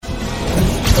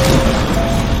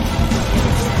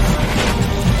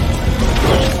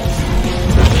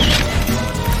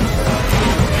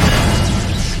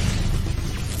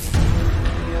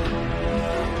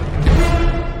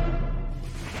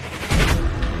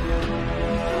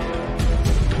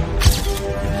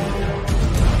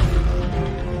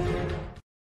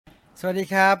สวัสดี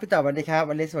ครับพี่ต่อสวัสดีครับ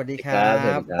อลิสสวัสดีครัค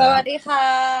รับสวัสบดีคสรับวัสดีค่ะ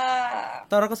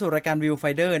ต้อนรับเข้าสู่รายการวิวไฟ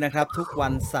เดอร์นะครับทุกวั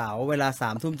นเสาร์เวลา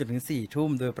3 ทุ่มจนถึง4 ทุ่ม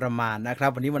โดยประมาณนะครับ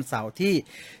วันนี้วันเสาร์ที่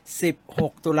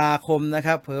16ตุลาคมนะค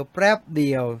รับเผลอแป๊บเ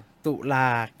ดียวตุลา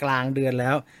กลางเดือนแล้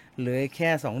วเหลือแค่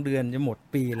2 เดือนจะหมด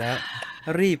ปีแล้ว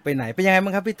รีบไปไหนเป็นยังไงบ้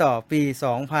างครับพี่ต่อปี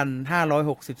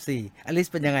2564อลิส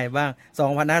เป็นยังไงบ้าง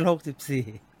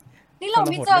2564นี่เรา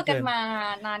ไม่เจอกันนมา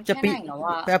นานจะแค่ปีไหนแล้วอ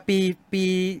ะ ปี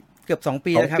เกือบ2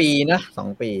 ปีสองแล้วครับ ปีนะ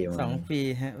2 ปี2 ปี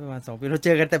ฮะประมาณ2 ปีเราเจ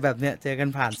อกันแต่แบบเนี้ยเจอกัน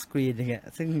ผ่านสกรีนอย่างเงี้ย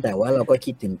ซึ่งแต่ว่าเราก็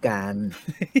คิดถึงการ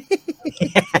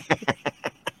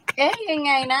ยังไ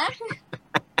งนะ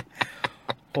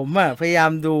ผมอะพยายา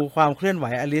มดูความเคลื่อนไหว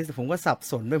อลิสผมก็สับ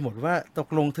สนไปหมดว่าตก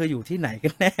ลงเธออยู่ที่ไหนกั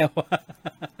นแน่วะ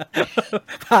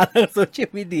ผ่านทางโซเชียล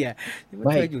มีเดีย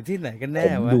ว่า ไม่ เธออยู่ที่ไหนกัน ผ แน่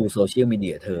ม วะ ดูโซเชียลมีเดี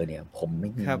ยเธอเนี่ย ผม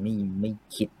ครับ ไม่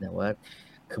คิดนะว่า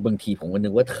คือบางทีผมก็นึ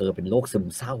กว่าเธอเป็นโรคซึม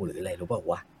เศร้าหรืออะไรรู้เปล่า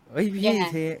วะ เฮ้ย ยั พี่ งไง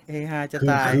เฮฮาจะ คือ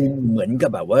ตาย คือเหมือนกั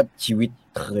บแบบว่าชีวิต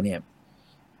เธอเนี่ย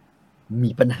มี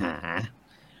ปัญหา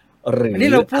หรือ อันนี้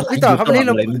เราพูด อะไร พี่ต่อครับอันนี้เ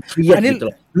รา หรือเครียด อันนี้ อยู่ต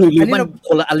ลอดหรือ อันนี้ มัน เรา ค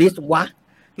นละอลิสวะ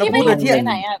เรา พี่ พู ไม่ ด อ โด ยู่ ยที่ ที่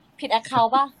ไหนอะผิดแอคเคา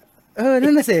ท์ป่ะ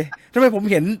นั่นน่ะสิทำไมผม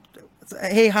เห็น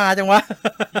เฮฮาจังวะ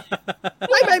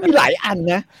ไม่มีหลายอัน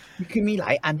นะคือมีหล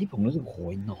ายอันที่ผมรู้สึกโห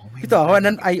ยน้องไม่ พี่ต่อเขาอัน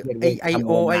นั้นไอโอ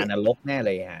ทำงานนรกแน่เ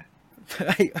ลยฮะ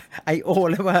ไอโอ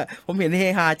แล้วว่าผมเห็นเฮ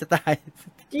ฮาจะตาย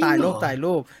จริง ตาย เหร รู อ ปตาย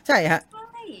รูปใช่ฮะ ใ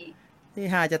ช่ เฮ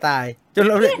ฮาจะตายจนเ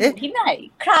รา พี่เห็นอ เอ๊ะ ยู่ที่ไหน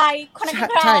ใคร คนนั้นคือ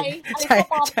ใคร ใช่ อะไร ใช่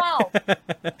ตัวปลอมเปล่า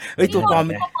เฮ้ยตัวปลอม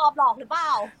นี่โดนตัวปลอมหลอกหรือเปล่า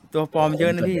ตัวปลอมเยอ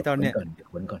ะนะพี่ตอนเนี้ย เดี๋ยว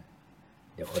ค้น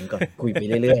ก่อนคุยไป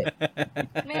เรื่อย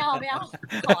ไม่เอา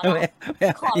ขอเรา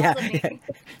ขอ อย่า เราจะมี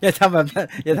อย่าทำแบบนั้น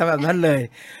อย่าทำแบบนั้นเลย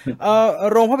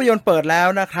โรงภาพยนตร์เปิดแล้ว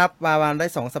นะครับประมาณได้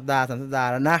2 สัปดาห์3 สัปดาห์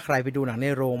แล้วนะใครไปดูหนังใน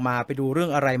โรงมาไปดูเรื่อ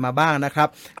งอะไรมาบ้างนะครับ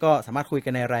ก็สามารถคุยกั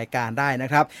นในรายการได้นะ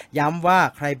ครับย้ำว่า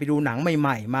ใครไปดูหนังให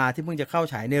ม่ๆมาที่เพิ่งจะเข้า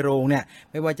ฉายในโรงเนี่ย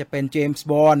ไม่ว่าจะเป็น James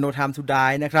Bond No Time to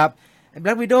Die นะครับ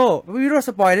Black Widow ส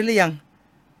ปอยได้หรือยัง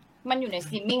มันอยู่ในส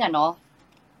ตรีมมิ่งอะเนาะ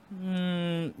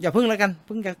อย่าเพิ่งแล้วกันเ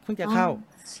พิ่งจะเข้า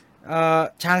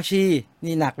ชางชี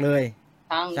นี่หนักเลย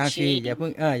ชางชีอย่าเ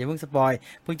พิ่งสปอย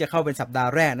เพิ่งจะเข้าเป็นสัปดาห์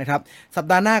แรกนะครับสัป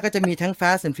ดาห์หน้าก็จะมีทั้ง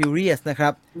Fast and Furious นะครั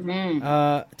บ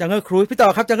Jungle Cruise พี่ต่อ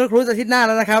ครับ Jungle Cruise อาทิตย์หน้าแ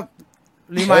ล้วนะครับ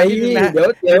รี ๆ มายนิดนึงนะ เ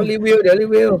ดี๋ยวรีวิว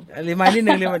รีมายนิด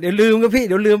นึงเดี๋ยวลืมครับพี่เ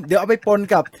ดี๋ยวลืมเดี๋ยวเอาไปปน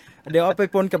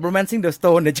กับ Romancing the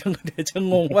Stone เดี๋ยวจะ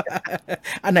งงว่า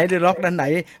อันไหน The Rock อันไหน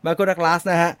Michael Douglas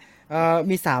นะฮะ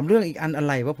มี3เรื่องอีกอันอะ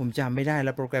ไรว่าผมจำไม่ได้แ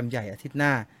ล้วโปรแกรมใหญ่อาทิตย์หน้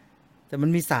าแต่มัน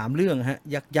มี3เรื่องฮะ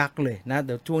ยักษ์เลยนะเ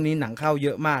ดี๋ยวช่วงนี้หนังเข้าเย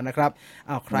อะมากนะครับ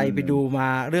ใครไปดูมา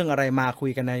เรื่องอะไรมาคุ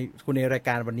ยกันในรายก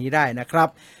ารวันนี้ได้นะครับ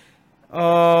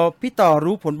พี่ต่อ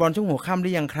รู้ผลบอลช่วงหัวค่ำหรื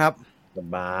อยังครับ ส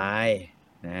บาย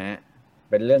นะฮะ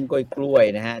เป็นเรื่องกล้วย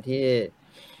ๆนะฮะที่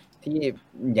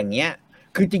อย่างเงี้ย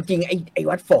คือจริงๆไอ้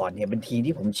วัตฟอร์ดเนี่ยเป็นทีม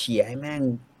ที่ผมเชียร์ให้แม่ง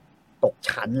ตก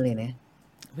ชั้นเลยนะ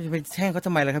ไปแช่งเขาท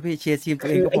ำไมล่ะครับพี่เชียร์ทีมตัว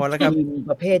เอ คื ง อ ก็ ไอ้ พอแล้วครับ ทีม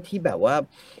ประเภทที่แบบว่า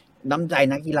น้ำใจ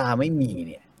นักกีฬาไม่มี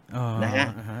เนี่ย นะฮะ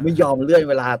อ่าฮะ ไม่ยอมเลื่อน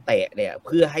เวลาเตะเนี่ย เ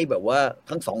พื่อให้แบบว่า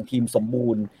ทั้ง2ทีมสมบู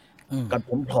รณ์กัน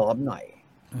พร้อมๆหน่อย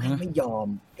ไม่ยอม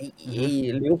ไอ้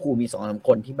ลิเวอร์พูลมี2-3ค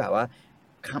นที่แบบว่า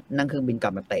ครับนั่งเครื่องบินก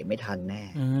ลับมาเตะไม่ทันแน่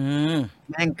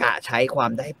แม่งกะใช้ควา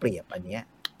มได้เปรียบอันเนี้ย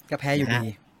ก็แพ้อยู่ดี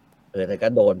แต่ก็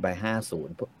โดนไป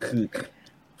 5-0 คือ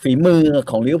ฝีมือ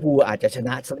ของลิเวอร์พูลอาจจะชน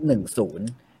ะสัก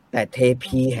 1-0 แต่เท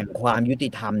พีแห่งความยุติ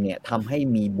ธรรมเนี่ยทำให้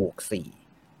มีบวก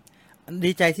 4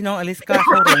 ดีใจที่น้องอลิสกาเ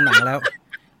ข้าโรงหนังแล้ว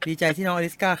ดีใจที่น้องอลิ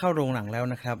สกาเข้าโรงหนังแล้ว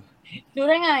นะครับ ดูไ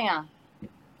ด้ไงอะ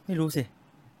ไม่รู้สิ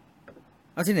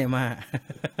เอาที่ไหนมา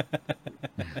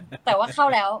แต่ว่าเข้า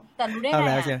แล้วแต่ดูได้ เข้า ไง แ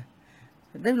ล้ว อะ ใช่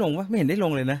ได้ลงวะไม่เห็นได้ล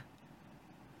งเลยนะ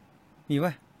มีว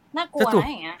ะ น่ากลัวนะ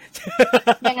อย่างเงี้ย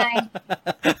ยังไง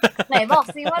ไหนบอก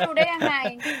ซิว่าดูได้ยังไง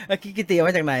กิติม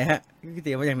าจากไหนฮะ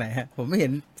ผมไม่เห็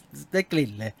นได้กลิ่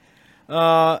นเลย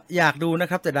อยากดูนะ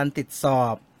ครับแต่ดันติดสอ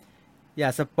บอย่า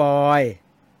สปอย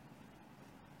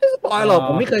สปอยหรอกผ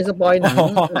มไม่เคยสปอยหนัง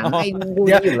ให้ดู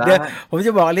อยู่แล้ว ผมจ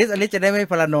ะบอกอลิสจะได้ไม่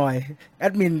พารานอยแอ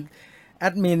ด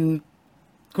มิน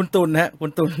คุณตุลฮะคุ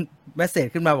ณตุลเมสเสจ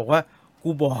ขึ้นมาบอกว่ากู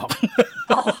บอก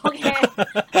โอเค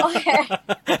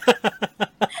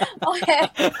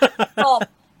จบ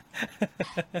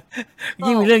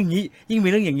ยิ่งมีเรื่องอย่าง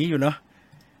นี้อยู่เนาะ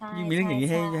ยิ่งมีเรื่องอย่างนี้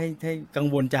ให้กัง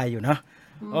วลใจอยู่เนาะ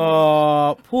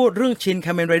พูดเรื่องชินค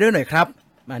าเมนไรเดอร์หน่อยครับ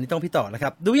อันนี้ต้องพี่ต่อแล้วครั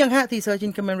บดูยังฮะทีเซอร์ชิ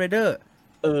นคาเมนไรเดอร์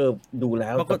ดูแ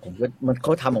ล้วแต่ผมก็มันเข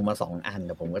าทำออกมา2 อันแ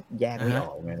ต่ผมก็แยกไม่อ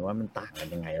อกไงว่ามันต่างกัน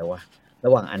ยังไงแล้ววะร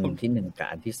ะหว่างอันที่1กับ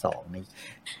อันที่2นี่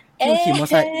ที่มันขี่ม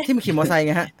อไซค์ไ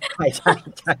งฮะใช่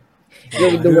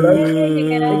ดูแล้ว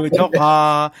ชกพา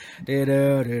เด้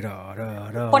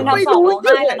อคนทำสอบร้องไ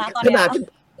ห้แล้วนะตอน ข นี้ นาด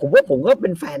ผมว่าผมก็เป็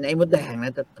นแฟนไอ้มดแดงน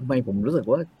ะแต่ทำไมผมรู้สึก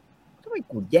ว่าทำไ ไม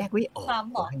กูแยกไม่ออก ซ้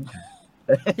ำเหรอ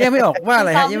แยกไม่ออกว่าอะไ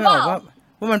รฮะ ซ้ำ แยกไม่ออก เปล่า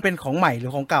ว่ามันเป็นของใหม่หรื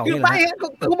อของเก่า คือ นี่แหละ ไม่ ฮะ ฮะ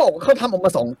เขาบอกว่าเขาทำออกม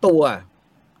า2 ตัว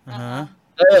อ่าฮะ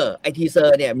ไอทีเซอ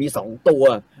ร์เนี่ยมี2 ตัว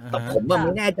แต่ผมว่า ค่ะ ไ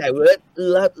ม่แน่ใจว่า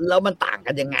แล้วมันต่าง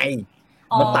กันยังไง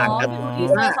มันต่างกัน อ๋อ ที่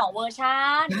มี ว่า สองเวอร์ชั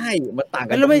น ใช่ มันต่าง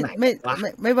กัน แล้วไม่ ตรงไหน ไม่ วะ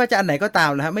ไม่ว่าจะอันไหนก็ตา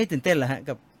มนะฮะไม่ตื่นเต้นเหรอฮะ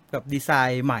กับดีไซ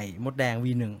น์ใหม่มดแดง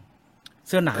V1 เ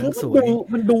สื้อหนัง คือ สวย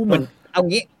มันดูเหมือนเอา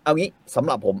งี้สำห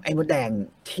รับผมไอ้มดแดง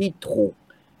ที่ถูก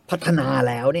พัฒนา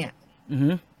แล้วเนี่ย อือ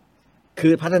ฮึ คื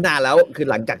อพัฒนาแล้วคือ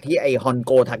หลังจากที่ไอฮอนโ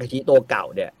กทาคาชิตัวเก่า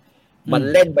เนี่ย อืม มัน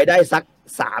เล่นไปได้สัก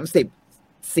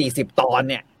30-40 ตอน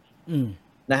เนี่ย อืม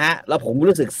นะฮะ แล้วผม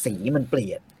รู้สึกสีมันเป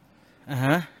ลี่ยน อ่าฮ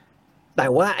ะ แต่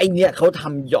ว่าไอเนี้ยเขาท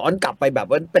ำย้อนกลับไปแบบ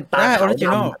ว่าเป็นตา ได้ ขาว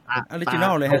original ดำอะ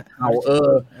original เลยฮะ ขาวๆอ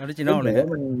อริจินอลเลย ผม ฮะ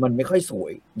ว่ามันไม่ค่อยสว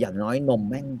ย อย่างน้อยนม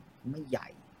แม่งไม่ใหญ่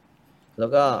แล้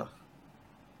วก็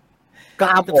ก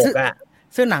ล้าปกอ่ะ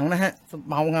เสื้อหนังนะฮะ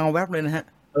เมาเงาแวบเลยนะฮะ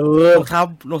อ รองเ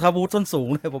ท้าบูทส้นสูง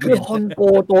เลยผม คือ เห็น ฮอนโก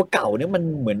ตัวเก่าเนี่ยมัน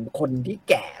เหมือนคนที่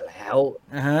แก่แล้ว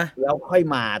อ่าฮะ แล้วค่อย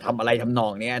มาทำอะไรทำนอ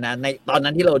งเนี้ยนะในตอน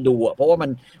นั้นที่เราดูอ่ะเพราะว่า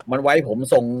มันไว้ผม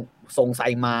ทรงไซ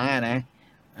ม้านะ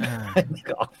อ่า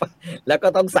ก็ออกมาแล้วก็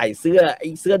ต้องใส่เ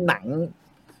สื้อห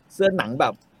นังแบ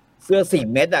บเสื้อ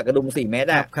4 เมตรอะกระดุม4 เมตร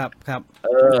ครั อะ บครับครับ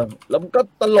แล้วมันก็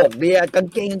ตลกดีอะกาง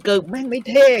เกงแม่งไม่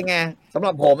เท่ไงสำห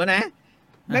รับผมนะ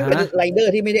แม่งเป็นไรเดอ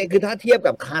ร์ที่ไม่ได้คือถ้าเทียบ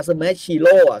กับคาซึเมะชิโ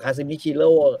ร่อะคาซึมิชิโ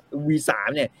ร่ V3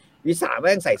 เนี่ย V3 แ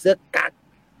ม่งใส่เสื้อกั๊ก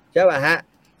ใช่ป่ะฮะ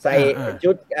ใส่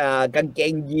ชุดกางเก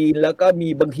งยีนแล้วก็มี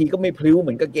บางทีก็ไม่พลิ้วเห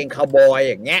มือนกางเกงคาวบอย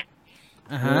อย่างเงี้ย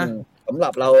อ่าฮะ สำหรั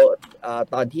บเรา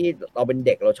ตอนที่เราเป็นเ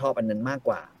ด็กเราชอบอันนั้นมากก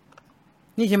ว่า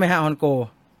นี่ใช่ไหมฮะฮอนโก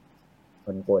ค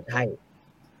นโกไทย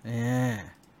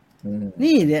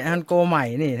นี่เนี่ยฮอนโกใหม่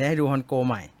นี่ให้ดูฮอนโก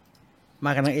ใหม่ ม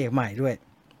ากับนางเอกใหม่ด้วย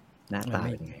หน้าตา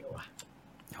เป็นไงวะ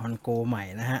ฮอนโกใหม่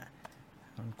นะฮะ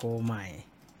ฮอนโกใหม่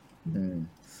อืม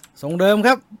ทรงเดิมค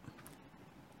รับ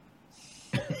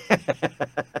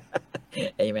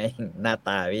ไอ้แม่งหน้าต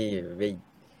าพี่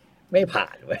ไม่ผ่า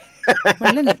นเว้ย มั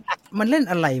นเล่น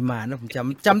อะไรมานะผม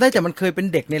จำได้แต่มันเคยเป็น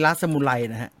เด็กในลาสมูไร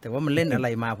นะฮะแต่ว่ามันเล่นอะไร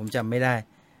มาผมจำไม่ได้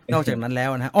นอกจากนั้นแล้ว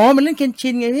นะฮะอ๋อมันเล่นเคนชิ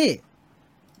นไงพี่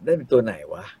ได้เป็นตัวไหน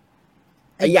วะ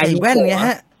ไอ้ใส่แว่นไงฮ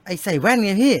ะไอ้ใส่แว่นไ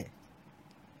งพี่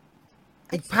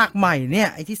ไอ้ภาคใหม่เนี่ย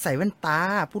ไอ้ที่ใส่แว่นตา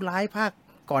ผู้ร้ายภาค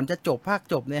ก่อนจะจบภาค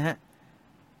จบเนี่ยฮะ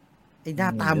ไอ้หน้า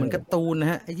ตาเหมือนการ์ตูนนะ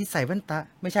ฮะไอ้ที่ใส่แว่นตา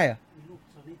ไม่ใช่เหรอ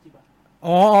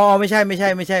อ๋อไม่ใช่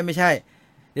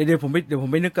เดี๋ยวผม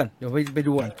ไปนึกก่อนเดี๋ยวไป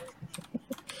ดูก่อน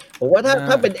ผมว่า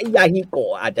ถ้าเป็นไอ้ยาฮิโก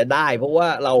ะอาจจะได้ เพราะว่า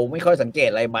เราไม่ค่อยสังเกต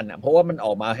อะไรมันอ่ะเพราะว่ามันอ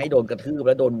อกมาให้โดนกระทืบแ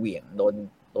ล้วโดนเหวี่ยงโ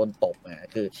ดนตบอ่ะ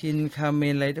คือ ชินคาเม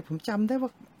นอะไรผมจำไ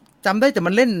ด้แต่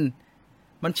มันเล่น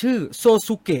มันชื่อโซ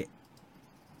ซุเกะ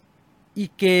อิ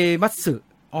เกมัตสึ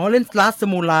อ๋อเล่นลาส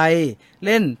มูไรเ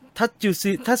ล่นทัต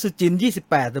สึจิน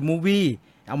28 The Movie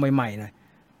เอาใหม่ๆหน่อย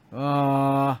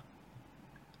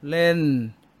เล่น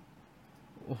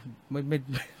โอ้ไ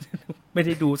ม่ไ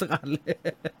ด้ดูสักอันเลย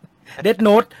Death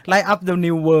Note Light Up the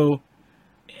New World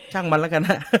ช่างมันแล้วกันน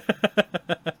ะ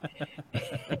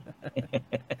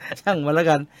ช่างมันแล้ว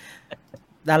กัน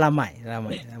ดาราใหม่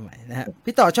นะฮะ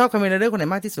พี่ต่อชอบคาเมนเดอร์คนไหน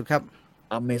มากที่สุดครับ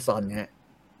Amazon ฮะ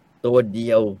ตัวเดี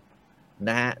ยวน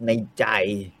ะฮะในใจ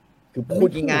คือพูด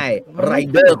ง่ายๆไร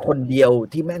เดอร์คนเดียว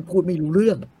ที่แม่งพูดไม่รู้เ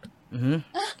รื่อง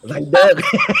ไรเดอร์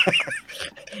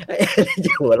อ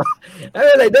ยู่หรอ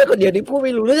ไรเดอร์คนเดียวที่พูดไ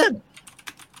ม่รู้เรื่อง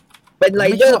เป็นไร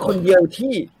เดอร์คนเดียว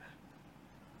ที่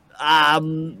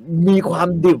มีความ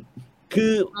ดิบคื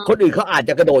อคนอื่นเขาอาจ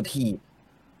จะกระโดดถีบ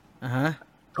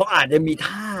เขาอาจจะมี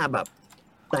ท่าแบบ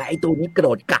แต่ไอตัวนี้กระโด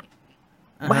ดกัด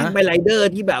แม่งเป็นไรเดอร์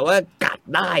ที่แบบว่ากัด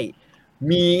ได้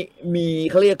มี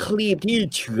เขาเรียกคลีบที่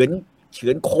เฉื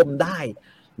อนคมได้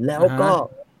แล้วก็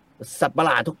สัตว์ประห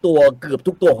ลาดทุกตัวเกือบ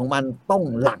ทุกตัวของมันต้อง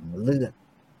หลั่งเลือด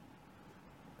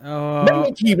ไม่มี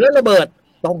ถีบแล้วระเบิด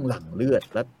ต้องหลั่งเลือด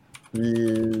แล้ว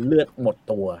เลือดหมด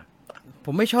ตัวผ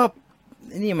มไม่ชอบ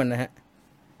นี่มันนะฮะ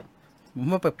ผม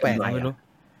ว่าแปลกๆไม่รู้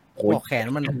ปอกแขน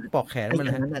มันน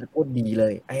ะฮะนั้นโคตรดีเล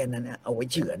ยไอ้อันนั้นเอาไว้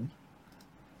เฉือน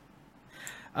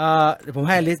เดี๋ยวผม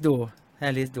ให้ลิสต์ดู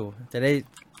จะได้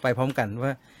ไปพร้อมกันว่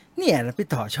าเนี่ยนะพี่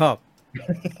ต่อชอบ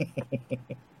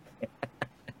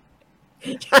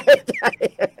ใช่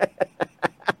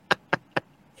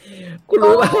คุณ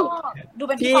รู้ป่ะดูเ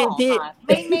ป็นที่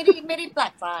ไม่ได้แปล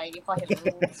กใจพอเห็น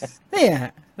รูปนี่ฮ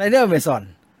ะไรเดอร์เมซอน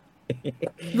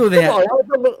ดูสิฮะบอกแล้ว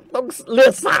ต้องเลือ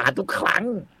ดสาดทุกครั้ง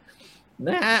น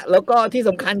ะฮะแล้วก็ที่ส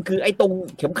ำคัญคือไอ้ตรง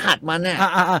เข็มขัดมันน่ะ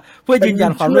เพื่อยืนยั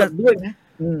นความเลือดด้วยนะ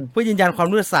เพื่อยืนยันความ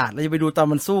เลือดสาดเราจะไปดูตอน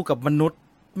มันสู้กับมนุษย์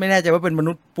ไม่แน่ใจว่าเป็นม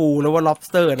นุษย์ปูหรือว่า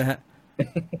lobster นะฮะ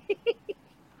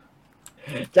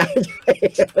ใช่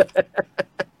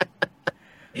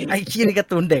ไอ้ขี้ในกา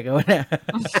ร์ตูนเด็กวะเนี่ย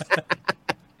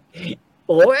โ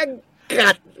อ้แม่ง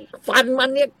กัดฟันมัน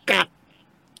เนี่ยกัด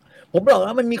ผมบอกแ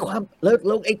ล้วมันมีความแ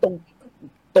ล้วไอ้ต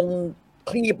รง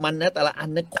ครีบมันนะแต่ละอัน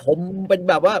นะคมเป็น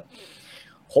แบบว่า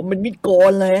คมเป็นมีดโก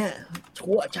นเลยฮะ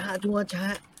ชั่วช้า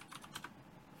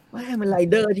ว่ามันไร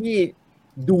เดอร์ที่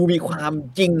ดูมีความ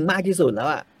จริงมากที่สุดแล้ว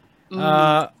อ่ะ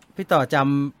พี่ต่อจ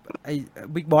ำไอ้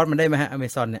บิ๊กบอสมันได้ไหมฮะอเม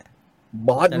ซอนเนี่ยบ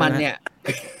อสมันเนี่ย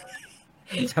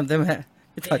จำได้ไหม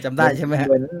พี่ต่อจำได้ใช่ไหมฮะ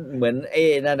เหมือนไอ้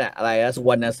นั่นอะอะไรนะสุว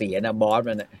รรณเสียนะบอส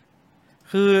มันเนี่ย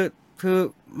คือ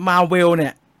มาเวลเนี่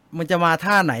ยมันจะมา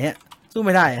ท่าไหนฮะสู้ไ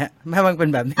ม่ได้ฮะแม้มันเป็น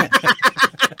แบบนี้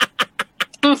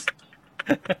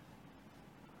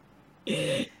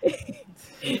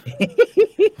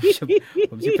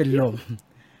ผมจะเป็นลม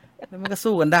แล้วมันก็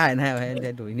สู้กันได้นะฮะเ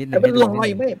ดี๋ยวดูอีกนิดนึงแต่มันลอย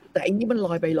ไม่แต่อันนี้มันล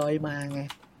อยไปลอยมาไง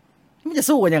มันจะ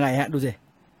สู้กันยังไงฮะดูสิ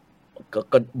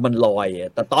ก็มันลอย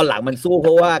แต่ตอนหลังมันสู้เพ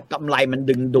ราะว่ากำไรมัน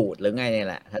ดึงดูดหรือไงเนี่ย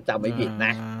แหละถ้าจำไม่ผิดน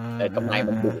ะกำไร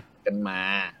มันดูดกันมา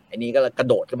อันนี้ก็กระ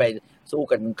โดดขึ้นไปสู้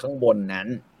กันข้างบนนั้น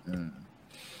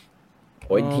โ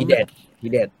อ้ยทีเด็ด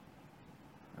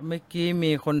เมื่อกี้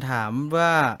มีคนถามว่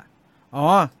าอ๋อ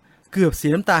เกือบเสี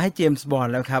ยน้ำตาให้เจมส์บอน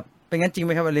ด์แล้วครับเป็นงั้นจริงไห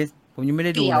มครับอลิซผมยังไม่ไ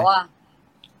ด้ดูเลย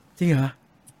จริงเหรอ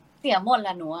เสียหมดล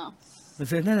ะหนูอ่ะเ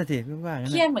สียนั่นน่ะสิไม่ว่างั้น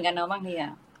เครียดเหมือนกันเนาะบางทีอ่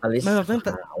ะอลิซไม่ตั้งแ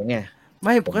ต่ไงไ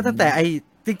ม่ผมก็ตั้งแต่ไอ้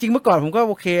จริงๆเมื่อก่อนผมก็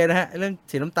โอเคนะฮะเรื่อง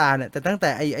เสียน้ำตาเนี่ยแต่ตั้งแต่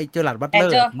ไอ้เจอร์ราร์ดบัตเลอ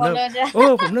ร์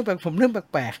ผมเริ่ม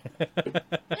แปลก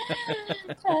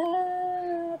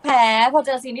แพ้พอเจ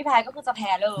อซีนที่แพ้ก็คือจะแ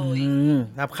พ้เลย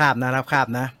รับคาบนะ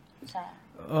ใช่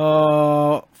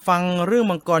ฟังเรื่อง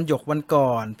มังกรหยกวันก่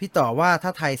อนพี่ต่อว่าถ้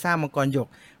าไทยสร้างมังกรหยก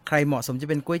ใครเหมาะสมจะ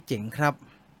เป็นกุ้ยเจ๋งครับ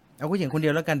เอากุ้ยเจ๋งคนเดี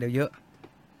ยวแล้วกันเดี๋ยวเยอะ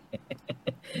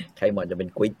ใครเหมาะจะเป็น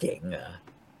กุ้ยเจ๋งเหรอ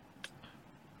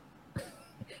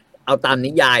เอาตาม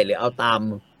นิยายหรือเอาตาม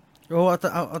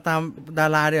เอาตามดา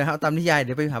ราเดี๋ยวเอาตามนิยายเ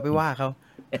ดี๋ยวไปหาไปว่าเขา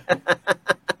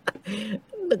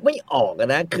นึกไม่ออก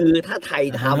นะคือถ้าไทย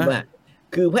ทำอ่ะ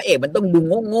คือพระเอกมันต้องดู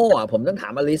โง่ๆอ่ะผมต้องถา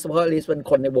มอลิซเพราะอลิซเป็น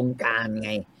คนในวงการไ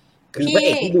งคือพระเอ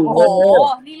กที่ดูโง่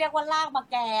นี่เรียกว่าลากมา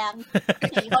แกง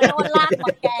ผีเขาเรียกว่าลากม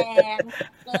าแกง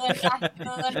เ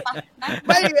กินไปไ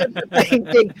ม่จ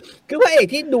ริงๆคือพระเอก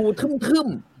ที่ดูทึ่ม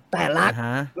ๆแต่รั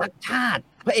กชาติ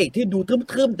พระเอกที่ดู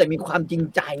ทึ่มๆแต่มีความจริง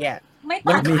ใจอ่ะ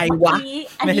มันใครวะ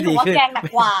อันนี้ถือว่าแกงหนัก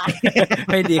กว่า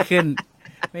ไม่ดีขึ้น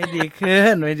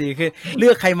เลื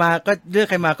อกใครม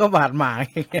าก็บาดหมาง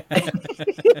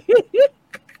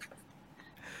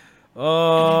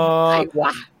ใครว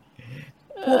ะ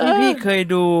พวกพี่เคย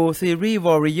ดูซีรีส์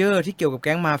Warrior ที่เกี่ยวกับแ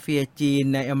ก๊งมาเฟียจีน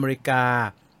ในอเมริกา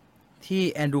ที่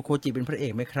แอนดรูโคจิเป็นพระเอ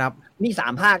กไหมครับมี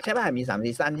3 ภาคใช่ป่ะมี3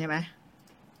 ซีซั่นใช่ไหม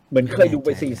เหมือนเคยดูไป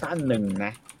ซีซั่น1น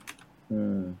ะ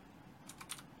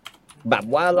แบบ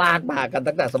ว่าลากมากัน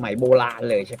ตั้งแต่สมัยโบราณ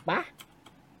เลยใช่ปะ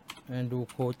แอนดรู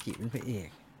โคจิเป็นพระเอก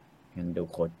แอนดรู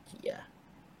โคจิ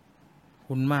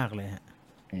คุ้นมากเลยฮะ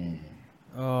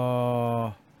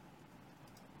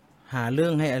หาเรื่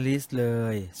องให้อลิซเล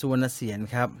ยสุวรรณเสียร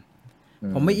ครับ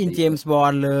ผมไม่อินเจมส์บอ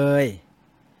นด์เลย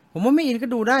ผมว่าไม่อินก็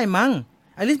ดูได้มั้ง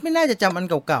อลิซไม่น่าจะจำอัน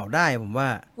เก่าๆได้ผมว่า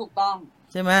ถูกต้อง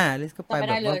ใช่ไหมอลิซก็ไปแ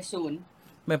บบว่า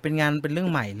มันเป็นงานเป็นเรื่อง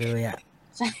ใหม่เลยอ่ะ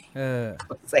ใช่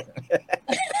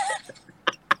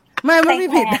ไม่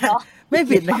ผิดนะไม่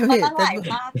ผิดนะพี่แต่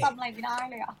จำอะไรไม่ได้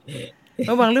เลยอ่ะแ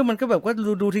ล้วบางเรื่องมันก็แบบว่า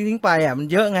ดูทิ้งไปอ่ะมัน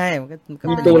เยอะไงมันก็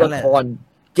มีตัวละคร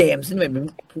เจมส์นี่เป็น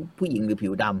ผู้หญิงหรือ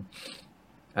ผิวดำ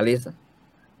อลิซ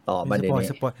ต่อมาเดี๋ยวนี้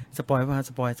สปอยสปอยห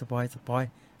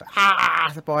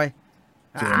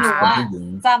นูว่า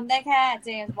จำได้แค่เจ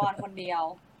มส์บอนด์คนเดียว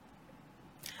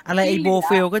อะไรไอ้โบเ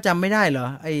ฟลก็จำไม่ได้เหรอ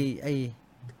ไอ้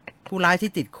ผู้ร้ายที่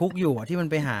ติดคุกอยู่ที่มัน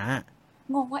ไปหา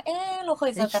งงว่าเราเค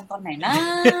ยเจอกันตอนไหนนะ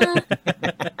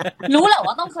รู้แหละ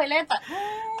ว่าต้องเคยเล่นแต่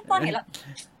ตอนไหนแล้ว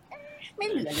ไม่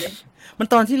เหลือเลยมัน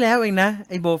ตอนที่แล้วเองนะ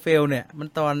ไอ้โบเฟลเนี่ยมัน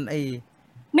ตอนไอ้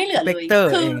ไม่เหลือเลย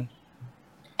คือ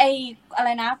ไออะไร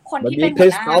นะคนที่เป็นหัว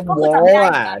หน้าก็คือจำไม่ไ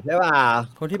ด้ใช่ป่ะ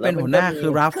คนที่เป็นหัวหน้าคื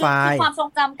อราฟายความทรง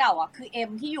จำเก่าอ่ะคือเอ็ม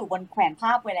ที่อยู่บนแขวนภ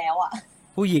าพไว้แล้วอ่ะ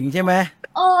ผู้หญิงใช่ไหม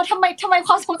ทำไมค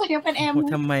วามทรงจำยังเป็นเอ็ม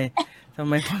ทำไ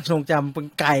มความทรงจำเป็น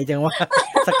ไกลจังวะ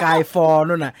สกายฟอล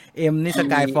นู่นน่ะเอ็มนี่ส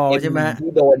กายฟอลใช่ไหม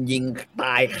ที่โดนยิงต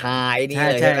ายคายนี่เ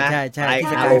ลยใช่ไหมใช่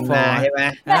สกายฟอลใช่ไหม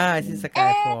ที่สกา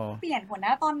ยฟอลเปลี่ยนหัวหน้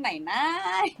าตอนไหนนะ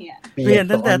เปลี่ยน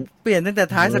ตั้งแต่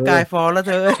ท้ายสกายฟอลแล้ว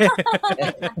เธอ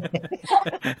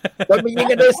มันไปยิง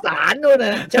กันโดยสารนู่น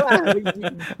น่ะใช่ป่ะ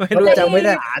เราจำไม่ไ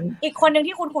ด้อีกคนนึง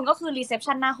ที่คุณก็คือรีเซพ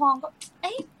ชันหน้าห้องก็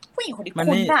ผู้หญิงคนนี้คุ้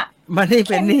นอ่ะมันนี่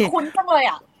เป็นนี่คุ้นจังเลย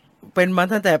อ่ะเป็นมา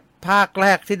ตั้งแต่ภาคแร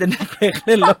กที่เดนเกรกเ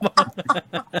ล่นแล้วมั้ง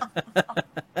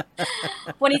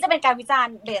วันนี้จะเป็นการวิจาร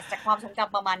ณ์เบสจากความทรงจ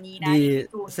ำประมาณนี้นะ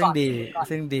ซึ่ง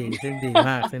ดี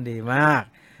มาก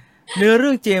เนื้อเ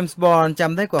รื่องเจมส์บอนด์จ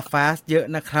ำได้กว่าฟาสเยอะ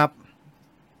นะครับ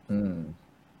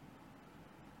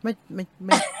ไม่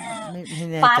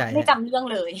แน่ ฟ้า ใจ ไม่จำเรื่อง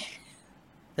เลย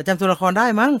แต่จำตัวละครได้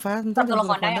มั้งฟ้าต้อง จำตัวละ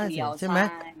ครได้อย่างเดียว ใช่ไหม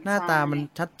หน้าตามัน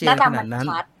ชัดเจ หน้าน ตา ข มั นาดนั้น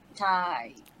ชัดใช่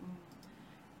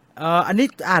อันนี้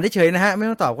อ่านได้เฉยนะฮะไม่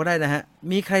ต้องตอบก็ได้นะฮะ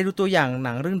มีใครดูตัวอย่างห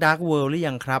นังเรื่อง Dark World หรือ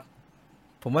ยังครับ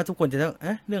ผมว่าทุกคนจะต้อง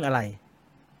เรื่องอะไร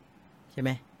ใช่ไหม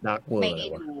Dark World ไม่ได้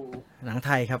ดู หนังไ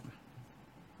ทยครับ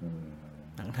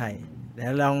หนังไทยเดี๋ย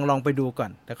วลองไปดูก่อ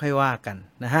นแล้วค่อยว่ากัน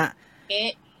นะฮะ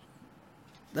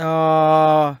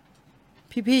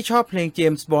พี่ชอบเพลงเจ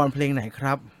มส์บอนด์เพลงไหนค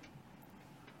รับ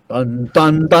ตัน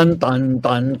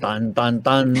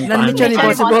นั่นไม่ใช่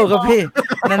Impossible ครับพี่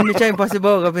นั่นไม่ใช่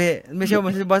Impossible ครับพี่ไม่ใช่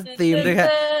Impossible ธีมด้วยครับ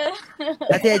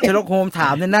และที่ไอ้เชอร์ล็อกโฮมถา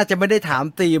มเนี่ยน่าจะไม่ได้ถาม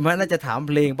ธีมฮะน่าจะถาม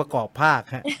เพลงประกอบภาค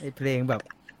ฮะไอ้เพลงแบบ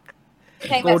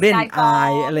Golden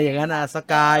Eye อะไรอย่างนั้น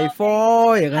Skyfall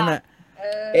อย่างนั้น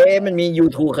มันมี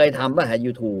YouTube เคยทำป่ะฮะ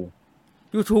YouTube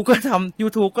ก็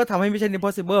ทำให้ไม่ใช่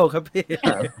Impossible ครับพี่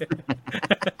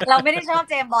เราไม่ได้ชอบ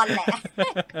เจมส์บอนด์แหละ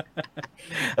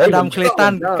ดัมเคลตั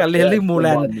นกับเลลี่มูแล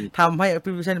นทำให้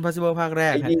Mission Impossible ภาคแร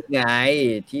กนี่ไง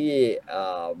ที่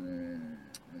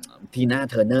ทีน่า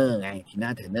เทอร์เนอร์ไงทีน่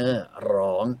าเทอร์เนอร์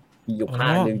ร้องมีอยู่ภา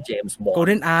คหนึ่งเจมส์บอนด์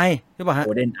Golden Eye ใช่ป่ะฮะ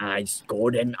Golden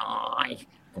Eye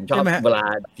ผมชอบเวลา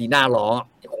ทีน่าร้อง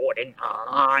Golden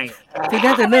Eye ทีน่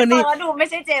าเทอร์เนอร์นี่ดูไม่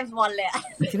ใช่เจมส์บอนด์เลย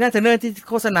ทีน่าเทอร์เนอร์ที่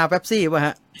โฆษณาเป๊ปซี่ป่ะฮ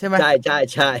ะใช่ไหมใช่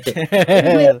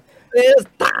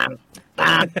ตา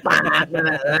นั่นแห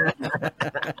ละ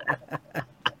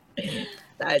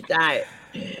ใช่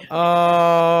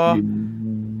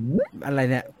อะไร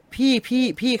เนี่ย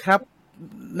พี่ครับ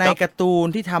ในการ์ตูน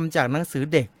ที่ทำจากหนังสือ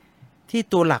เด็กที่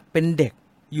ตัวหลักเป็นเด็ก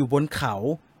อยู่บนเขา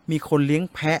มีคนเลี้ยง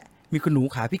แพะมีคุณหนู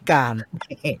ขาพิการ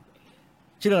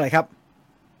ชื่อเรื่องอะไรครับ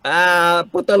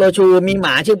ปุตโตโรชูมีหม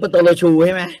าชื่อปุตโตโรชูใ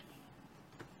ช่ไหม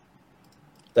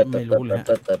ไม่รู้เลย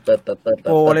โ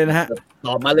ปเลยนะฮะต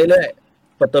อบมาเรื่อย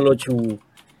ๆปุตโตโรชู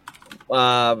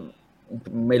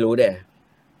ไม่รู้เด้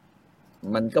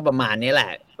มันก็ประมาณนี้แหล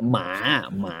ะหม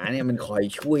าเนี่ยมันคอย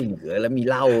ช่วยเหลือแล้วมี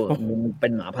เหล้ามันเป็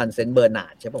นหมาพันธุ์เซนต์เบอร์นา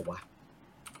ร์ดใช่ป่าววะ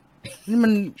นี่มั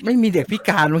นไม่มีเด็กพิก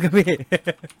ารมั้งครับพี่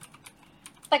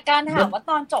แต่การถามว่า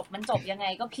ตอนจบมันจบยังไง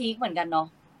ก็พีคเหมือนกันเนาะ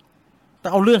ต้อ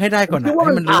งเอาเรื่องให้ได้ก่อนนะใ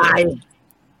ห้มันตาย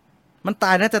มันต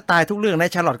ายน่าจะตายทุกเรื่องนะ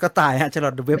ชาร์ลอตก็ตายฮะชาร์ล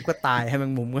อตเดอะเว็บก็ตายให้แม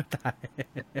งมุมก็ตาย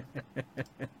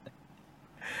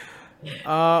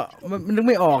มันนึก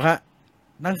ไม่ออกฮะ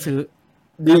หนังสือ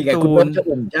ดีไงคุณต้นจะ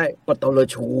ใช่ปุตโตโร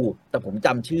ชูแต่ผมจ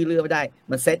ำชื่อเรื่องไม่ได้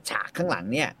มันเซตฉากข้างหลัง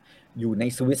เนี่ยอยู่ใน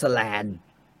สวิตเซอร์แลนด์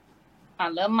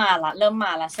เริ่มมา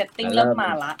ละเซตติ้งเริ่มมา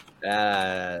ละ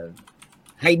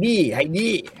ไฮดี้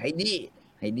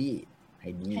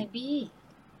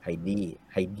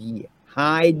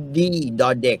ดอ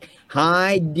เด็กไฮ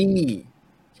ดี้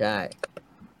ใช่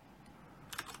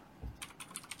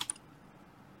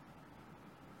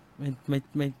ไ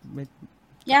ม่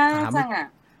ยากจังอ่ะ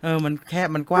มันแค่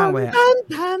มันกว้างไปอ่ะ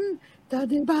ทันตา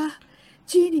เดบา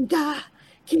จินิดา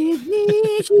คิดนี้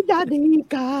ชิดาเด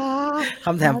กาค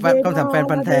ำถามแฟน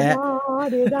พันธุ์แท้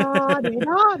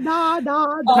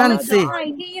นั่นสิไฮ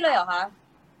ดี้เลยเหรอคะ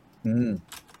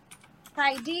ไฮ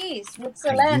ดี้สวิตเซ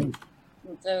อร์แลนด์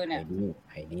เจอเนี่ย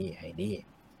ไฮ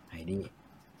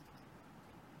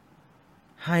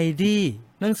ดี้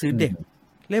หนังสือเด็ก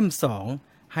เล่ม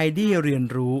2ไฮดี้เรียน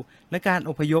รู้และการ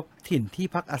อพยพถิ่นที่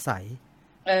พักอาศัย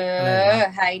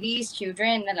ไฮดี้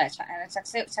children นั่นแหละ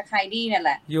ชักไฮดี้นั่นแห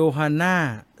ละโยฮาน่า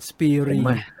สปีรี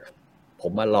ผ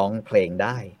มมาร้องเพลงไ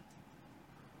ด้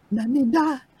นั่น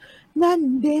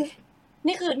เด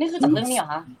นี่คือจากเรื่องนี้เหรอ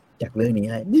คะจากเรื่องนี้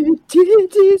เลย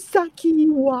จิซาคิ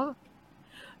วะ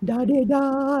ดาเดดา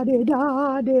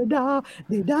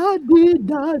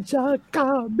จากา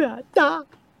เบตา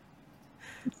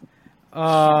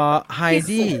ไฮ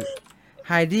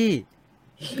ดี้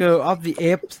Girl of the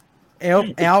Alps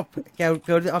Elf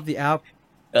Girl of the Alps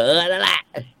นั่นแหละ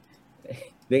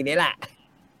เรื่องนี้แหละ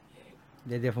เ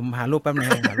ดี๋ยวผมหารูปแป๊บนึง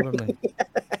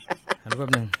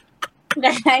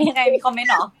ยังไงมีคอมเมน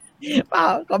ต์หรอเปล่า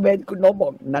คอมเมนต์คุณนพบอ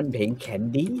กนั่นเพลงแคน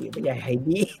ดี้ไม่ใช่ไฮ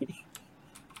ดี้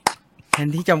แคน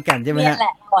ดี้จอมแก่นใช่ไหมฮะเนียนแหล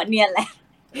ะขอเนียนแหละ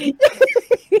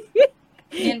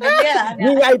เนียนเป็นเรื่องอะไร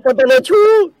นี่ไงปุตโตโรชู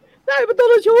ได้ปุตโต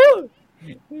โรชู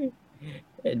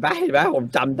เห็นไหมผม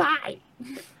จำได้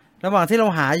ระหว่างที่เรา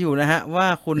หาอยู่นะฮะว่า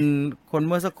คนเ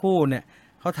มื่อสักครู่เนี่ย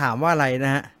เขาถามว่าอะไรน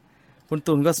ะฮะคุณ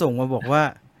ตุลก็ส่งมาบอกว่า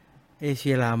เอเ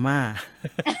ชียราม่า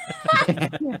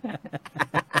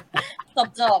จ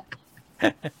บ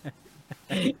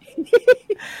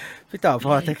พี่ต่อพ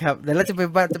อนะครับเดี๋ยวเราจะไ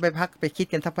ปพักไปคิด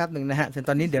กันสักแป๊บหนึ่งนะฮะส่วน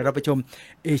ตอนนี้เดี๋ยวเราไปชม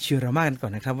เอเชียราม่ากันก่อ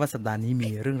นนะครับว่าสัปดาห์นี้มี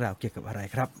เรื่องราวเกี่ยวกับอะไร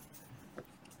ครับ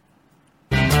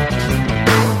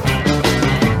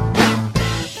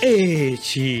เอเ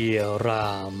ชียรา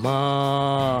มา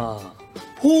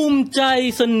ภูมิใจ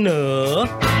เสนอ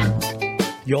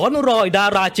ย้อนรอยดา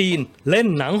ราจีนเล่น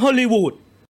หนังฮอลลีวูด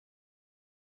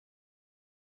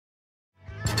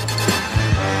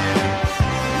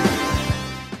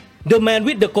The Man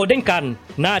with the Golden Gun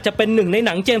น่าจะเป็นหนึ่งในห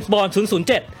นังเจมส์บอนด์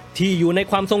 007 ที่อยู่ใน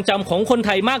ความทรงจำของคนไท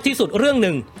ยมากที่สุดเรื่องห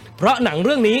นึ่งเพราะหนังเ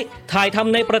รื่องนี้ถ่ายท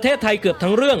ำในประเทศไทยเกือบ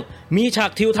ทั้งเรื่องมีฉา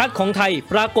กทิวทัศน์ของไทย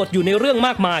ปรากฏอยู่ในเรื่องม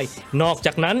ากมายนอกจ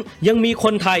ากนั้นยังมีค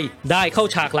นไทยได้เข้า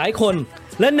ฉากหลายคน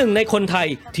และหนึ่งในคนไทย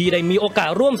ที่ได้มีโอกาส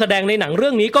ร่วมแสดงในหนังเรื่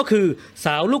องนี้ก็คือส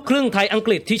าวลูกครึ่งไทยอังก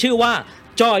ฤษที่ชื่อว่า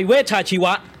จอยเวชชาชีว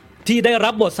ะที่ได้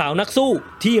รับบทสาวนักสู้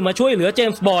ที่มาช่วยเหลือเจ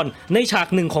มส์บอนด์ในฉาก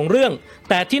หนึ่งของเรื่อง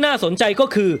แต่ที่น่าสนใจก็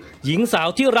คือหญิงสาว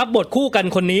ที่รับบทคู่กัน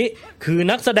คนนี้คือ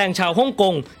นักแสดงชาวฮ่องก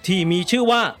งที่มีชื่อ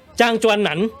ว่าจางจวนห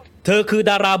นันเธอคือ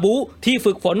ดาราบูที่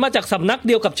ฝึกฝนมาจากสำนักเ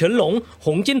ดียวกับเฉินหลงห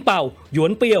งจิ้นเป่าหยว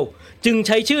นเปียวจึงใ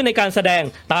ช้ชื่อในการแสดง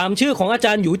ตามชื่อของอาจ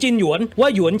ารย์หยูจินหยวนว่า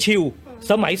หยวนชิว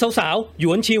สมัยสาวๆหย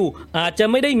วนชิวอาจจะ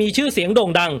ไม่ได้มีชื่อเสียงโด่ง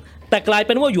ดังแต่กลายเ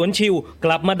ป็นว่าหยวนชิวก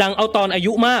ลับมาดังเอาตอนอา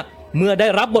ยุมากเมื่อได้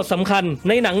รับบทสำคัญ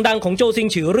ในหนังดังของโจซิง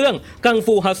ฉือเรื่องกัง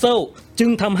ฟูฮัสเซิลจึง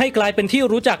ทำให้กลายเป็นที่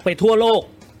รู้จักไปทั่วโลก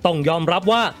ต้องยอมรับ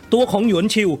ว่าตัวของหยวน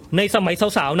ชิวในสมัย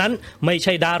สาวๆนั้นไม่ใ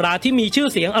ช่ดาราที่มีชื่อ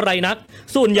เสียงอะไรนัก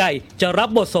ส่วนใหญ่จะรับ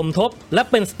บทสมทบและ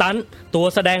เป็นสตันท์ตัว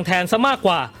แสดงแทนซะมากก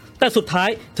ว่าแต่สุดท้าย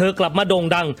เธอกลับมาโด่ง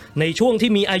ดังในช่วง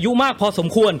ที่มีอายุมากพอสม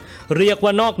ควรเรียกว่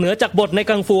านอกเหนือจากบทใน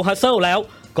กังฟูฮัสเซิลแล้ว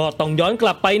ก็ต้องย้อนก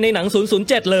ลับไปในหนัง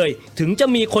 007 เลยถึงจะ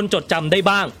มีคนจดจำได้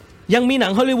บ้างยังมีหนั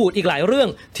งฮอลลีวูดอีกหลายเรื่อง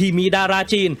ที่มีดารา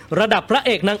จีนระดับพระเ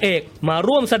อกนางเอกมา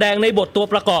ร่วมแสดงในบทตัว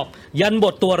ประกอบยันบ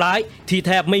ทตัวร้ายที่แ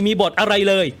ทบไม่มีบทอะไร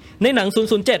เลยในหนัง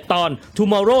 007 ตอน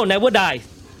Tomorrow Never Dies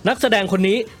นักแสดงคน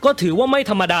นี้ก็ถือว่าไม่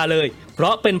ธรรมดาเลยเพร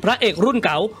าะเป็นพระเอกรุ่นเ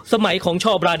ก่าสมัยของช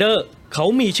อบราเดอร์เขา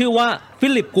มีชื่อว่าฟิ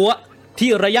ลิปกัวที่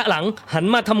ระยะหลังหัน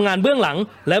มาทำงานเบื้องหลัง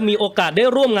และมีโอกาสได้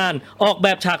ร่วมงานออกแบ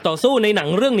บฉากต่อสู้ในหนัง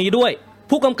เรื่องนี้ด้วย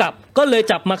ผู้กำกับก็เลย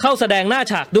จับมาเข้าแสดงหน้า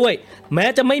ฉากด้วยแม้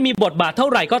จะไม่มีบทบาทเท่า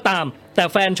ไหร่ก็ตามแต่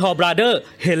แฟนชอบราเดอร์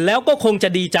เห็นแล้วก็คงจะ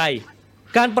ดีใจ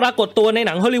การปรากฏตัวในห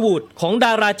นังฮอลลีวูดของด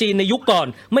าราจีนในยุคก่อน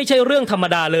ไม่ใช่เรื่องธรรม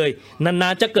ดาเลยนา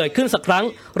นๆจะเกิดขึ้นสักครั้ง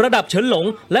ระดับเฉินหลง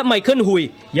และไมเคิลฮุย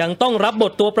ยังต้องรับบ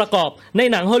ทตัวประกอบใน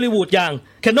หนังฮอลลีวูดอย่าง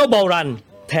เคนโนบอลรัน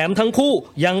แถมทั้งคู่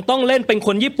ยังต้องเล่นเป็นค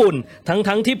นญี่ปุ่น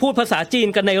ทั้งที่พูดภาษาจีน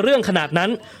กันในเรื่องขนาดนั้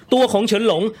นตัวของเฉิน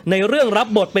หลงในเรื่องรับ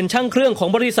บทเป็นช่างเครื่องของ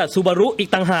บริษัทซูบารุอีก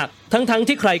ต่างหากทั้ง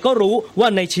ที่ใครก็รู้ว่า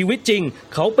ในชีวิตจริง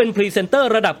เขาเป็นพรีเซนเตอร์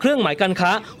ระดับเครื่องหมายการค้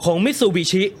าของมิตซูบิ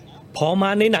ชิพอม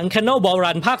าในหนัง Cannonball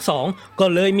Run ภาค 2ก็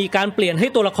เลยมีการเปลี่ยนให้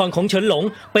ตัวละครของเฉินหลง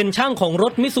เป็นช่างของร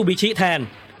ถมิตซูบิชิแทน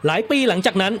หลายปีหลังจ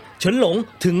ากนั้นเฉินหลง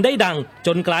ถึงได้ดังจ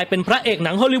นกลายเป็นพระเอกห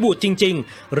นังฮอลลีวูดจริง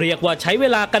ๆเรียกว่าใช้เว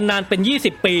ลากันนานเป็น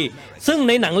20ปีซึ่งใ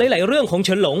นหนังหลายๆเรื่องของเ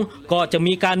ฉินหลงก็จะ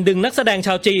มีการดึงนักแสดงช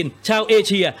าวจีนชาวเอเ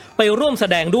ชียไปร่วมแส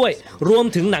ดงด้วยรวม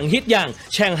ถึงหนังฮิตอย่าง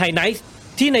แชงไฮไนท์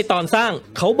ที่ในตอนสร้าง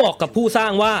เขาบอกกับผู้สร้า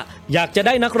งว่าอยากจะไ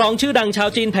ด้นักร้องชื่อดังชาว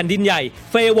จีนแผ่นดินใหญ่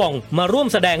เฟยหว่องมาร่วม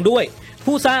แสดงด้วย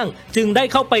ผู้สร้างจึงได้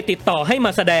เข้าไปติดต่อให้ม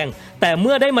าแสดงแต่เ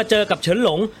มื่อได้มาเจอกับเฉินหล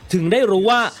งถึงได้รู้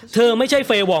ว่าเธอไม่ใช่เ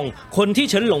ฟยหว่องคนที่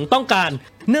เฉินหลงต้องการ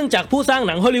เนื่องจากผู้สร้างห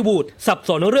นังฮอลลีวูดสับส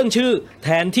นเรื่องชื่อแท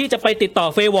นที่จะไปติดต่อ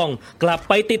เฟยหว่องกลับ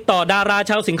ไปติดต่อดารา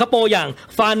ชาวสิงคโปร์อย่าง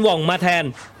ฟานหว่องมาแทน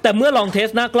แต่เมื่อลองเทส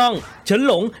หน้ากล้องเฉิน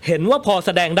หลงเห็นว่าพอแส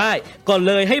ดงได้ก็เ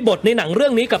ลยให้บทในหนังเรื่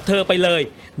องนี้กับเธอไปเลย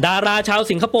ดาราชาว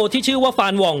สิงคโปร์ที่ชื่อว่าฟา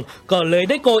นหว่องก็เลย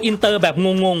ได้โกอินเตอร์แบบ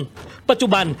งงๆปัจจุ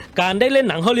บันการได้เล่น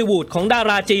หนังฮอลลีวูดของดา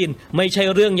ราจีนไม่ใช่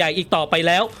เรื่องใหญ่อีกต่อไปแ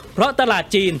ล้วเพราะตลาด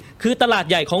จีนคือตลาด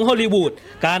ใหญ่ของฮอลลีวูด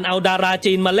การเอาดารา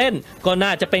จีนมาเล่นก็น่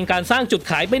าจะเป็นการสร้างจุด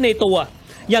ขายไปในตัว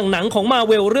อย่างหนังของมาเ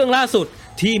วลเรื่องล่าสุด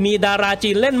ที่มีดารา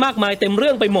จีนเล่นมากมายเต็มเรื่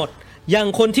องไปหมดอย่าง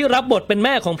คนที่รับบทเป็นแ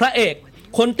ม่ของพระเอก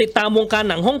คนติดตามวงการ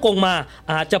หนังฮ่องกงมา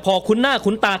อาจจะพอคุ้นหน้า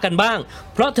คุ้นตากันบ้าง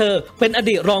เพราะเธอเป็นอ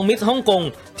ดีตรองมิสฮ่องกง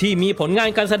ที่มีผลงาน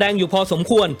การแสดงอยู่พอสม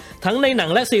ควรทั้งในหนัง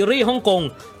และซีรีส์ฮ่องกง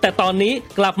แต่ตอนนี้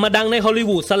กลับมาดังในฮอลลี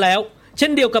วูดซะแล้วเช่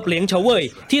นเดียวกับเหลียงเฉาเว่ย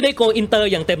ที่ได้โกอินเตอร์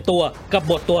อย่างเต็มตัวกับ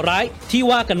บทตัวร้ายที่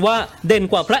ว่ากันว่าเด่น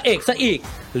กว่าพระเอกซะอีก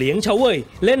เหลียงเฉาเว่ย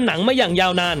เล่นหนังมาอย่างยา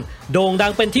วนานโด่งดั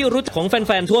งเป็นที่รู้จักของแ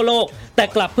ฟนๆทั่วโลกแต่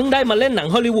กลับเพิ่งได้มาเล่นหนัง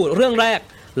ฮอลลีวูดเรื่องแรก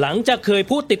หลังจากเคย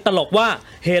พูดติดตลกว่า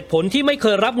เหตุผลที่ไม่เค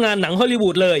ยรับงานหนังฮอลลีวู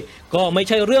ดเลยก็ไม่ใ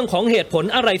ช่เรื่องของเหตุผล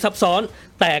อะไรซับซ้อน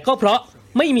แต่ก็เพราะ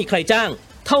ไม่มีใครจ้าง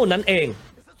เท่านั้นเอง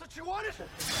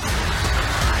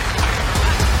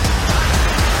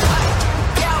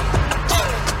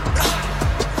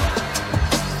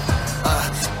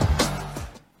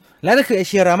และนั่นคือเอ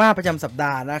เชียรามาประจำสัปด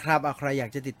าห์นะครับใครอยา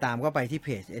กจะติดตามก็ไปที่เพ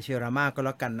จเอเชียรามาก็แ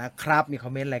ล้วกันนะครับมีคอ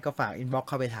มเมนต์อะไรก็ฝากอินบ็อกซ์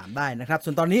เข้าไปถามได้นะครับส่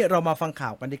วนตอนนี้เรามาฟังข่า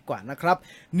วกันดีกว่านะครับ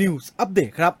News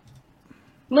Update ครับ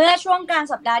เมื่อช่วงกลาง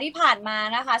สัปดาห์ที่ผ่านมา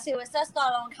นะคะซิลเวสเตอร์สตอ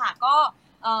โลนค่ะก็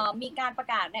มีการประ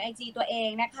กาศใน IG ตัวเอง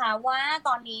นะคะว่าต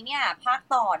อนนี้เนี่ยภาค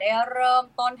ต่อได้เริ่ม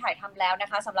ต้นถ่ายทำแล้วนะ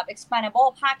คะสำหรับ Expandable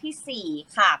ภาคที่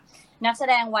 4 ค่ะนักแส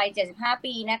ดงวัย 75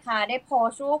 ปีนะคะได้โพส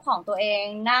ต์รูปของตัวเอง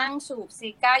นั่งสูบซิ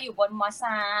ก้าอยู่บนมอเตอร์ไซ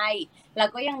ค์แล้ว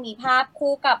ก็ยังมีภาพ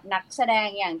คู่กับนักแสดง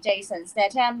อย่างเจสัน สเต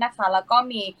แธมนะคะแล้วก็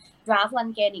มีดราฟลัน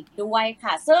เกนอีกด้วย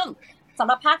ค่ะซึ่งสำ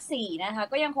หรับภาค 4 นะคะ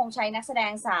ก็ยังคงใช้นักแสด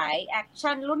งสายแอค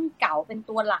ชั่นรุ่นเก่าเป็น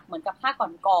ตัวหลักเหมือนกับภาค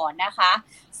ก่อนๆนะคะ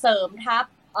เสริมทัพ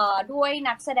ด้วย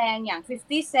นักแสดงอย่าง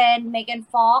50 Cent เมแกน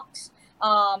ฟ็อกซ์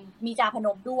มีจาพน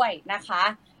มด้วยนะคะ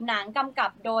หนังกำกั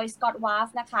บโดยสกอตต์ วาฟ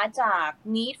นะคะจาก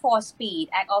Need for Speed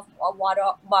Act of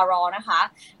War นะคะ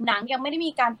หนังยังไม่ได้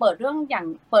มีการเปิดเ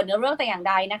นื้อเรื่องแต่อย่าง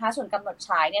ใดนะคะส่วนกำหนดฉ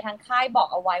ายเนี่ยทางค่ายบอก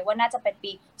เอาไว้ว่าน่าจะเป็น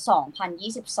ปี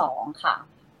 2022 ค่ะ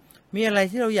มีอะไร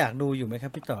ที่เราอยากดูอยู่ไหมครั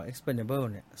บพี่ต่อ Expendable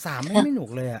เนี่ย3ไม่หนุก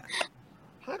เลยอะ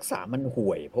ภาค 3มันห่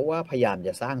วยเพราะว่าพยายามจ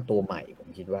ะสร้างตัวใหม่ผม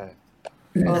คิดว่า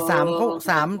แต่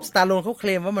3 Stallone เขาเคล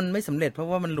มว่ามันไม่สำเร็จเพราะ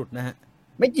ว่ามันหลุดนะฮะ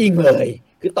ไม่จริงเลย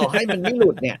คือต่อให้มันไม่ห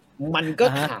ลุดเนี่ยมันก็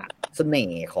ขาดเสน่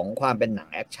ห์ของความเป็นหนัง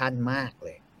แอคชั่นมากเล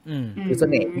ยคือเส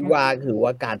น่ห์ที่ว่าคือว่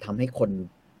าการทำให้คน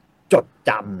จด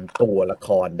จำตัวละค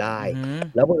รได้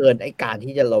แล้วบังเอิญไอ้การ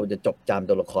ที่เราจะจดจำ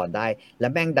ตัวละครได้แล้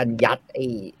วแม่งดันยัด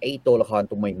ไอ้ตัวละคร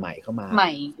ตัวใหม่ๆเข้ามาให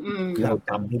ม่เรา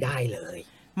จำไม่ได้เลย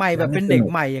ใหม่แบบเป็นเด็ก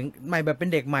ใหม่อย่างใหม่แบบเป็น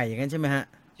เด็กใหม่อย่างนั้นใช่ไหมฮะ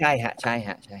ใช่ฮะใช่ฮ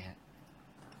ะใช่ฮะ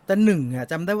แต่1อ่ะ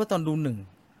จำได้ว่าตอนดู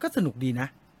1ก็สนุกดีนะ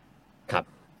ครับ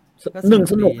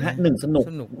1สนุกฮะ1สนุก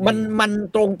มัน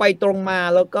ตรงไปตรงมา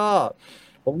แล้วก็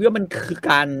ผมว่ามันคือ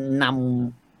การ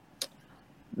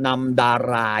นำดา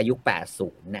รายุค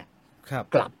80เนี่ย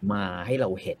กลับมาให้เรา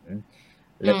เห็น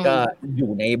แล้วก็อ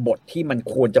ยู่ในบทที่มัน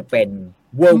ควรจะเป็น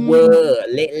เวอร์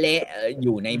เละๆอ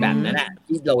ยู่ในแบบนั้นน่ะ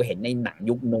ที่เราเห็นในหนัง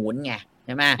ยุคนู้นไงใ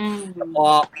ช่ไหม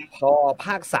พอภ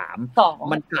าค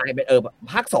3มันกลายเป็น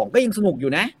ภาค2ก็ยังสนุกอ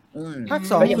ยู่นะภาค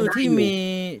2คือที่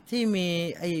มี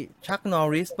ไอ้ชักนอ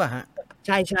ริสป่ะฮะใ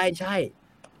ช่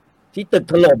ที่ตึก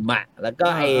ถล่มอ่ะแล้วก็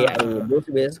ไอ้บรูซ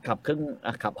วิลลิส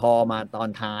ขับพอมาตอน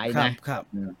ท้ายนะครับ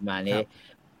มานี้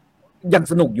ยัง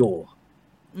สนุกอยู่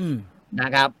นะ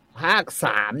ครับภาค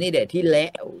3นี่เด็ดที่เล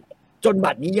ะจน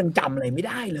บัดนี้ยังจำอะไรไม่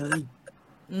ได้เลย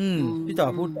พี่ต่อ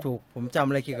พูดถูกผมจำ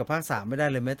อะไรเกี่ยวกับภาค3ไม่ได้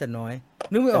เลยแม้แต่น้อย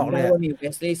นึกไม่ออกเลยว่ามีเว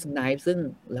สลีย์ สไนป์ซึ่ง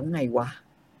แล้วไงวะ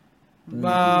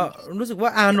รู้สึกว่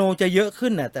าอาร์โนจะเยอะขึ้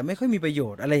นน่ะแต่ไม่ค่อยมีประโย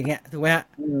ชน์อะไรอย่างเงี้ยถูกไหมฮะ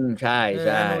ใช่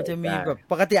อาร์โนจะมีแบบ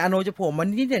ปกติอาร์โนจะโผล่มา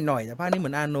นิดหน่อยแต่ภาคนี้เหมื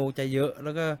อนอาร์โนจะเยอะแ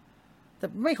ล้วก็แต่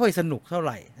ไม่ค่อยสนุกเท่าไห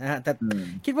ร่นะฮะแต่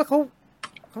คิดว่าเ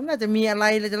ขาน่าจะมีอะไร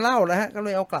เราจะเล่าแล้วฮะก็เล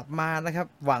ยเอากลับมานะครับ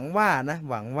หวังว่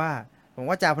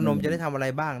าจาพนมจะได้ทำอะไร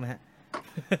บ้างนะฮะ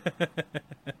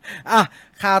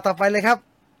ข่าวต่อไปเลยครับ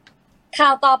ข่า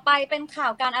วต่อไปเป็นข่า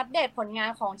วการอัปเดตผลงาน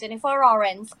ของเจนนิเฟอร์ ลอเร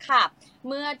นซ์ค่ะ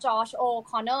เมื่อจอร์จ โอ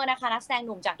คอนเนอร์นะคะนักแสดงห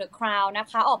นุ่มจาก The Crown นะ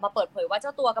คะออกมาเปิดเผยว่าเจ้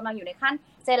าตัวกำลังอยู่ในขั้น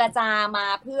เจรจามา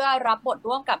เพื่อรับบท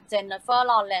ร่วมกับเจนนิเฟอร์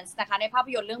ลอเรนซ์นะคะในภาพ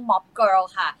ยนตร์เรื่อง Mob Girl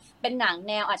ค่ะเป็นหนัง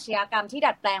แนวอาชญากรรมที่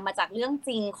ดัดแปลงมาจากเรื่องจ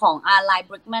ริงของอาร์ไลน์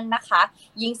บริกแมนนะคะ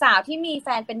หญิงสาวที่มีแฟ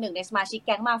นเป็นหนึ่งในสมาชิกแ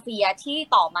ก๊งมาเฟียที่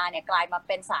ต่อมาเนี่ยกลายมาเ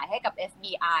ป็นสายให้กับ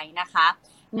FBI นะคะ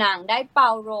หนังได้เปา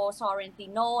โร ซอเรนติ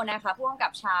โนนะคะผู้กำกั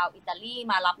บชาวอิตาลี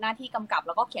มารับหน้าที่กำกับแ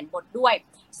ล้วก็เขียนบทด้วย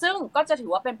ซึ่งก็จะถือ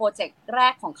ว่าเป็นโปรเจกต์แร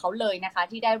กของเขาเลยนะคะ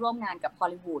ที่ได้ร่วมงานกับฮอล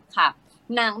ลีวูดค่ะ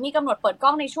หนังมีกำหนดเปิดกล้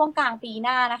องในช่วงกลางปีห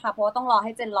น้านะคะเพราะว่าต้องรอใ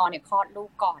ห้เจนลอเนี่ยคลอดลู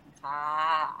กก่อนค่ะ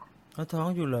เขาท้อง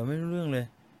อยู่เหรอไม่รู้เรื่องเลย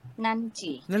นั่น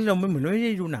จีนั่นเราไม่เหมือนไม่ไ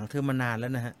ด้ดูหนังเธอมานานแล้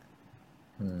วนะฮะ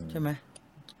ใช่ไหม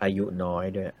อายุน้อย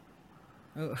ด้วย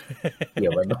เกี่ย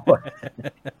วกันด้วย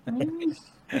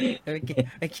ไม่เกี่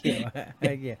ยว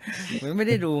ไม่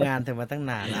ได้ดูงานเธอมาตั้ง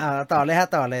นานต่อเลยฮะ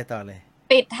ต่อเลย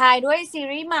ปิดท้ายด้วยซี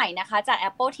รีส์ใหม่นะคะจาก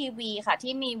Apple TV ค่ะ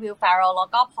ที่มีวิล แฟร์เรลแล้ว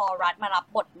ก็พอล รัดมารับ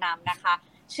บทนำนะคะ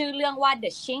ชื่อเรื่องว่า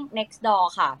The Chink Next Door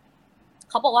ค่ะ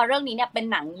เขาบอกว่าเรื่องนี้เนี่ยเป็น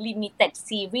หนัง Limited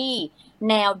Series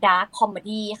แนว Dark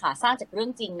Comedy ค่ะสร้างจากเรื่อ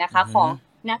งจริงนะคะของ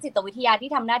นักจิตวิทยา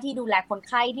ที่ทำหน้าที่ดูแลคนไ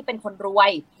ข้ที่เป็นคนรว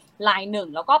ยรายหนึ่ง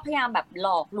แล้วก็พยายามแบบหล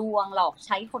อกใ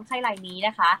ช้คนไข้รายนี้น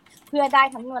ะคะเพื่อได้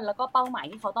ทั้งเงินแล้วก็เป้าหมาย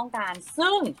ที่เขาต้องการ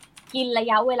ซึ่งกินระ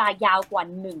ยะเวลายาวกว่า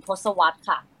1ทศวรรษ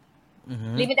ค่ะ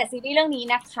Limited Series เรื่องนี้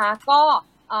นะคะก็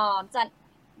จะ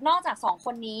นอกจาก2ค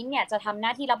นนี้เนี่ยจะทำหน้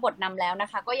าที่รับบทนำแล้วนะ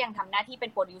คะก็ยังทำหน้าที่เป็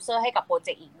นโปรดิวเซอร์ให้กับโปรเจ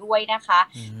กต์อีกด้วยนะคะ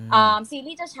ซี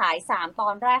รีส์จะฉาย3ตอ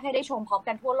นแรกให้ได้ชมพร้อม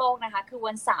กันทั่วโลกนะคะคือ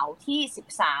วันเสาร์ที่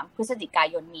13พฤศจิกา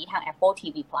ยนนี้ทาง Apple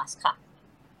TV Plus ค่ะ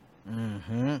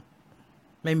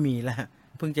ไม่มีแล้ว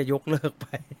เพิ่งจะยกเลิกไป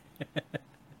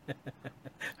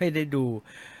ไม่ได้ดู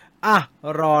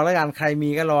รอแล้วกันใครมี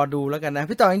ก็รอดูแล้วกันนะ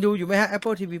พี่ต่อยังดูอยู่ไหมฮะ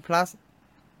Apple TV Plus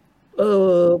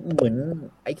เหมือน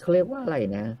ไอ้เขาเรียกว่าอะไร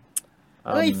นะ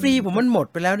ฟรีผมมันหมด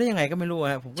ไปแล้วได้ยังไงก็ไม่รู้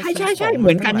ผมใช่เห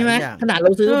มือนกันใช่ไหมขนาดเร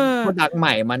าซื้อโปรดักต์ให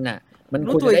ม่มันน่ะ มัน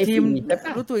รู้ ควร ตัว จะ อี ได้ กที ฟ ม รีใช่ป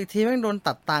ะ รู้ตัวอีกทีแม่งโดน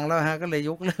ตัดตังค์แล้วฮะก็เลย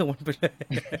ยกเลิกมันไปเลย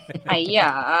ไอ้หย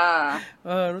า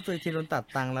รู้ตัวอีกทีโดนตัด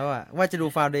ตังค์แล้วอ่ะว่าจะดู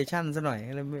ฟาวเดชั่นซะหน่อย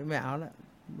ก็เลยไม่เอาละ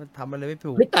มันทำอะไรไม่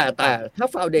ถูก เฮ้ยแต่ถ้า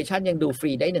ฟาวเดชั่นยังดูฟ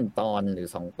รีได้1 ตอนหรือ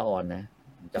2 ตอนนะ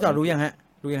พี่ต่อรู้ยังฮะ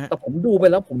แต่ผมดูไป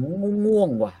แล้วผมง่ว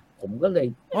งว่ะ ผมก็เลย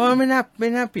ไม่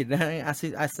น่าปิดนะอ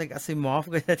าซิมอฟ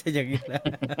ก็จะอย่างนี้แหล้ว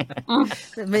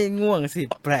ไม่ง่วงสิ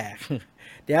แปลก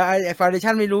เดี๋ยวไอ้ฟาวเด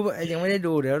ชั่นไม่รู้ยังไม่ได้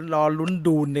ดูเดี๋ยวรอลุ้น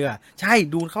ดูนเนีกว่ยใช่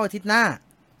ดูนเข้าอาทิตย์หน้า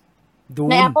ดูน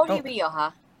ใน Apple ต้อง TV เหรอคะ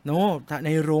โนใน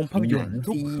โรงภาพยนตร์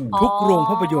ทุก อ๋อ ทุกโรง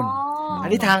ภาพยนตร์ อัน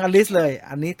นี้ทางอลิสเลย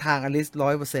อันนี้ทางอลิส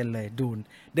 100% เลยดูน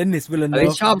เดนนิสวิลเลน เอ้ เน ย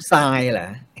ฟ ชอบทรายเหรอ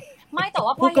ไม่แต่ว่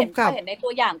าพ ผู้ อเห็น กำกับ ในตั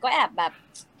วอย่างก็แอบแบบ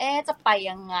จะไป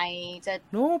ยังไงจะ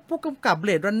โนผู้กำกับเบ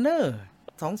ลดรันเนอร์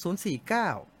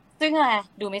2049ซึ่งอะไร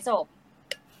ดูไม่จบ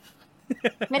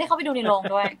ไม่ได้เข้าไปดูในโรง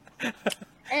ด้วย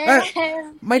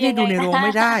ไม่ได้ดูในโรงไ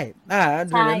ม่ได้เ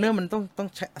บ ใช่ ลดรันเนอร์มันต้อง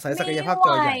อาศัยศักยภาพจ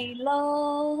อใหญ่ ไม่ไหวเล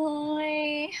ย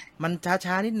มัน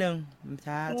ช้านิดนึงมัน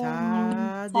ช้านิ ใช่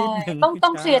ดนึง ต้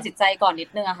องเคลียร์จิตใจก่อนนิด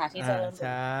นึงอะค่ะที่จะเริ่มดู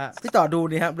ช้าพี่ต่อดู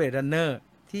นี่ครับเบลดรันเนอร์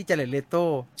ที่เจเลตเลโต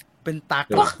เป็นตาก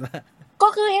ลับนะ ก็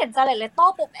คือเห็นจาเลตเลโต้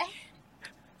ปุ๊บ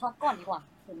พักก่อนดีกว่า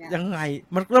คืนเนี้ย ยังไง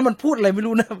แล้วมันพูดอะไรไม่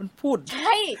รู้นะมันพูด ใ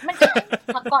ช่มันจะ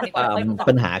พักก่อนดีกว่าไปดูต่อ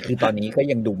ปัญหาคือตอนนี้ก็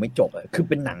ยังดูไม่จบอ่ะ คือ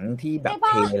เป็นหนังที่แบบ ใช่ป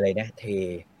ะ เทเลยนะ เท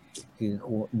คือ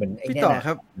เหมือนไอ้ พี่ เนี่ย ต่อ นะค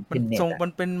รับ มัน เป็นเน็ต ทรง อะ มั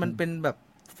นเป็นแบบ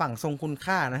ฝั่งทรงคุณ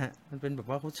ค่านะฮะ มันเป็นแบบ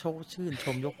ว่าเขาชื่นช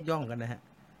มยกย่องกันนะฮะ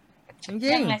จริง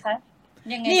ยังไงคะ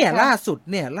ยังไง เนี่ย คะ ล่า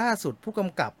สุดผู้ก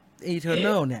ำกับ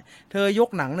Eternal เนี่ยเธอยก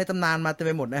หนังในตำนานมาเต็มไ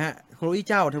ปหมดนะฮะโคลอี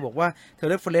เจ้าเธอบอกว่าเธอ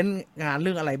เรฟเฟรนซ์งานเ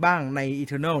รื่องอะไรบ้างใน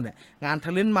Eternal เนี่ยงาน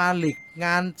Talent Malik ง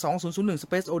าน 2001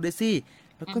 Space Odyssey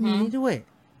แล้วก็มีนี่ด้วย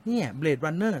เนี่ย Blade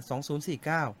Runner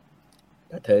 2049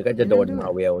แต่เธอก็จะโดน ไม่ได้ด้วย มา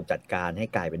เวลจัดการให้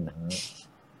กลายเป็นหนัง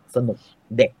สนุก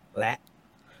เด็กและ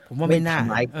ผมว่าไม่น่า ท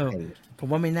ำร้ายใคร ผม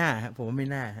ว่าไม่น่าฮะผมว่าไม่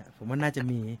น่าฮะผมว่าน่าจะ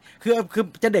มีคือ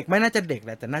จะเด็กไหมน่าจะเด็กแห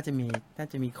ละแต่น่าจะ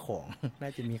มีของ น่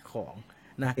าจะมีของ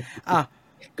นะ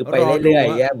คือไปเรื่อย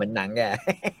ๆเหมือนหนังแก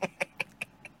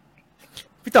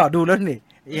พี่ต่อดูแล้วนี่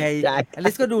ไอ้ ใช่ อลิ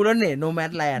สก็ดูแล้วเนี่ยโนแม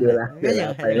ดแลนด์ ดูแล้ว ก็อย่าง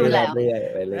ไปเรื่อย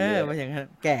ๆไปเรื่อยๆ มาอย่างนั้น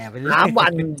แก่ไปเรื่อย 3 วั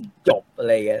นจบอะไ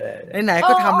รเงี้ย ไหนๆ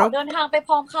ก็ทำแล้ว เดินทางไปพ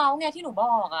ร้อมเขาไงที่หนูบ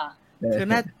อกอ่ะ คือ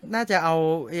น่าจะเอา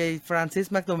ไอ้ฟรานซิส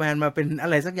แมคโดแมนมาเป็นอะ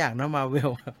ไรสักอย่างนะมาเวล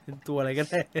เป็นตัวอะไรก็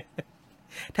ได้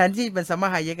แทนที่เป็นซัมเมอ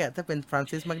ร์ไฮเยกอะถ้าเป็นฟราน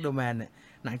ซิสแมคโดแมนเนี่ย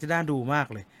หนังจะน่าดูมาก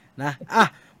เลยนะ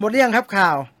หมดหรือยังครับข่า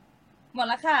ว หมด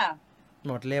แล้วค่ะ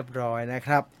หมดเรียบร้อยนะค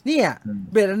รับเนี่ย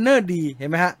เบรดเนอร์ดีเห็น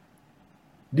ไหมฮะ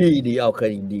ดีเอาเคย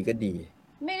ดีก็ดี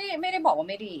ไม่ได้บอกว่า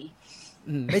ไม่ดี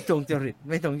ไม่ตรงจริต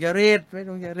ไม่ตรงจริต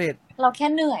เราแค่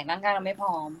เหนื่อยร่างกายเราไม่พ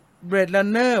ร้อม เบรดรัน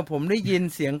เนอร์ผมได้ยิน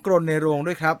เสียงกรนในโรง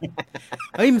ด้วยครับ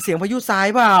เฮ้ยมันเสียงพายุทราย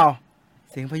เปล่า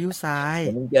เสียงพายุทราย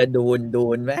ผมเจอดู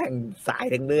นแม่งสาย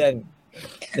ทั้งเรื่อง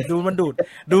ดูมัน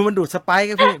ดูดสไปค์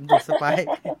ครับพี่ดูดสไปค์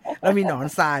แล้วมีหนอน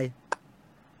ทราย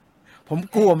ผม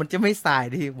กลัวมันจะไม่ทราย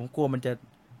ดิผมกลัวมันจะ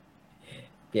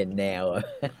เปลี่ยนแนว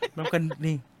มันกัน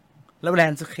นี่แล้วแล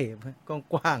นด์สเคป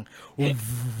กว้าง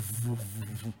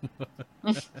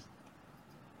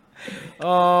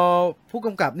ๆผู้ก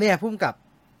ำกับเนี่ยผู้กำกับ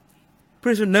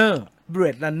Prisoner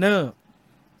Blade Runner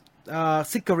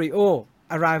Sicario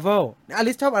Arrival อ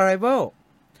ลิสชอบ Arrival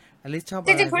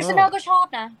จริงๆ Prisoner ก็ชอบ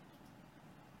นะ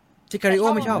Sicario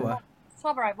ไม่ชอบเหรอ ช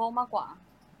อบ Arrival มากกว่า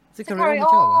Sicario ไม่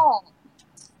ชอบเหรอ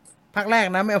ภาคแรก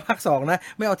นะไม่เอาภาค2นะ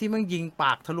ไม่เอาที่มันยิงป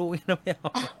ากทะลุนะไม่เอา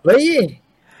เฮ้ย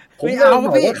ผม ไม่เอา บอ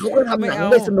ก พี่ ว่าเขาก็ทำหนัง ไม่เอ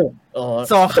า ได้สนุก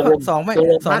สอง ตกล ไม่ ตก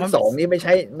ลง สอง ภาค มัน 2นี่ไม่ใ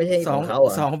ช่ของเขาอ่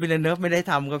ะ สองบิลเลนเนิร์ฟไม่ได้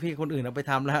ทำครับพี่คนอื่นเอาไป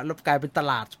ทำแล้วแล้วกลายเป็นต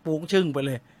ลาดปูงชึ่งไปเ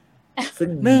ลย ซึ่ง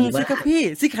หนึ่ง ดี สิ มาก ครับพี่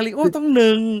ซิคาริโอต้องห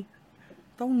นึ่ง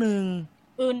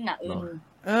อึนอ่ะอึน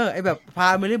ไอแบบพา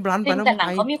เมลี่บลัน จ ไป ริง แล้ว แต่หนัง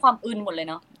เขามีความอึนหมดเลย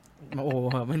เนาะ โอ้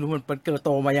ไม่รู้มันเกิดโต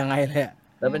มายังไงเลยอะ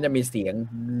แล้วมันจะมีเสียง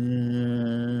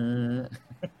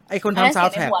ไอคนทำซาว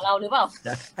ด์แทร็ก หัวเราหรือเปล่า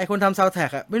ไอคนทำซาวด์แทร็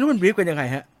กอะไม่รู้มันบรีฟกันยังไง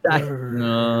ฮะ ได้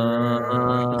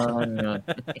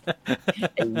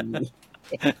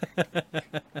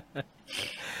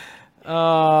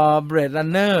เบรดรัน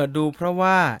เนอร์ดูเพราะ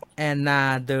ว่าแอนนา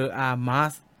เดออาร์มั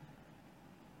ส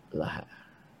ล่ะ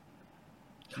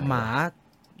ห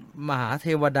มาเท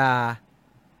วดา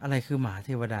อะไรคือหมาเท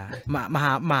วดา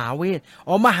หมาเวท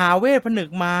มหาเวทผนึก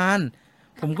มาร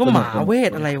ผมก็หมาเว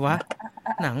ทอะไรวะ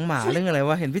หนังหมาเรื่องอะไร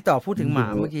วะเห็นพี่ต่อพูดถึงหมา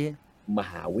เมื่อกี้ ม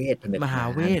หาเวทผนึก มหา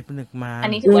เวทผนึกมาร อัน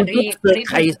นี้ถือว่ารีบ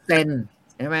ไคเซน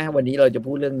ใช่ไหมวันนี้เราจะ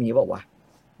พูดเรื่องนี้บอกว่า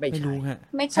ไม่ ไม่ ใช่ รู้ฮะ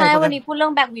ไม่ใช่วันนี้พูดเรื่อ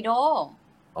งแบ็กวิดโ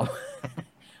อ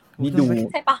นี่ดู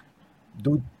ใช่ปะ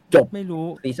ดูจบ ไม่รู้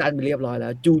ซีซั่นไปเรียบร้อยแล้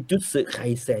วจูจุตสึไค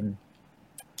เซน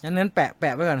งั้นแป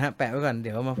ะไว้ก่อนฮะแปะไว้ก่อนเ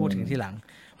ดี๋ยวมาพูดถึงทีหลัง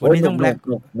วันนี้ต้องแบล็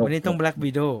ก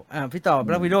วิดโอพี่ต่อแบ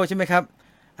ล็กวิดโอใช่ไหมครับ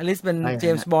อลิสเป็น ใช่ เจ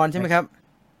มส์บอนด์ใช่ไหมครับ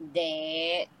เด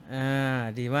ะ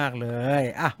ดีมากเลย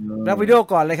รับวิดีโอ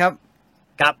ก่อนเลยครับ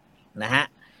ครับนะฮะ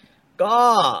ก็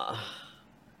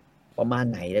ประมาณ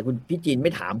ไหนนะคุณพี่จีนไ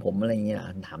ม่ถามผมอะไรอย่างเงี้ย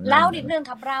ถาม เล่านิดนึง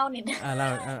ครับเล่านิดนึง เรา เล่า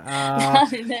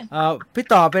นิดนึง พี่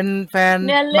ต่อเป็นแฟน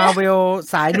เนื้อเรื่อง มาเวล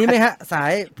สายนี้ไหมฮะ สา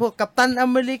ยพวกกัปตันอ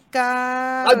เมริกา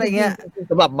อะไรเงี้ย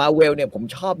สำหรับมาเวลเนี่ยผม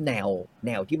ชอบแน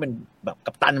วที่มันแบบ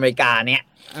กัปตันอเมริกาเนี่ย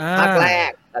ภาคแร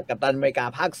กกัปตันอเมริกา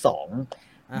ภาค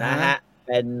2นะฮะ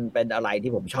เป็นอะไร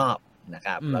ที่ผมชอบนะค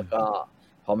รับแล้วก็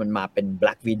พอมันมาเป็น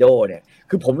Black Widow เนี่ย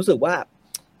คือผมรู้สึกว่า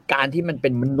การที่มันเป็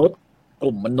นมนุษย์ก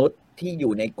ลุ่มมนุษย์ที่อ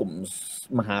ยู่ในกลุ่ม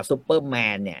มหาซูเปอร์แม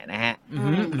นเนี่ยนะฮะ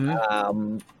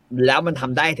แล้วมันท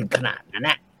ำได้ถึงขนาดนั้น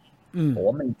น่ะผม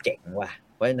ว่ามันเจ๋งว่ะ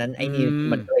เพราะฉะนั้นไอ้นี่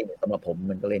มันก็เลยสำหรับผม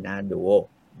มันก็เลยน่าดู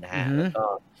นะฮะ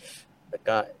แล้ว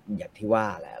ก็อย่างที่ว่า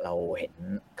แหละเราเห็น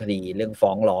คดีเรื่องฟ้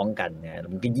องร้องกันเนี่ย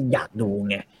มันก็ยิ่งอยากดู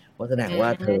ไงเพราะแสดงว่า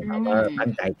เธอแบบว่าตั้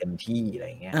งใจเต็มที่อะไร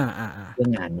เงี้ยเรื่อ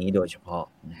งงานนี้โดยเฉพาะ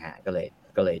นะฮะก็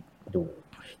เลยดู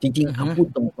จริงๆเอาพูด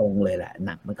ตรงๆเลยแหละห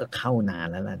นังมันก็เข้านาน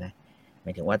แล้วนะหม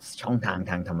ายถึงว่าช่องทาง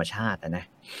ธรรมชาตินะ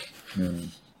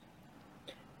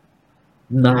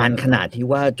นานขนาดที่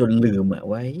ว่าจนลืม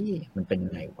ว่ามันเป็น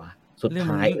ไงวะสุด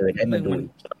ท้ายได้มาดู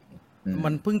มั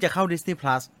นเพิ่งจะเข้า Disney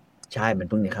Plus ใช่มัน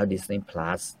เพิ่งจะเข้า Disney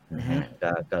Plus นะฮะ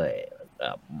ก็เลย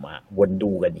มาวน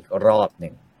ดูกันอีกรอบห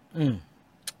นึ่ง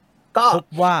ก็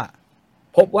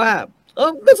พบว่า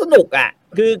ก็สนุกอ่ะ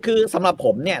คือสำหรับผ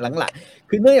มเนี่ยหลังๆ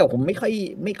คือเนื่องจากผมไม่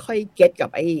ค่อยเก็ตกับ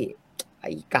ไ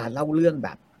อ้การเล่าเรื่องแ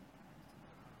บบ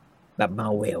มา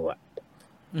เวลอ่ะ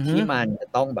ที่มันจะ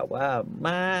ต้องแบบว่าม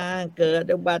าเกิด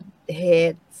อุบัติเห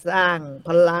ตุสร้างพ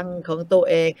ลังของตัว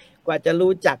เองกว่าจะ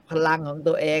รู้จักพลังของ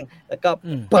ตัวเองแล้วก็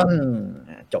ปัง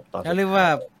จบตอนเขาเรียกว่า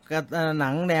หนั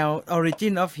งแนว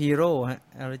Origin of Hero ฮะ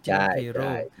Origin of Hero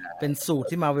เป็นสูตร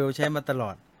ที่ Marvel ใช้มาตล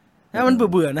อดแล้วมันเ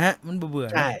บื่อนะฮะมันเบื่อ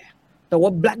ใช่แต่ว่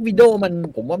า Black Widow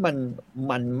ผมว่า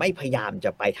มันไม่พยายามจ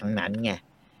ะไปทางนั้นไง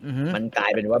มันกลา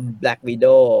ยเป็นว่า Black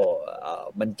Widow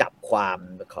มันจับความ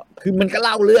คือมันก็เ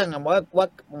ล่าเรื่องว่า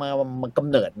มันกำ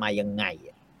เนิดมายังไง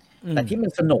แต่ที่มั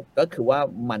นสนุกก็คือว่า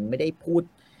มันไม่ได้พูด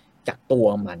จากตัว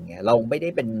มันไงเราไม่ได้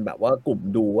เป็นแบบว่ากลุ่ม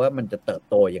ดูว่ามันจะเติบ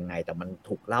โตยังไงแต่มัน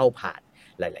ถูกเล่าผ่าน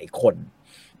หลายๆคน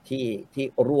ที่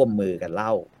ร่วมมือกันเล่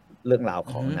าเรื่องราว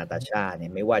ของนาตาชาเนี่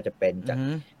ยไม่ว่าจะเป็น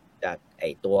จากไอ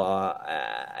ตัว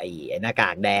ไอหน้ากา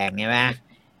กแดงใช่ไหม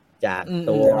จาก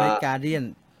ตัวการ์เดียน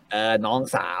น้อง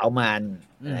สาวมัน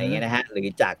อะไรเงี้ยนะฮะหรือ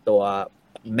จากตัว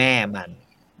แม่มัน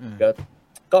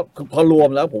ก็พอรวม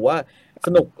แล้วผมว่าส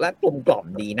นุกและกลมกล่อม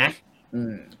ดีนะ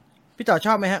พี่ต่อช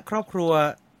อบไหมฮะครอบครัว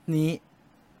นี้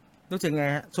รู้สึกไง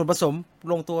ฮะส่วนผสม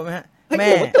ลงตัวไหมฮะแม่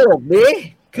ตลกดี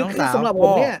คือสำหรับผ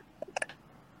มเนี่ย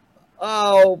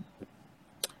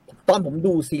ตอนผม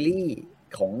ดูซีรีส์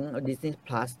ของ Disney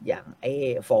Plus อย่างไอ้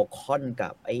Falcon กั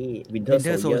บไอ้ Winter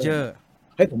Soldier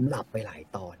ให้ผมหลับไปหลาย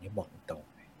ตอนนี่บอกตรง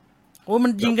โอ้มั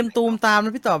นยิงกันตูมตามแล้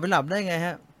วพี่ต่อไปหลับได้ไงฮ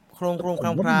ะโครง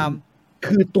คราม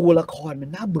คือตัวละครมัน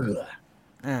น่าเบื่อ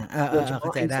เข้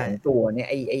าใจได้ตัวเนี่ย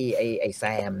ไอ้แซ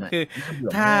มคือ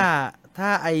ถ้า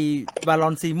ไอ้บาล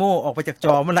อนซีโมออกไปจากจ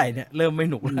อเมื่อไหร่เนี่ยเริ่มไม่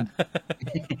หนุกแล้ว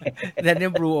แดเนีย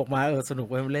ลบลูออกมาสนุก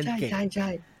ไปมันเล่นเก่งใช่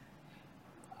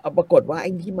เอาปรากฏว่าไ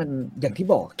อ้ที่มันอย่างที่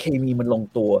บอกเคมีมันลง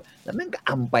ตัวแล้วแม่งก็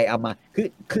อำไปอำมา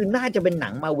คือน่าจะเป็นหนั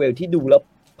งมาเวลที่ดูแล้ว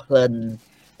เพลิน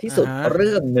ที่สุดเ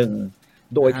รื่องหนึ่ง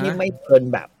โดยที่ไม่เพลิน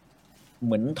แบบเห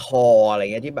มือนทออะไรเ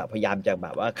งี้ยที่แบบพยายามจะแบ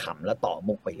บว่าขำแล้วต่อ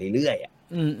มุกไปเรื่อย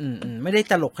ๆไม่ได้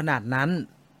ตลกขนาดนั้น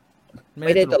ไ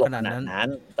ม่ได้ตลกขนาดนั้น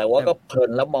แต่ว่าก็เพลิ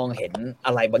นแล้วมองเห็นอ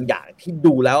ะไรบางอย่างที่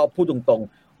ดูแล้วพูดตรง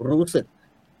ๆรู้สึ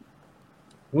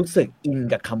กอิน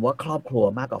กับคำว่าครอบครัว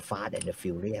มากกว่า Fast and the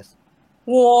Furious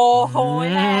โว้โห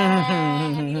แร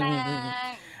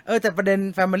งแต่ประเด็น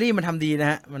Family มันทำดีนะ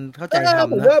ฮะมันเข้าใจทำนะ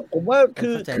ผมว่าคื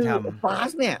อ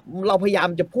Fast เนี่ยเราพยายาม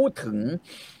จะพูดถึง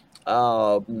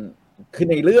คือ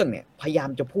ในเรื่องเนี่ยพยายาม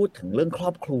จะพูดถึงเรื่องครอ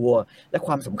บครัวและค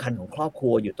วามสำคัญของครอบครั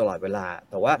วอยู่ตลอดเวลา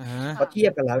แต่ว่าพอเทีย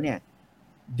บกันแล้วเนี่ย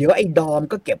เดี๋ยวไอ้ดอม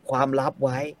ก็เก็บความลับไ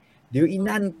ว้เดี๋ยวอี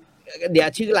นั่นเดี๋ยว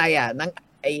ชื่ออะไรนั่ง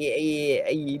ไ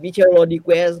อ้มิเชลโรดิเก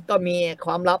สก็มีค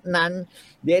วามลับนั้น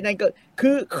เดี๋ยวนั่นก็คื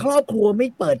อครอบครัวไม่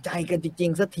เปิดใจกันจริ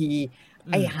งๆสักที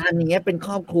ไอ้ฮันอย่างเงี้ยเป็นค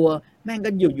รอบครัวแม่งก็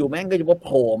อยู่แม่งก็จะโผ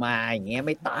ล่มาอย่างเงี้ยไ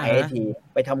ม่ตายที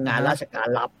ไปทำงานราชการ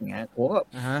ลับอย่างเงี้ยผมก็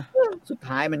สุด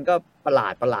ท้ายมันก็ประหลา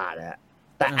ดอะ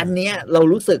แต่อันเนี้ยเรา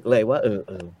รู้สึกเลยว่า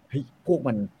เฮ้ยพวก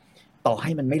มันต่อใ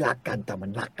ห้มันไม่รักกันแต่มั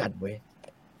นรักกันเว้ย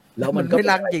แล้วมันไม่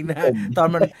รักจริงนะตอน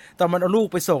มันเอาลูก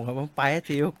ไปส่งครับมันไป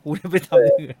ทีว่ากูจะไปทำอ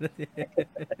ย่างอื่น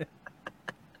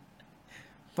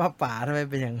ป้าป๋าทำไม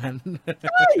เป็นอย่างนั้น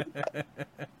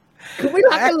คือไม่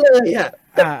รักกันเลย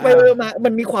แต่ไปมามั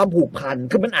นมีความผูกพัน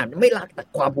คือมันอาจไม่รักแต่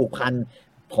ความผูกพัน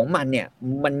ของมันเนี่ย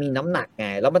มันมีน้ำหนักไง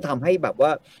แล้วมันทำให้แบบว่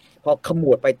าพอขม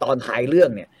วดไปตอนท้ายเรื่อง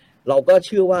เนี่ยเราก็เ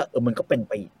ชื่อว่ามันก็เป็นไ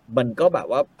ปมันก็แบบ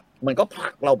ว่ามันก็ผลั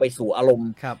กเราไปสู่อารมณ์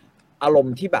ครับ อารม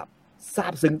ณ์ที่แบบซา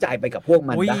บซึ้งใจไปกับพวก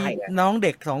มัน อุ๊ย ได้ไง น้องเ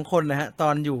ด็ก2 คนนะฮะตอ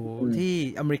นอยู่ อืม ที่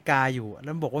อเมริกาอยู่แล้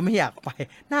วบอกว่าไม่อยากไป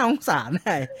น่าสงสารไ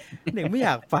งเด็กไม่อย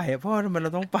ากไปเพราะว่าทำไมเร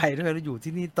าต้องไปด้วยเราอยู่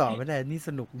ที่นี่ต่อไม่ได้นี่ส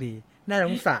นุกดีน่าส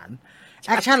งสารแ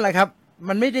อคชั่นอะไรครับ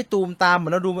มันไม่ได้ตูมตามเหมือ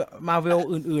นเราดูมาเวล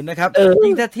อื่นๆนะครับ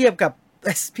ยิ่งถ้าเทียบกับ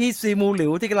พี่ซีมูหลิ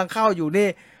วที่กำลังเข้าอยู่นี่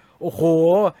โอ้โห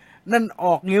นั่นอ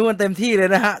อกนิ้วกันเต็มที่เลย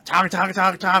นะฮะฉ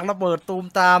ากระเบิดตูม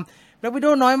ตามแล้ววิดี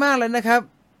โอน้อยมากเลยนะครับ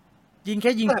ยิงแ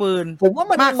ค่ยิงปืน ผมว่า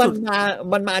มัน มากสุด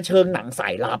มันมาเชิงหนังสา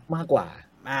ยลับมากกว่า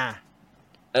อ่า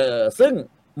ซึ่ง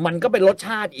มันก็เป็นรสช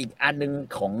าติอีกอันหนึ่ง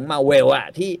ของมาเวลอะ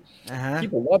ที่ อ่าฮะ ที่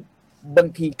ผมว่าบาง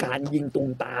ทีการยิงตูม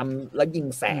ตามแล้วยิง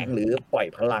แสงหรือปล่อย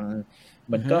พลัง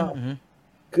มันก็ อือฮึ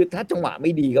คือถ้าจังหวะไ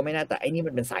ม่ดีก็ไม่น่าแต่ไอ้นี่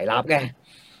มันเป็นสายลับไง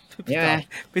ใช่ไหม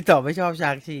พี่ต่อไม่ชอบช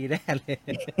างชีแน่เลย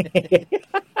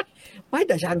ไม่แ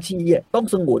ต่ชางชีอะต้อง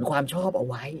สงวนความชอบเอา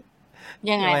ไว้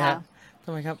ยังไงคะ ท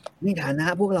ำไมครับ ในฐานะ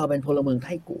พวกเราเป็นพลเมืองไท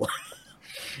กัว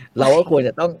เราก็ควรจ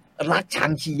ะต้องรักชา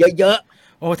งชีเยอะ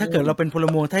โอ้ถ้าเกิดเราเป็นพล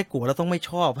เมืองไทยกัวเราต้องไม่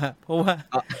ชอบฮะเพราะว่า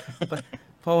อ๋อ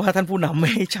เพราะว่าท่านผู้นำไม่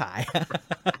ให้ฉาย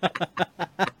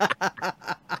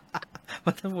เพร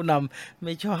าะท่านผู้นำไ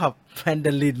ม่ชอบแฟนเด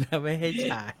ลินนะไม่ให้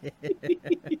ฉาย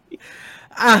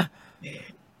อ่ะ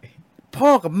พ่อ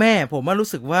กับแม่ผมว่ารู้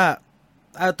สึกว่า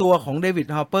ตัวของเดวิด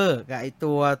ฮอปเปอร์กับไอ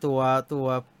ตัว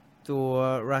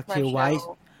ราเคลไวส์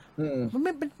ๆอืม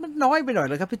มันน้อยไปหน่อย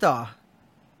เลยครับพี่ต่อ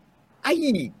ไอ้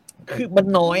คือมัน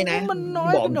น้อยนะ มันน้อ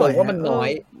ย บอก ไปห ต น่ ร อย งว่ามันน้อย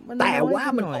มัน แต่ น้อย ว่า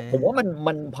มัน ไปหน่อย ผมว่า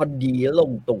มันพอดีล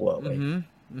งตัว อื เว้ย อหือ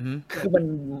อือหือ คือมัน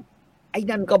ไอ้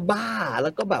นั่นก็บ้าแล้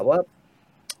วก็แบบว่า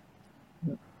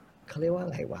เขาเรียกว่าอ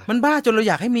ะไรวะ มันบ้าจนเรา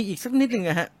อยากให้มีอีกสักนิดหนึ่ง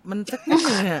อะฮะ มันสักนิดห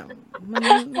นึ่งอะฮะมัน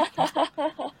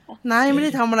นายไม่ไ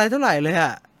ด้ทำอะไรเท่าไหร่เลยอ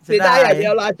ะ เสียดายอย่างเดี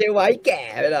ยวลาเจไว้แก่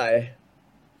ไปเลย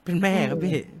เป็นแม่ครับ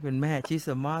พี่ เป็นแม่ชีส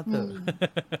มาเตอร์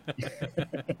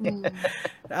อืม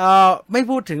ไม่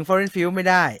พูดถึง Florence Pugh ไม่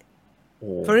ได้ โอ้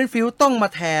Florence Pugh ต้องมา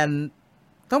แท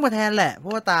นแหละ เพรา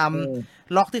ะว่าตาม อืม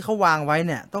ล็อกที่เขาวางไว้เ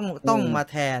นี่ย ต้องมา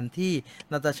แทนที่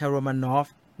นาตาชาโรมานอฟ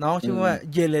น้องชื่อว่า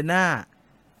เยเลนา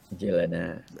เจเลยนะ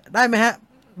ได้ไหมฮะ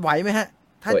ไหวไหมฮะ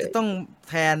ถ้า ไหว จะต้อง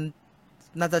แทน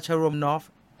นาตาชาโรมานอฟ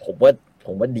ผม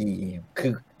ว่าดี คื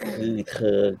อเธ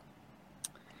อ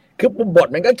คือบท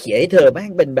มันก็เขียนให้เธอแม่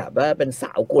งเป็นแบบว่าเป็นส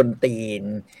าวกวนตีน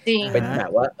จริง เป็นแบ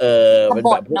บว่า เป็น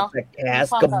แบบพวก เนอะ แคส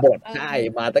กบฏใช่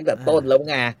มาตั้งแต่ต้นแล้ว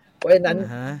ไงเพราะฉะนั้น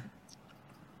ฮะ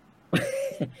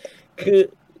คือ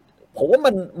ผมว่า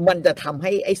มันจะทำใ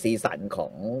ห้ไอ้สีสัน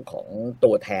ของ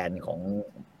ตัวแทนข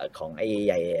องไอ้ใ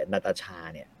หญ่นาตาชา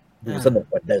เนี่ย ดูสนุก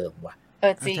กว่าเดิมว่ะ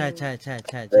จริง ใ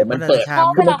ช่ มันเปิด นาตาชา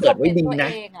เพราะ คือ เว มัน ลา เปิ เขา ดไว้ เป็น ดี ตัว นะ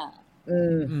เองอ่ะ อื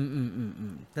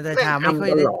ม นาตาชาไม่ค่อ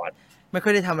ย ต ได้ ลอด ไม่ค่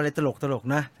อยได้ทำอะไรตลก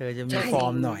นะเธอจะมี ใช่ ฟอ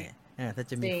ร์มหน่อยเธอ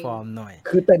จะมี จริง ฟอร์มหน่อย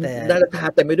คือแต่ แต่ นาตาชา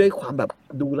แต่ไม่ด้วยความแบบ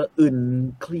ดูและอึน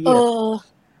เครีย เอ ด อ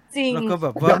จริง แล้วก็แบ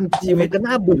บว่า บางทีมันก็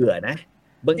น่าเเบื่อนะ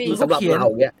บางที จริง สำหรับเรา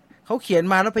เนี่ย เขาเขียน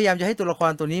มาแล้วพยายามจะให้ตัวละค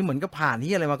รตัวนี้เหมือนกับผ่าน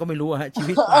ที่อะไรมาก็ไม่รู้อะฮะชี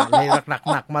วิตผ่านอะไร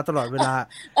หนักมาตลอดเวลา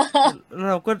แล้ว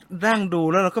เราก็นั่งดู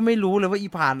แล้วเราก็ไม่รู้เลยว่าอี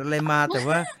ผ่านอะไรมา แต่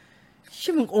ว่า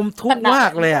ชื่อมึงอมทุกข์มา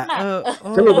กเลยอ่ะ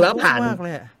สรุปแล้วผ่าน มากเล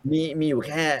ยอะ มีอยู่แ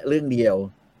ค่เรื่องเดียว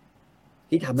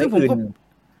ที่ทำให้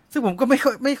ซึ่งผมก็ไ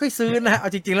ม่ค่อยซื้อนะฮะเอา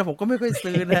จริงๆแล้วผมก็ไม่ค่อย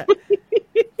ซื้อนะฮะ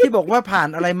ที่บอกว่าผ่าน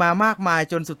อะไรมามากมาย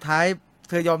จนสุดท้าย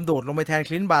เธอยอมโดดลงไปแทนค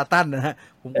ลินต์บาร์ตันนะฮะ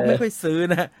ผมก็ไม่ค่อยซื้อ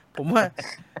นะฮะผมว่า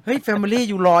เฮ้ยแฟมิลี่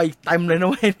อยู่รออีกเต็มเลยนะ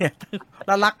เว้ยเนี่ยแ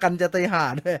ล้วรักกันจะตายห่า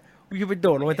ด้วยอยู่ไปโด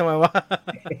ดลงไปทำไมวะ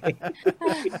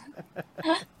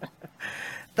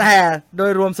แต่โด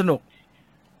ยรวมสนุก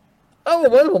ผ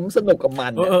มว่าผมสนุกกับมั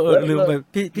น ลืมไป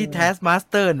พี่แทสมาส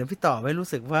เตอร์เนี่ยพี่ต่อไม่รู้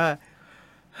สึกว่า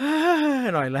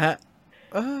หน่อยละฮะ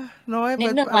น้อย นิ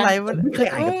ดนึง อะไร ผมไม่เคย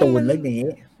อ่านการ์ตูนเรื่องนี้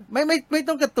ไม่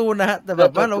ต้องการ์ตูนนะฮะแต่แบ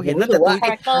บว่าเราเห็นตั้งแต่ตัว ไอ้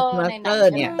ทัสมาสเตอร์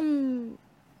เนี่ย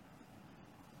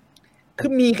คื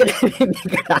อมีก็ได้ไม่มี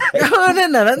ก็ได้ นั่น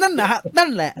แ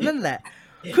หละ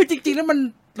คือจริงๆแล้วมัน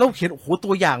เราเขียนโอ้โหตั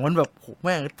วอย่างมันแบบโหแ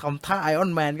ม่งทำท่าไอออ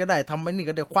นแมนก็ได้ทำไอ้นี่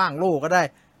ก็ได้ขว้างโล่ก็ได้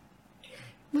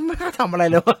มันไม่กล้าทำอะไร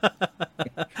เลยวะ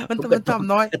มันท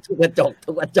ำน้อย ทุกกระ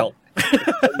จก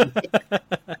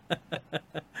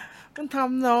มันท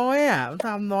ำน้อยอ่ะมันท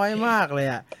ำน้อยมากเลย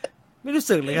อ่ะไม่รู้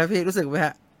สึกเลยครับพี่รู้สึกไหมฮ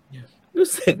ะ รู้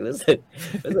สึก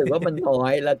ว่ามันน้อ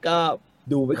ยแล้วก็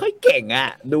ดูไม่ค่อยเก่งอ่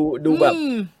ะ ดูแบบ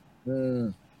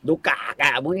ดูกากอ่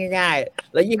ะพูดง่าย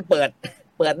ๆแล้วยิ่งเปิ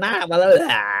ดหน้ามาแล้ว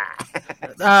ล่ะ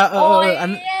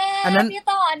อันนั้น พี่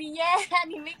ต่ออันนี้แย่อัน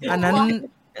นี้ไม่กลัว อัน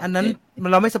นั้น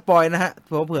เราไม่สปอยนะฮะเ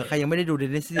ผื่อใครยังไม่ได้ดู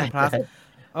Disney Plus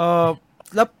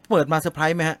แล้วเปิดมาเซอร์ไพร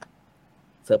ส์ไหมฮะ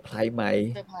เซอร์ไพรส์ไหม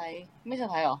เซอร์ไพรส์ไม่เซอ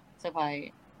ร์ไพรส์หรอเซอร์ไพรส์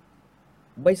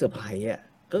ไม่เซอร์ไพรส์อ่ะ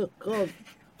ก็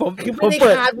ผม คือไม่ ผม ได้ เ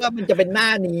ปิด คาดว่ามันจะเป็นหน้า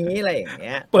นี้อะไรอย่างเ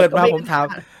งี้ย เปิดมา ก็ไ ผมถ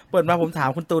าม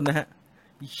คุณตุลนะฮะ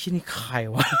อีชิ้นนี่ใคร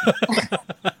วะ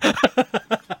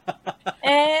เ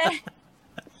อ๊ะ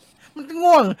มัน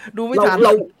ง่วงดูไม่ทัน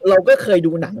เราก็เคย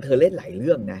ดูหนังเธอเล่นหลายเ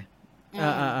รื่องนะ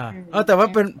แต่ว่า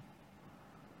เป็น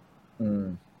อืม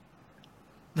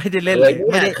ไม่ได้เล่นเลย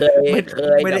ไม่ได้ เคย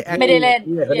ไม่ได้ ไม่ได้เล่น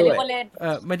เขา อย่า ด้ เรี วย ยกว่าเล่น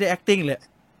ไม่ได้ acting เลย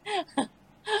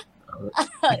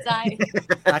ใช่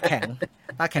ตาแ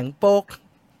ข็งโป๊ก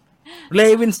เล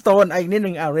วินสโตนอีกนิดห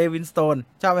นึ่งเลวินสโตน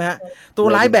ชอบไหมฮะ ตัว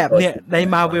ร้ายแบบเนี่ยใน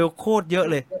มาเวลโคตรเยอะ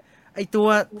เลย ไอตัว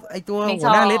หั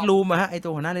วหน้าเลดรูมอะฮะไอตั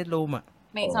วหัวหน้าเลดรูมอะ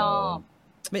ไม่ชอบ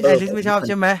ไม่ไอริสไม่ชอบใ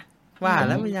ช่ไหมว่าแ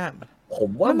ล้วไม่ยาก ผม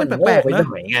ว่ามัน มัน โง่ แปลกๆ ไป นะ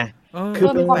หน่อยไง คือ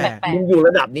มัน แปลก แปลก มึงอยู่ร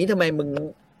ะดับนี้ทำไมมึง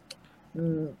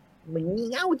งี่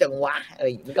เง่าจังวะอะไร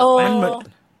อย่างเงี้ย มันเหมือน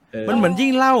มันเหมือนยิ่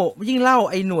งเล่า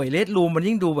ไอ้หน่วยเลดรูมมัน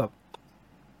ยิ่งดูแบบ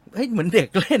เฮ้ยเหมือนเด็ก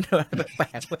เล่นอะไรแปล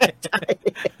กๆเว้ย ใช่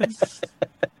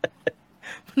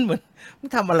มันเหมือนมัน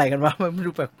ทำอะไรกันวะมัน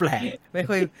ดูแปลกๆไม่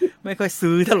ค่อย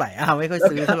ซื้อเท่าไหร่ไม่ค่อย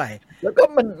ซื้อเท่าไหร่ แล้วก็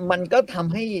มันก็ท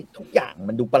ำให้ทุกอย่าง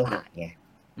มันดูประหลาดไง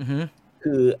อือฮึ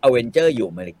คืออเวนเจอร์อยู่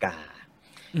อเมริกา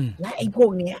และไอ้พว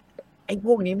ก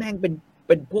นี้แม่งเ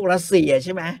ป็นพวกรัสเซียใ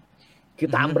ช่ไหมคือ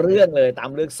ตามเรื่องเลยตาม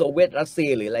เรื่องโซเวียตรัสเซีย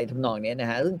หรืออะไรทำนองนี้นะ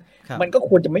ฮะซึ่งมันก็ค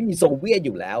วรจะไม่มีโซเวียตอ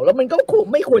ยู่แล้ว แล้วมันก็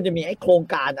ไม่ควรจะมีไอ้โครง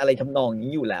การอะไรทำนอง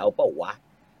นี้อยู่แล้วเปล่าวะ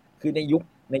คือใน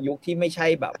ยุคที่ไม่ใช่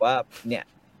แบบว่าเนี่ย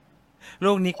โล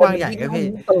กนี้กว้างใหญ่ครับพี่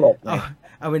ตลกไง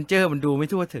อเวนเจอร์มันดูไม่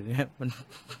ทั่วถึงครับมัน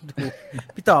ดู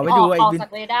พี่ต่อไม่ดู อ ไอ้ อก วิน จา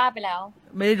กเรดาร์ไปแล้ว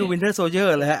ไม่ได้ดูวินเทอร์โซเยอ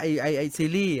ร์เลยฮะไอซี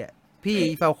รีส์พี่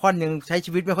ฟาลคอนยังใช้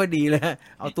ชีวิตไม่ค่อยดีเลยฮะ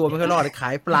เอาตัวไม่ค่อยรอดเลยขา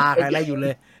ยปลาขายอะไรอยู่เล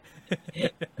ย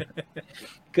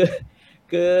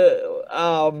คือ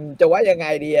จะว่ายังไง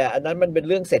ดีอ่ะอันนั้นมันเป็น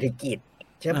เรื่องเศรษฐกิจ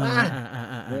ใช่ไหม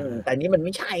แต่นี้มันไ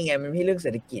ม่ใช่ไงมันไม่ใช่เรื่องเศ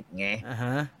รษฐกิจไง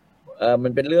มั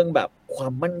นเป็นเรื่องแบบควา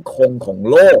มมั่นคงของ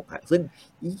โลกอ่ะซึ่ง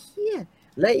อีเหี้ย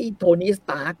และไอ้โทนี่ส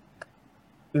ตาร์ค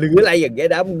หรืออะไรอย่างเงี้ย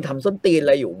นะมึงทำส้นตีนอะ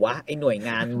ไรอยู่วะไอ้หน่วย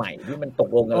งานใหม่ที่มันตก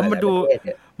ลงกันมัน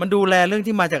ดูแลเรื่อง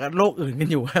ที่มาจากโลกอื่นกัน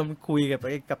อยู่มันคุยกับ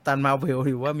ไอ้กัปตันมาเวล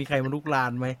อยู่ว่ามีใครมาลุกลา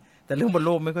นไหมแต่เรื่องบนโ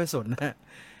ลกไม่ค่อยสนนะ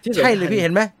ใช่เลยพี่เห็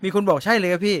นไหมมีคนบอกใช่เลย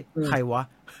ครับพี่ใครวะ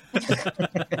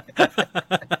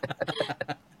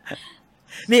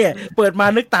เนี่ยเปิดมา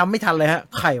นึกตามไม่ทันเลยฮะ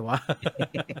ใครวะ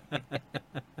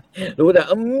รู้แต่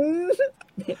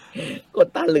กด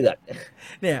ตาเหลือก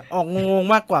เนี่ยออกงง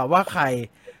มากกว่าว่าใคร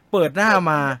เปิดหน้า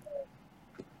มา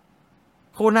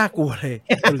โคตรน่ากลัวเลย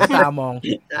หรือตามอง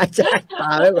ใช่ต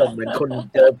าแล้วแบบเหมือนคน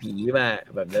เจอผีมา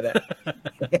แบบนั้นแหละ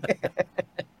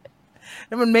แ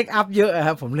ล้วมันเมคอัพเยอะอะค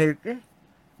รับผมเลย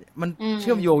มันเ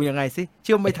ชื่อมโยงยังไงสิเ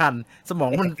ชื่อมไม่ทันสมอ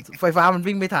งมันไฟฟ้ามัน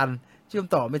วิ่งไม่ทันเชื่อม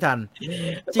ต่อไม่ทัน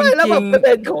จริงแล้วแบบประเ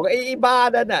ด็นของไอ้บ้าน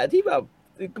นั่นน่ะที่แบบ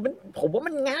ผมว่า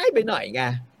มันง่ายไปหน่อยไง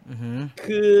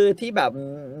คือที่แบบ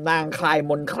นางคลาย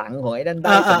มนต์ขลังของไอ้นั่นไ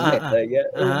ด้สำเร็จเลยเยอะ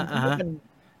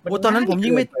ตอนนั้นผม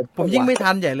ยิ่งไม่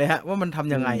ทันใหญ่เลยฮะว่ามันท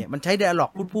ำยังไงมันใช้ไดอะล็อ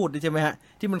กพูดใช่ไหมฮะ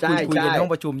ที่มันคุยกันในห้อ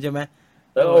งประชุมใช่ไหม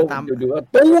ตามดูว่า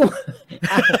ตู้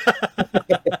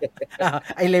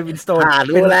ไอเลวินสโตนข้า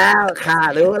รู้แล้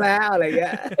วอะไรเงี้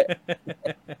ย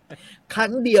ครั้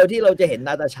งเดียวที่เราจะเห็นน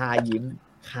าตาชายิ้ม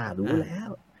ข้ารู้แล้ว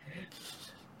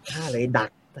ข้าเลยดั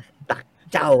ก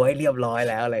เจ้าไว้เรียบร้อย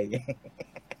แล้วอะไรเงี้ย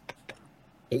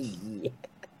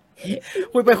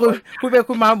คุยไป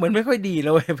มาเหมือนไม่ค่อยดีเล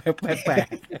ยแปลก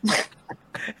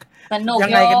ยั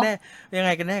งไงกัน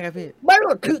แน่ครับพี่ไม่หร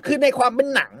อกคือในความเป็น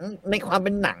หนัง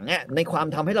อ่ะในความ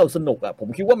ทำให้เราสนุกอ่ะผม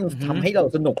คิดว่ามันทำให้เรา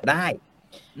สนุกได้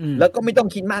แล้วก็ไม่ต้อง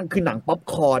คิดมากคือหนังป๊อป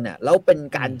คอร์นอ่ะแล้วเป็น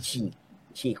การ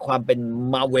ฉีกความเป็น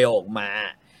มาเวลออกมา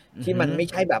ที่มันไม่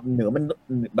ใช่แบบเหนือมัน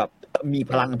แบบมี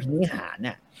พลังพินิหารเ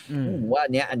นี่ยผมว่าอั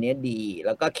นเนี้ยดีแ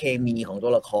ล้วก็เคมีของตั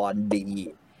วละครดี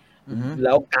แ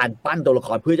ล้วการปั้นตัวละค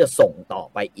รเพื่อจะส่งต่อ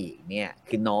ไปอีกเนี่ย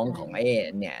คือน้องของไอ้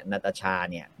เนี่ยนาตาชา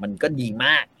เนี่ยมันก็ดีม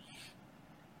าก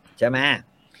ใช่ไหม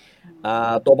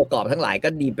ตัวประกอบทั้งหลายก็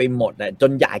ดีไปหมดเลยจ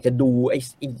นอยากจะดูไอ้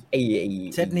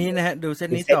เซตนี้นะฮะดูเซต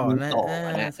นี้ต่อนะ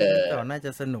เซตนี้ต่อน่าจ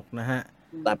ะสนุกนะฮะ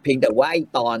แต่เพียงแต่ว่าไอ้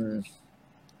ต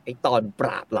อนปร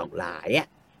าบเหล่าหลายอ่ะ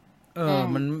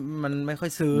มันไม่ค่อ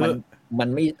ยซื้อมัน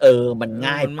ไม่มัน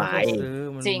ง่ายไป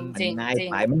จริงง่าย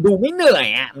ไปมันดูไม่เหนื่อย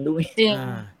อ่ะมันดูจริง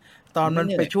ตอนมัน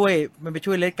ไปช่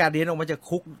วยเลดการ์เดียนออกมาจาก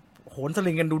คุกโหนส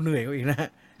ลิงกันดูเหนื่อยกว่าอีกนะ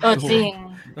จริง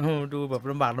ดูแบบ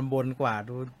ลำบากลำบนกว่า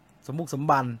ดูสมบุกสม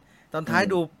บันตอนท้าย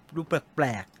ดูแปล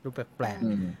ก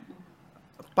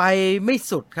ไปไม่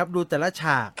สุดครับดูแต่ละฉ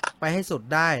ากไปให้สุด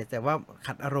ได้แต่ว่า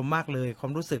ขัดอารมณ์มากเลยควา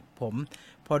มรู้สึกผม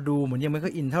พอดูเหมือนยังไม่ค่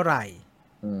อยอินเท่าไหร่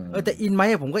แต่อินไหม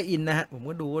ผมก็อินนะฮะผม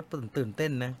ก็ดูตื่นเต้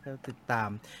นนะก็ติดตาม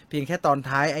เพียงแค่ตอน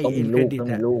ท้ายไอเอ็นเค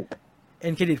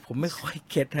รดิตผมไม่ค่อย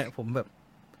เก็ตฮะผมแบบ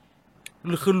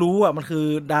คือรู้อ่ะมันคือ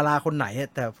ดาราคนไหนอะ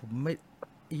แต่ผมไม่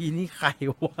อีนี่ใคร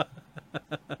วะ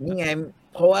นี่ไง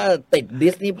เพราะว่าติด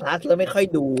Disney Plus แล้วไม่ค่อย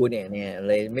ดูเนี่ยเ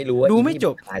ลยไม่รู้ว่า ดูไม่จ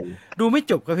บ ใคร ดูไม่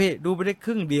จบครับพี่ดูไปได้ค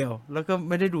รึ่งเดียว แล้วก็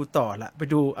ไม่ได้ดูต่อละไป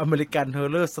ดูอเมริกันเฮอ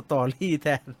ร์เรอร์สตอรี่แท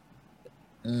น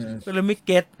ก็เลยไม่เ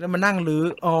ก็ตแล้วมานั่งลือ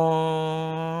อ๋อ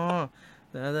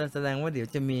แสดงว่าเดี๋ยว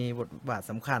จะมีบทบาท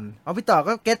สำคัญเอาพี่ต่อ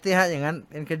ก็เก็ตสิฮะอย่างนั้น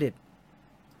เป็นเครดิต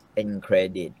เป็นเคร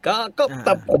ดิตก็แ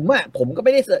ต่ผมก็ไ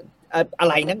ม่ได้อะ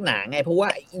ไรนักหนาไงเพราะว่า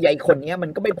ยายคนนี้มั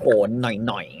นก็ไปโผล่ห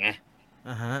น่อยไง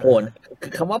โผล่คื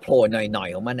อคำว่าโผล่หน่อย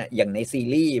ของมันอ่ะอย่างในซี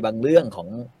รีส์บางเรื่อง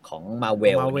ของมาเว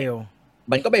ล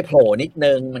มันก็ไปโผล่นิด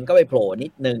นึงมันก็ไปโผล่นิ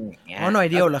ดนึงอย่างเงี้ยอ๋อหน่อย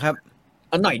เดียวเหรอครับ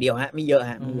เอาหน่อยเดียวฮะไม่เยอะ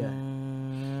ฮะไม่เยอะ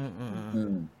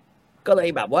ก็เลย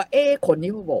แบบว่าคนนี้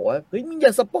เขาบอกว่าเฮ้ยมึงอย่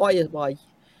าสปอย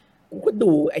กูก็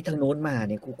ดูไอ้ทางโน้นมา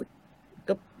เนี่ยกู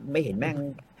ก็ไม่เห็นแม่ง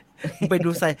ไป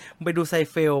ดูไซ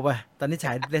เฟลป่ะตอนนี้ฉ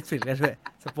าย Netflix แล้วด้วย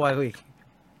สปอยกูอีก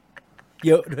เ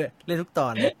ยอะด้วยเล่นทุกตอ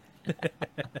นเลย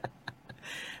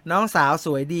น้องสาวส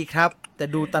วยดีครับแต่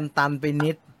ดูตันไป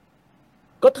นิด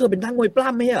ก็เธอเป็นนักมวยปล้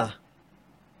ำไหมอ่ะ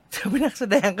เธอเป็นนักแส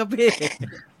ดงครับพี่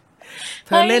เ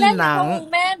ธอเล่นหนัง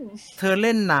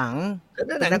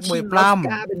เป็นนักมวยปล้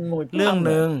ำเรื่อง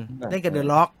นึงเล่นกับเดอะ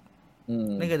ล็อก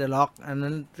อัน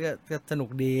นั้นก็สนุก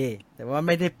ดีแต่ว่าไ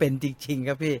ม่ได้เป็นจริงๆค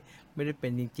รับพี่ไม่ได้เป็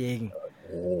นจริงๆโ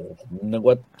อ้ผมนึก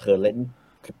ว่าเธอเล่น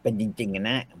เป็นจริงๆกัน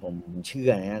นะผมเชื่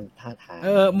อนะท่าทาง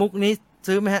มุกนี้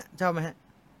ซื้อไหมฮะชอบไหมฮะ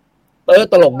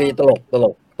ตลกดีต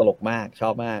ลกมากชอ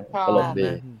บมากตลกดี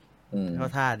เข้า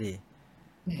ท่าดี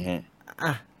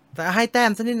แต่ให้แต้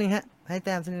มสักนิดนึงฮะให้แ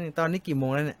ต้มสักนิดนึงตอนนี้กี่โม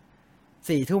งแล้วเนี่ย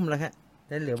4 ทุ่มแล้วครับไ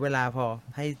ด้เหลือเวลาพอ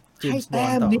ให้จิมส์บอ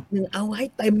นด์ต่อนิดนึงเอาให้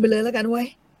เต็มไปเลยแล้วกันเว้ย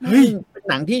เฮ้ยเป็น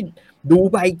หนังที่ดู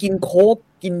ไปกินโค้ก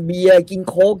กินเบียร์กิน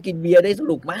โค้กกินเบียร์ได้ส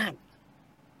นุกมาก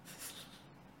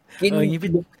กินอย่างนี้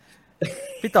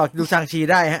พี่ต่อดูชางชี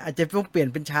ได้ฮะอาจจะต้องเปลี่ยน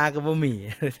เป็นชากับบะหมี่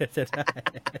จะได้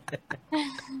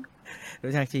ดู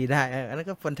ชางชีได้อันนั้น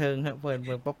ก็บันเทิงครับเปิด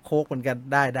ป๊อปโค้กเหมือนกัน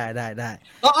ได้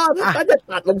ถ้าจะ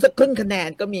ตัดลงสักครึ่งคะแนน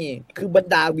ก็มีคือบรร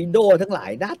ดาวินโดว์ทั้งหลาย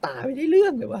หน้าตาไม่ได้เรื่อ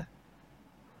งเลยว่ะ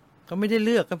เขาไม่ได้เ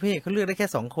ลือกครับพี่เขาเลือกได้แค่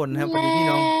2 คนครับพอดีพี่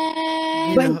น้อง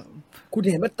คุณ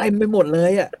เห็นว่าเต็มไปหมดเล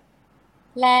ยอ่ะ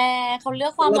แลเขาเลือ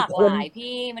กความหลากหลาย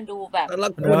พี่มันดูแบบ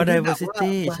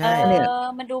diversity ใช่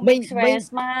มันดูมีเทรส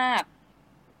มาก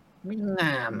ไม่ง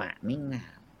ามอ่ะไม่งา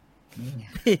ม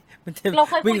เรา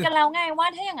เคยคุยกันแล้วไงว่า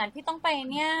ถ้าอย่างนั้นพี่ต้องไป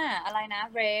เนี่ยอะไรนะ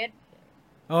Red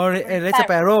Red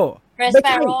Sparrow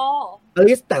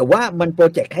แต่ว่ามันโปร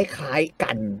เจกต์คล้ายๆ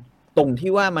กันตรง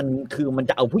ที่ว่ามัน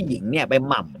จะเอาผู้หญิงเนี่ยไป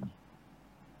หม่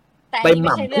ำผู้น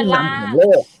ำของโล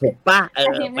กถูกป่ะ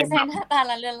ไม่ใช่หน้าตา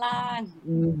ละเลือนล่าง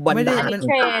ไม่ได้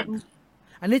เทรน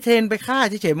อันนี้เทรนไปฆ่า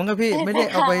เฉยๆมั้งครับพี่ไม่ได้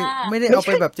เอาไ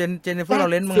ปแบบเจนนิเฟอร์ลอ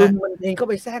เรนซ์มั้งมันเองก็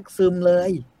ไปแทรกซึมเล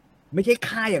ยไม่ใช่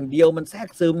ฆ่าอย่างเดียวมันแทรก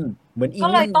ซึมเหมือนอี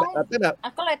นั่นแบบ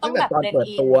ก็เลยต้องแบบตอนเปิด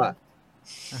ตัว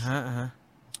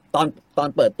ตอน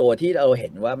เปิดตัวที่เราเห็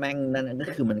นว่าแม่งนั่น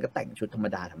ก็คือมันก็แต่งชุดธรรม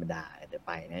ดาเดี๋ยวไ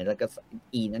ปนะแล้วก็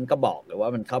อีนั้นก็บอกเลยว่า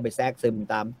มันเข้าไปแทรกซึม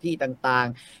ตามที่ต่าง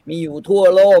ๆมีอยู่ทั่ว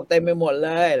โลกเต็มไปหมดเล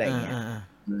ยอะไรอย่างเงี้ย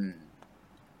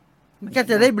มันก็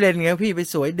จะได้เบลนไงพี่ไป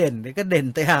สวยเด่นก็เด่น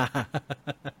แต่ห่า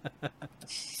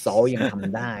ซอยังท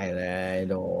ำได้เลย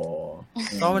โด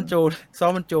ซอมัน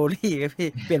โจลี่ครับพี่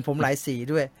เปลี่ยนผมหลายสี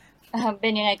ด้วยเป็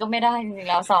นยังไงก็ไม่ได้จริงๆ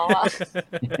แล้วซออ่ะ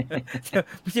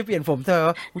ไม่ใช่เปลี่ยนผมเธอ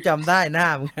กูจำได้หน้า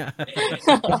มึง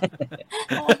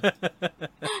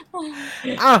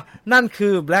อ้าวนั่นคื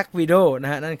อ Black Widow น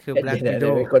ะฮะนั่นคือ Black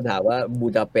Widow มีคนถามว่าบู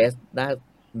ดาเปสต์น่า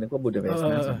นึกว่าบูดาเปสต์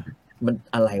น่าสนใจมัน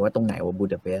อะไรวะตรงไหนว่าบู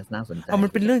ดาเปสต์น่าสนใจมั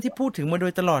นเป็นเรื่องที่พูดถึงมาโด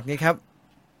ยตลอดไงครับ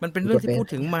มันเป็นเรื่องที่พูด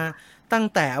ถึงมาตั้ง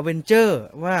แต่อเวนเจอร์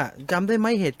ว่าจำได้ไหม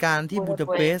เหตุการณ์ที่บูดา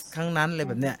เปสต์ครั้งนั้นอะไร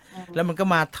แบบเนี้ยแล้วมันก็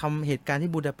มาทำเหตุการณ์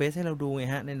ที่บูดาเปสต์ให้เราดูไง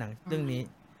ฮะในหนังเรื่องนี้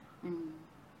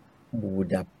บู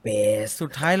ดาเปสต์สุ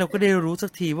ดท้ายเราก็ได้รู้สั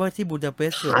กทีว่าที่บูดาเป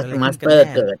สต์เกิดอะไรขึ้นกันแน่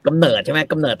เกิดกำเนิดใช่ไหม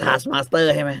กำเนิดทัสมาสเตอ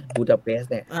ร์ใช่ไหมบูดาเปส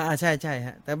ต์เนี่ยใช่ฮ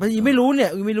ะแต่ยังไม่รู้เนี่ย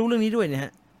ไม่รู้เรื่องนี้ด้วยเนี่ยฮ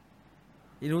ะ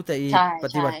รู้แต่ป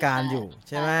ฏิบัติการอยู่ใ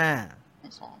ช่ไหม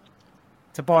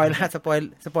สปอย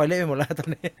เล่ไปหมดแล้วตอน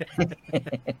นี้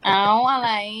เอาอะไร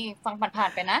ฟังผ่าน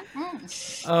ๆไปนะ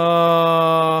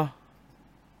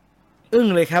อึ้ง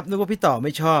เลยครับนึกว่าพี่ต่อไ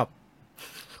ม่ชอบ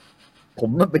ผม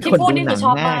มันเป็นคนดูหนัง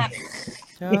ง่าย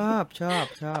ชอบ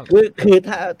คือ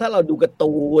ถ้าเราดูการ์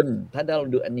ตูนถ้าเรา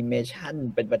ดูแอนิเมชัน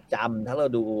เป็นประจำถ้าเรา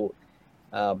ดู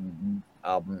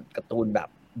การ์ตูนแบบ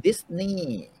ดิสนี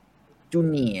ย์จู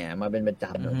เนียร์มาเป็นประจ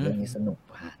ำเรื่องนี้สนุก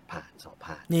ผ่านสอบ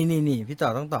ผ่านนี่พี่ต่อ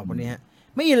ต้องตอบวันนี้ฮะ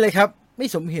ไม่อินเลยครับไม่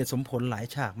สมเหตุสมผลหลาย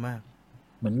ฉากมาก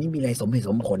มันไม่มีอะไรสมเหตุ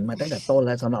สมผลมาตั้งแต่ต้นแ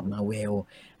ล้วสำหรับมาเวล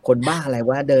คนบ้าอะไร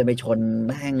ว่าเดินไปชนแ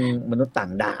ม่งมนุษย์ต่า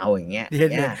งดาวอย่างเงี้ย เดี๋ย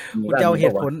วคุณจะเอาเห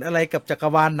ตุผลอะไรกับจักร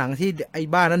วาลหนังที่ไอ้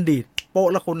บ้านั้นดีดโป๊ะ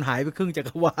แล้วคนหายไปครึ่งจั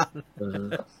กรวาล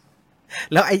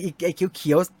แล้วไอ้เ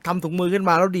ขียวๆทำถุงมือขึ้น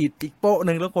มาแล้วดีดอีกโป๊ะห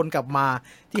นึ่งแล้วคนกลับมา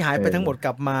ที่หายไปทั้งหมดก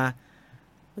ลับมา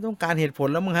ไม่ต้องการเหตุผล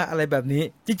แล้วมึงฮะอะไรแบบนี้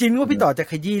จริงๆว่าพี่ต่อจะ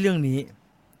ขยี้เรื่องนี้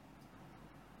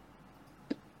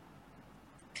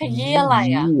ขยี้อะไร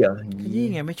อ่ะขยี้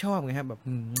ไงไม่ชอบไงครับแบบ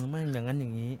ไม่อย่างนั้นอย่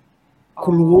างนี้คุ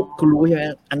ณรู้ใช่ไหม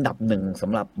อันดับหนึ่งส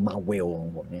ำหรับมาเวลของ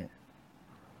ผมเนี่ย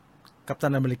กัปตั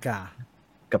นอเมริกา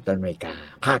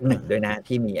ภาคหนึ่งด้วยนะ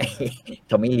ที่มีไอ้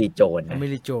ทอมมี่ลีโจน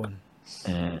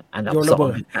อันดับสอง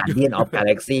Guardian of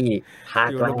Galaxy ภาค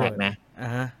แรกนะ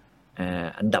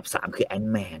อันดับสามคือแอน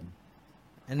ท์แมน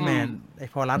ไอ้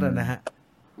พอลัสนะฮะ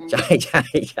ใช่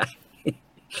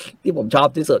ที่ผมชอบ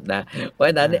ที่สุดนะเพราะฉ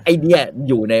ะนั้นไอเดีย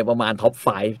อยู่ในประมาณท็อป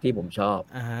 5ที่ผมชอบ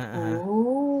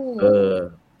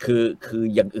คือ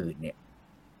อย่างอื่นเนี่ย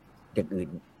อย่างอื่น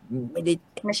ไม่ได้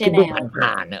ดู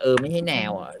ผ่านๆนะไม่ใช่แน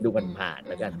วอ่ะดูผ่านๆ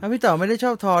แล้วกันพี่ต่อไม่ได้ช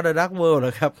อบทอ The Dark World เหร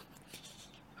อครับ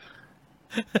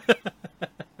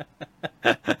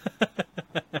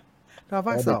ทอภ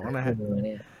าค2นะฮะ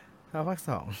ทอภาค2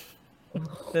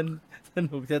ส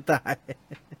นุกจะตาย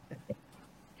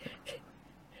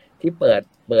ที่เปิ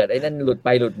ดไอ้นั่นหลุดไป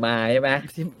หลุดมาใช่ไหม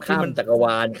ข้ามจักรว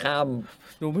าลข้าม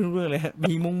ดูไม่รู้เรื่องเลย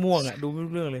มีม่วงๆอ่ะดูไม่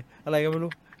รู้เรื่องเลยอะไรก็ไม่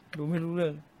รู้ดูไม่รู้เรื่อ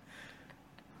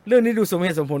งนี้ดูสมเห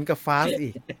ตุสมผลกับฟาสอี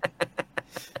ก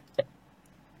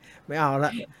ไม่เอาล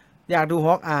ะอยากดูฮ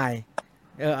อกอาย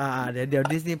เดี๋ยว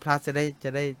Disney Plus จะ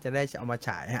ได้เอามาฉ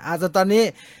ายฮะส่วนตอนนี้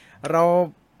เรา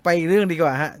ไปเรื่องดีก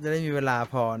ว่าฮะจะได้มีเวลา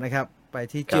พอนะครับไป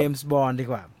ที่เจมส์บอนด์ดี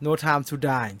กว่า No Time to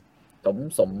Die ส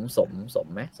ม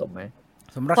ไหม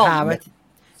สมราคาไหม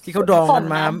ที่เขาดองกัน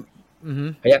มา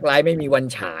พยักร้ายไม่มีวัน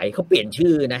ฉายเขาเปลี่ยน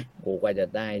ชื่อนะโอ้กว่าจะ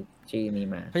ได้ชื่อนี้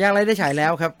มาพยักร้ายได้ฉายแล้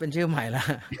วครับเป็นชื่อใหม่แล้ว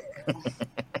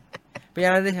พยั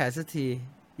กร้ายได้ฉายสักที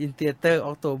In Theater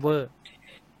October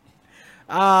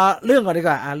เรื่องก่อนดีก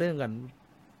ว่าเรื่องก่อน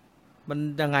มัน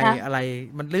ยังไงอะไร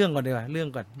มันเรื่องก่อนดีกว่าเรื่อง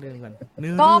ก่อน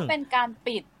ก็เป็นการ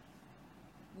ปิด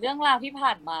เรื่องราวที่ผ่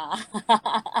านมา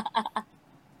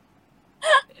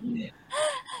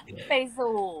ไป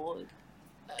สู่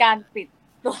การปิด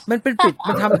มันเป็นปิด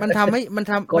มันทำใ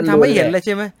ห้เห็นเลยใ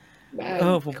ช่ไหม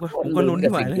ผมก็ลุ้น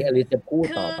ที่หมายเลย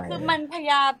คือมันพยา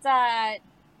ยามจะ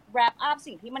wrap up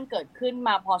สิ่งที่มันเกิดขึ้นม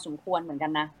าพอสมควรเหมือนกั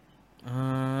นนะ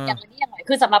อย่างนี้อย่างไร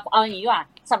คือสำหรับเอาอย่างนี้ดีกว่า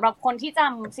สำหรับคนที่จ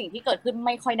ำสิ่งที่เกิดขึ้นไ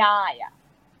ม่ค่อยได้อ่ะ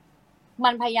มั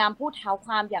นพยายามพูดเท้าค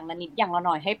วามอย่างละนิดอย่างละห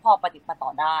น่อยให้พอปฏิบัติต่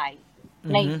อได้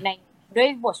ในด้วย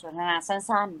บทสนทนา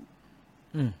สั้นๆ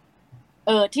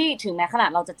ที่ถึงแม้ขนาด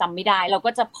เราจะจำไม่ได้เรา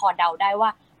ก็จะพอเดาได้ว่า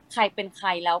ใครเป็นใคร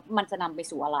แล้วมันจะนำไป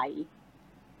สู่อะไร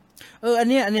อัน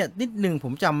เนี้ยนิดหนึ่งผ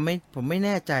มไม่แ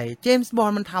น่ใจเจมส์บอน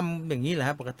ด์มันทำอย่างนี้เหรอ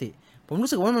ฮะปกติผมรู้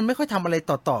สึกว่ามันไม่ค่อยทำอะไร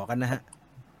ต่อกันนะฮะ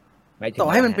ต่อ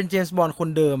ให้มันเป็นเจมส์บอนด์คน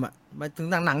เดิมอ่ะมาถึง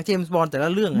หนังเจมส์บอนด์แต่ละ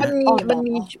เรื่องมัน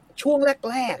มีช่วง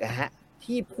แรกๆอะฮะ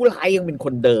ที่ผู้ร้ายยังเป็นค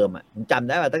นเดิมอ่ะผมจำไ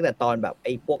ด้ว่าตั้งแต่ตอนแบบไ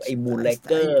อ้พวกไอ้มูนไล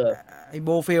เกอร์ไอ้โบ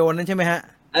เฟลนั่นใช่ไหมฮะ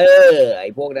ไอ้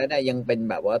พวกนั้นน่ะยังเป็น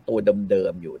แบบว่าตัวเดิ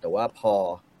มๆอยู่แต่ว่าพอ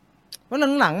ว่า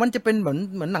หลังๆมันจะเป็นเหมื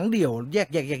อนหนังเดี่ยวแ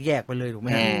ยกไปเลยถูกไหม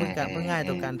ฮะมันง่าย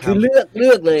ต่อการทำคือเลื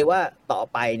อกเลยว่าต่อ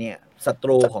ไปเนี่ยศัต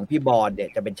รูของพี่บอลเนี่ย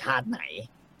จะเป็นชาติไหน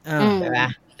ใช่ไหม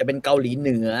จะเป็นเกาหลีเห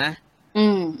นือ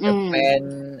จะเป็น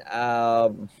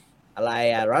อะไร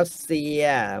รัสเซีย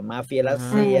มาเฟียรัส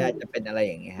เซียจะเป็นอะไร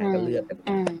อย่างเงี้ยก็เลือกกัน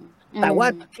แต่ว่า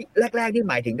แรกๆที่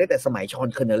หมายถึงตั้งแต่สมัยชอน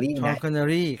คอนเนอรี่นะ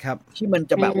ครับที่มัน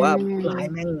จะแบบว่าลาย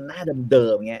แม่งหน้าเดิ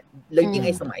มๆเงี้ยแล้วยิ่งไ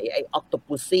อ้สมัยไอ้ออคโต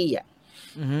ปัสซี่อ่ะ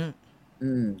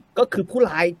ก็คือผู้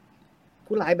ร้า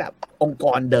ยแบบองค์ก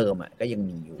รเดิมอ่ะก็ยัง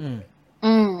มีอยู่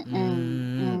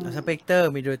สเปกเตอร์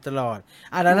มีโดยตลอด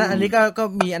แล้วนั้นอันนี้ก็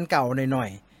มีอันเก่าหน่อย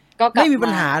ๆไม่มีปั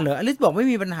ญหาเหรออลิซบอกไม่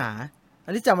มีปัญหา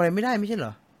อลิซจำอะไรไม่ได้ไม่ใช่เหร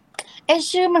อ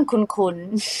ชื่อมันคุ้น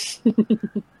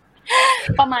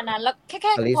ๆประมาณนั้นแล้วแ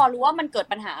ค่พอรู้ว่ามันเกิด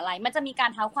ปัญหาอะไรมันจะมีการ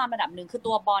เท้าความระดับหนึ่งคือ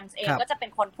ตัวบอนส์เองก็จะเป็น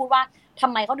คนพูดว่าทำ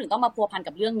ไมเขาถึงต้องมาพัวพัน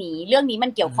กับเรื่องนี้มั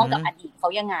นเกี่ยวข้องกับอดีตเขา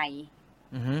ยังไง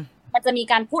มันจะมี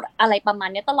การพูดอะไรประมาณ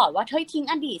นี้ตลอดว่าเฮ้ยทิ้ง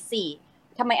อดีตสิ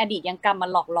ทำไมอดีตยังกำมา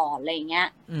หลอกหลอนอะไรอย่างเงี้ย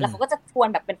แล้วเขาก็จะทวน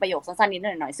แบบเป็นประโยคสั้นๆนิดห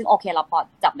น่อยๆซึ่งโอเคเราพอ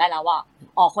จับได้แล้วว่า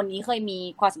คนนี้เคยมี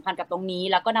ความสัมพันธ์กับตรงนี้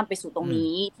แล้วก็นำไปสู่ตรง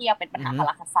นี้ที่เป็นปัญหาคา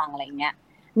ราคาซังอะไรอย่างเงี้ย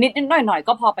นิดหน่อยๆ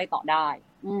ก็พอไปต่อได้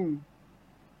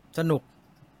ส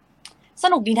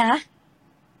นุกดีนะ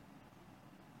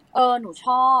หนูช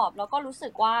อบแล้วก็รู้สึ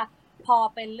กว่าพอ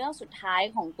เป็นเรื่องสุดท้าย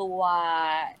ของตัว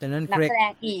นักแสด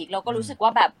งอีกเราก็รู้สึกว่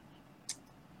าแบบ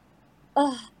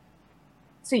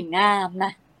สวยงามน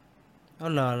ะ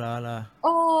เหรอ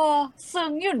ซึ้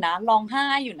งอยู่นะร้องไห้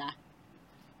อยู่นะ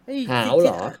หาวเห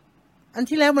รอ อัน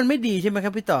ที่แล้วมันไม่ดีใช่ไหมค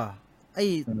รับพี่ต่อไอ้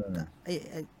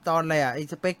ตอนอะไรไอ้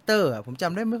สเปกเตอร์ผมจ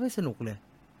ำได้ไม่ค่อยสนุกเลย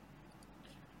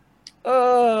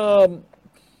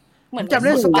เหมือนผมจำไ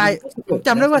ด้สกายผมจ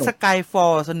ำได้ว่าสกายฟอ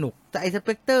ลสนุกแต่ไอ้สเป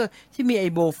กเตอร์ที่มีไอ้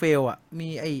โบเฟลมี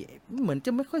ไอ้เหมือนจ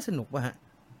ะไม่ค่อยสนุกป่ะฮะ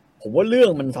ผมว่าเรื่อง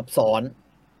มันซับซ้อน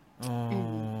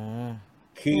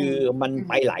คือมัน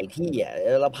ไปหลายที่อ่ะ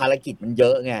แล้วภารกิจมันเย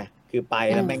อะไงคือไป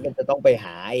แล้วแม่งก็จะต้องไปห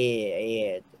าไอ้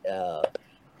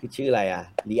คือชื่ออะไร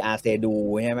ลีอาเซดู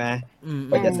ใช่ไหมไ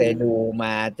ปจะเซดูม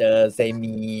าเจอเซ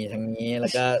มีทางนี้แล้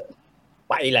วก็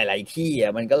ไปหลายๆที่อ่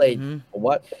ะมันก็เลยผม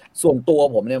ว่าส่วนตัว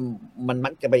ผมเนี่ยมันมั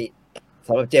กจะไปส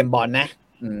ำหรับเจมส์บอนด์นะ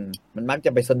มันมักจ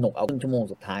ะไปสนุกเอาครึ่งชั่วโมง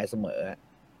สุดท้ายเสมอ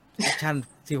แอคชั่น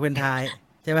ซีเควนซ์ท้าย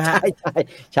ใช่ไหมฮะ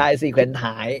ใช่ซีเควนซ์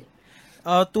ท้าย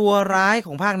ตัวร้ายข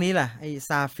องภาคนี้ล่ะไอ้ซ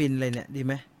าฟินอะไรเนี่ยดีไ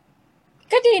หม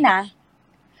ก็ดีนะ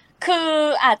คือ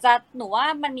อาจจะหนูว่า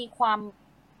มันมีความ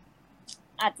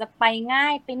อาจจะไปง่า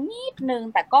ยไปนิดนึง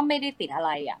แต่ก็ไม่ได้ติดอะไร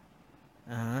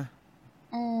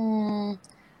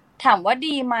ถามว่า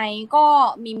ดีไหมก็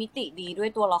มีมิติดีด้วย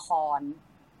ตัวละคร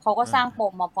เขาก็สร้างป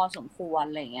มมาพอสมควร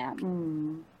อะไรเงี้ย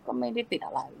ก็ไม่ได้ติดอ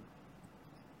ะไร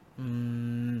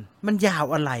มันยาว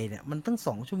อะไรเนี่ยมันตั้ง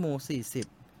2 ชั่วโมง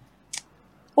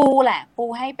 40ปูแหละปู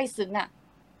ให้ไปซึ้งอ่ะ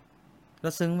แล้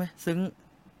วซึ้งไหมซึ้ง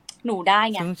หนูได้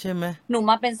ไงซึ้งใช่ไหมหนู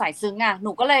มาเป็นสายซึ้งอ่ะห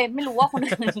นูก็เลยไม่รู้ว่าคน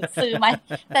อื่นซื้อไหม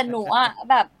แต่หนูอ่ะ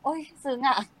แบบโอ๊ยซึ้ง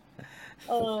อ่ะ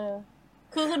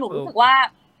คือหนูรู้สึกว่า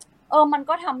มัน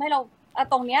ก็ทำให้เรา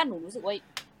ตรงเนี้ยหนูรู้สึกว่า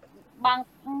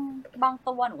บาง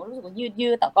ตัวหนูก็รู้สึกว่ายื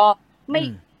ดแต่ก็ไม่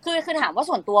คือถามว่า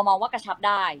ส่วนตัวมองว่ากระชับไ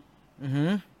ด้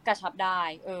กระชับได้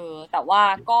แต่ว่า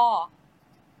ก็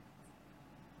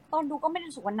ตอนดูก็ไม่ได้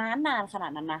รู้สึกว่านานขนา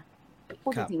ดนั้นนะพู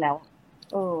ดจริงๆแล้ว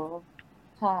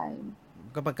ใช่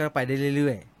ก็ไปได้เรื่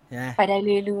อยๆใช่ไหมไปได้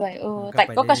เรื่อยๆแต่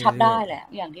ก็กระชับได้แหละ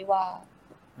อย่างที่ว่า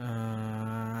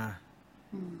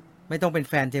ไม่ต้องเป็น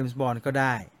แฟนเจมส์บอนด์ก็ไ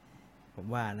ด้ผม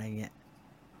ว่าอะไรเงี้ย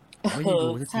ไม่ได้ดู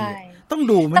สักทีต้อง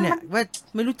ดูไหมเนี่ยว่า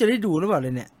ไม่รู้จะได้ดูหรือเปล่าเล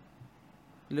ยเนี่ย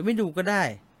หรือไม่ดูก็ได้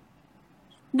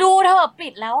ดูเถอะปิ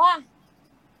ดแล้วอ่ะ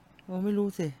ไม่รู้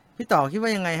สิพี่ต่อคิดว่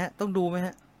ายังไงฮะต้องดูไหมฮ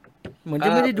ะเหมือนจ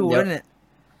ะไม่ได้ดูแล้วเนี่ย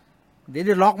เ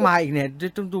ดี๋ยวล็อกมาอีกเนี่ย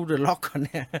ต้องดูเดี๋ยวล็อกก่อนเ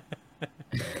นี่ย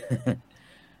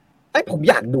ผม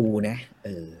อยากดูนะ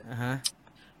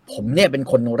ผมเนี่ยเป็น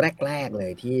คนแรกๆเล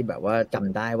ยที่แบบว่าจ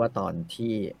ำได้ว่าตอน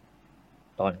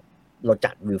เรา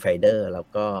จัดวิวไฟเดอร์แล้ว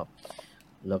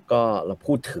ก็เรา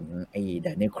พูดถึงไอ้แด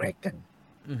เนียล เครกกัน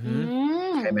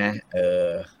ใช่ไหม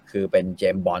คือเป็นเจ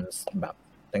มส์บอนด์แบบ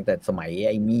ตั้งแต่สมัยไ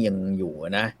อ้นี่ยังอยู่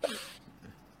นะ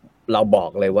เราบอ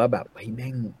กเลยว่าแบบแ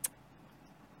ม่ง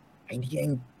ไอ้นี่แม่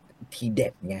งทีเด็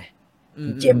ดไง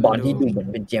เจมส์บอนด์ที่ดูเหมือน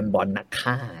เป็นเจมส์บอนด์นัก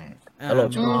ฆ่าแล้วเรา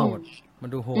ชอบมัน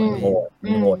ดูโห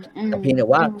ดแต่เพียงแต่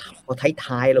ว่าพอ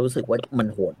ท้ายๆเรารู้สึกว่ามัน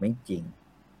โหดไม่จริง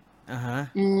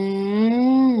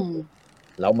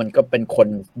แล้วมันก็เป็นคน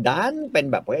ด้านเป็น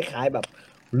แบบคล้ายๆแบบ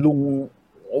ลุง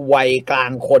วัยกลา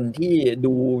งคนที่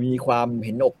ดูมีความเ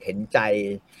ห็นอกเห็นใจ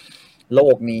โล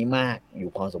กนี้มากอยู่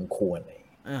พอสมควรเลย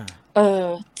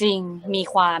จริงมี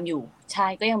ความอยู่ใช่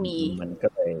ก็ยังมีมันก็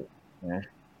เลยนะ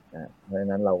เพราะฉะ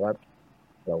นั้นเราก็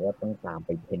ต้องตามไป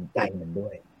เห็นใจมันด้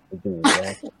วยไปดูว่า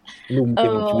ลุงจะ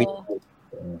มีชีวิต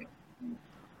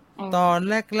ตอน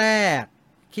แรก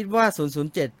ๆคิดว่า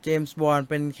007เจมส์บอนด์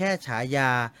เป็นแค่ฉาย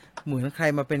าเหมือนใคร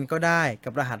มาเป็นก็ได้กั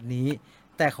บรหัสนี้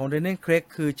แต่ของเดนนิส เครก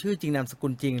คือชื่อจริงนามสกุ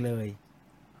ลจริงเลย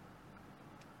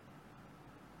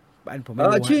ผมไม่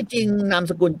รู้ชื่อจริงนาม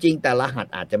สกุลจริงแต่รหัส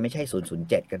อาจจะไม่ใช่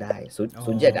007ก็ได้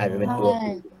007อาจจะเป็นตัว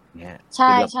เนี่ยใ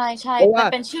ช่มัน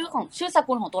เป็นชื่อส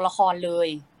กุลของตัวละครเลย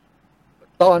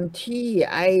ตอนที่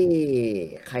ไอ้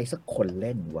ใครสักคนเ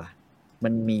ล่นวะมั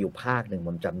นมีอยู่ภาคหนึ่งผ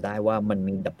มจำได้ว่ามัน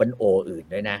มีดับเบิลโออื่น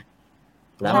ด้วยนะ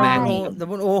แล้วแม่งดับเ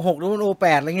บิลโอ6ดับเบิลโอ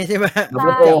8อะไรเงี้ยใช่ไหมดับเบิ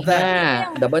ลโอ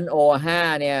5ดับเบิลโอ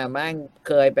5เนี่ยแม่งเ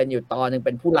คยเป็นอยู่ตอนนึงเ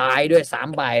ป็นผู้ร้ายด้วย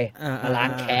3 ใบล้า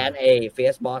งแค้นเฟ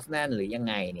สบอสแนนหรือยัง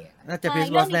ไงเนี่ยน่าจะเฟส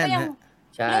บอสแนนฮะ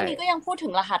ใช่เรื่องนี้ก็ยังพูดถึ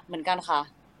งรหัสเหมือนกันค่ะ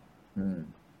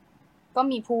ก็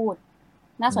มีพูด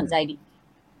น่าสนใจดี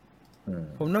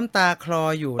ผมน้ำตาคลอ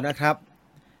อยู่นะครับ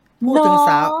พูดถึง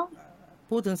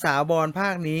สาวบอลภา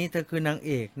คนี้เธอคือนางเ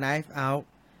อก Knife Out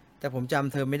แต่ผมจ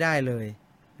ำเธอไม่ได้เลย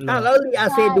แล้วลีอา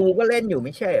เซดูก็เล่นอยู่ไ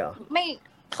ม่ใช่เหรอไม่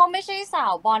เขาไม่ใช่สา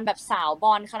วบอลแบบสาวบ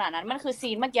อลขนาดนั้นมันคือซี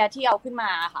นเมื่อกี้ที่เอาขึ้นม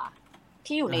าค่ะ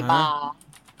ที่อยู่ในบาร์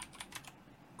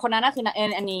คนนั้นน่ะคือนาง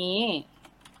อันนี้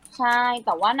ใช่แ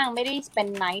ต่ว่านางไม่ได้เป็น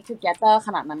Night Together ข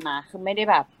นาดนั้นนะคือไม่ได้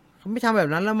แบบเขาไม่ทำแบบ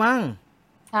นั้นแล้วมั้ง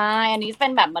ใช่อันนี้เป็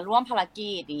นแบบมาร่วมภาร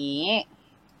กิจนี้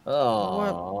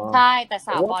ใช่แต่ส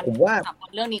าวบอลผมว่า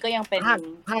เรื่องนี้ก็ยังเป็น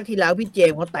ภาคที่แล้วพี่เจ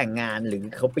มส์เขาแต่งงานหรือ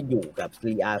เขาไปอยู่กับ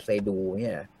ลีอาเซดูเ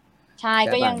นี่ย ใช่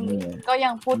ก็ยั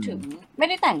งพูดถึงไม่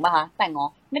ได้แต่งป่ะคะแต่งเหรอ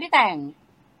ไม่ได้แต่ง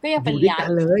ก็ยังเป็น อยู่ด้วยกั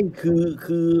นเลย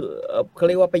คือเขาเ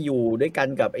รียกว่าไปอยู่ด้วยกัน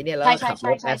กับไอ้เนี่ยแล้วขับร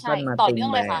ถแอสตันมา ต่อ ติน เนื่อ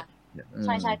ง ไป เลยค่ะ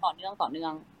ใช่ต่อเนื่อ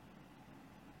ง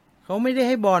เขาไม่ได้ใ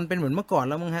ห้บอลเป็นเหมือนเมื่อก่อน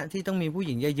แล้วมั้งฮะที่ต้องมีผู้ห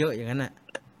ญิงเยอะๆอย่างนั้นน่ะ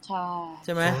ใ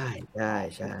ช่ไหมใช่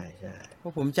เพรา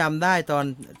ะผมจำได้ตอน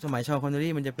สมัยชอนคอนเนอ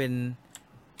รี่มันจะเป็น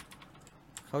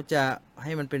เขาจะใ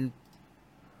ห้มันเป็น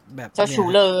แบบเจ้าชู้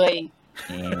เลย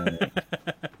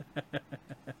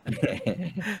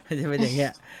จะเป็นอย่างเงี้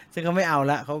ยซึ่งเขาไม่เอา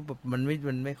ละเขาแบบมัน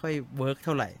ไม่ค่อยเวิร์กเ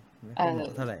ท่าไหร่ไม่ค่อยเหมา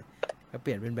ะเท่าไหร่ก็เป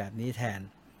ลี่ยนเป็นแบบนี้แทน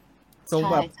ทรง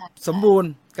แบบสมบูร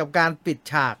ณ์กับการปิด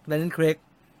ฉากดันนันเครก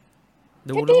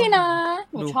ดูดีนะ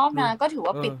หนูชอบนะก็ถือ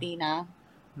ว่าปิดดีนะ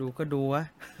ดูวะ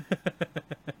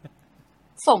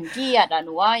สมเกียรติห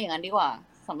นูว่าอย่างนั้นดีกว่า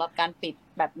สำหรับการปิด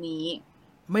แบบนี้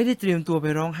ไม่ได้เตรียมตัวไป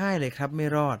ร้องไห้เลยครับไม่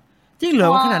รอดจริงเหรอ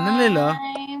ขนาดนั้นเลยเหรอ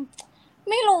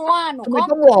ไม่รู้ว่าหนูก็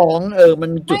ต้องร้องมั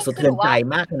นจุดสะเทือนใจ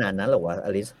มากขนาดนั้นเหรอวะอ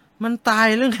ลิซมันตาย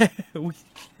เรื่องไง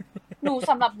หนู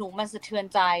สำหรับหนูมันสะเทือน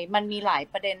ใจมันมีหลาย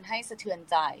ประเด็นให้สะเทือน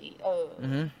ใจ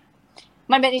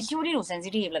มันเป็นอิชชูที่หนูเซนซิ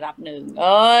ทีฟระดับหนึ่ง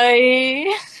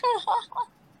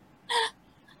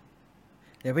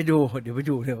เดี๋ยวไปดูเดี๋ยว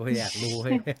อยากรู้ใ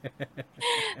ห้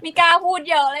มีกล้าพูด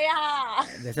เยอะเลยค่ะ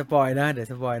เดี๋ยวสปอยน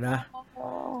ะ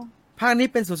ภาคนี้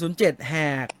เป็น007แห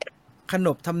กขน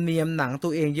บธรรมเนียมหนังตั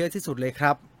วเองเยอะที่สุดเลยค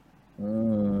รับ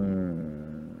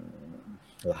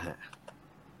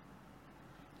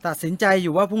ตัดสินใจอ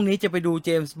ยู่ว่าพรุ่งนี้จะไปดูเจ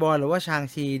มส์บอนด์หรือว่าชาง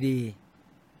ชีดี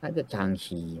น่าจะชาง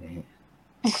ชีนะฮะ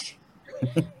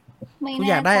คุณ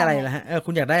อยากได้อะไรล่ะฮะคุ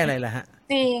ณอยากได้อะไรล่ะฮะ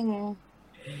จริง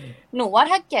หนูว่า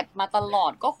ถ้าเก็บมาตลอ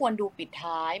ดก็ควรดูปิด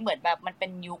ท้ายเหมือนแบบมันเป็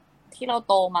นยุคที่เรา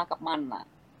โตมากับมันอ่ะ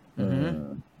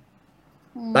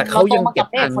แต่เขายังเก็บ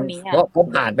ตังค์เพราะผม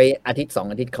ผ่านไปอาทิตย์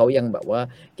2 อาทิตย์เขายังแบบว่า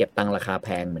เก็บตังค์ราคาแพ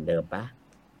งเหมือนเดิมปะ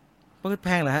เปิดแพ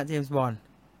งเหรอฮะเจมส์บอนด์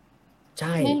ใ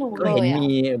ช่ก็เห็นมี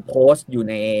โพสต์อยู่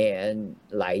ใน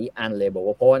หลายอันเลยบอก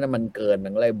ว่าเพราะว่านั้นมันเกินมั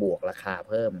นก็เลยบวกราคา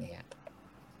เพิ่มเงี้ย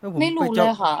ไม่รู้เล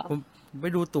ยค่ะผมไป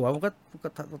ดูตั๋วมันก็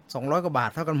200 กว่าบาท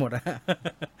เท่ากันหมดอะ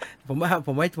ผ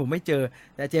มไม่เจอ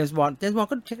แต่เจมส์บอนด์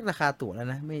ก็เช็คราคาตั๋วแล้ว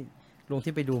นะไม่ลง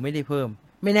ที่ไปดูไม่ได้เพิ่ม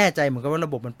ไม่แน่ใจเหมือนกันว่าร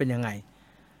ะบบมันเป็นยังไง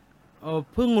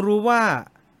เพิ่งรู้ว่า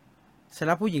สำห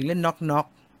รับผู้หญิงเล่นน็อก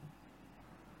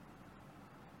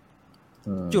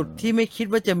จุดที่ไม่คิด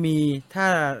ว่าจะมีถ้า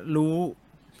รู้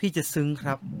พี่จะซึ้งค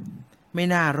รับไม่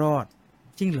น่ารอด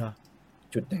จริงเหรอ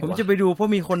จุดไหนผมจะไปดูเพรา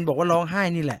ะมีคนบอกว่าร้องไห้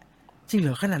นี่แหละจริงเหร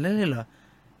อขนาดนั้นเลยเหรอ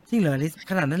จริงเหรอลิ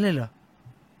ขนาดนั้นเลยเหรอ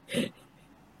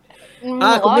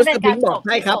คุณมิสเตอร์พิงค์บอกใ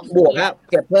ห้ครับบวกครับ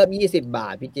เก็บเพิ่ม20 บา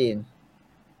ทพี่จีน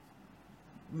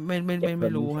ไ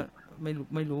ม่รู้ฮะไ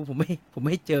ม่รู้ผมไ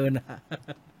ม่เจอนะ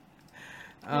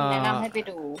แนะนำให้ไป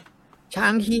ดูชา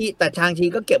งชี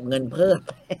ก็เก็บเงินเพิ่ม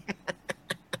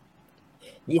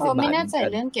20 บาทไม่แน่ใจ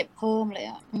เรื่องเก็บเพิ่มเลย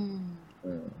อ่ะ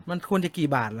มันควรจะกี่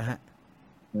บาทล่ะฮะ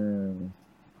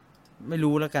ไม่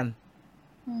รู้แล้วกัน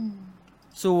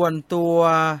ส่วนตัว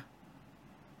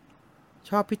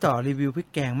ชอบพี่ต่อรีวิวพริก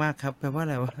แกงมากครับแปลว่าอะ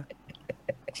ไรวะ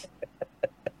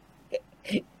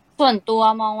ส่วนตัว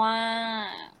มองว่า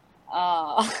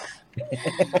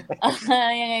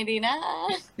ยังไงดีนะ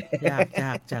ย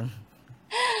ากจัง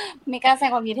มีการแสด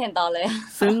งความคิดเห็นต่อเลย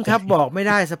ซึ้งครับบอกไม่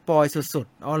ได้สปอยสุด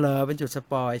ๆอ๋อเหรอเป็นจุดส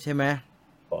ปอยใช่ไหม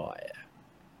ปอย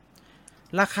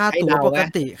ราคาตั๋วปก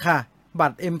ติค่ะบั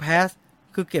ตร M Pass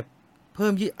คือเก็บเพิ่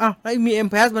มแล้วมี M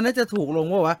Pass มันน่าจะถูกลง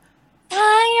วะใ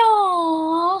ช่หรอ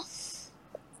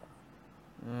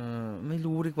ไม่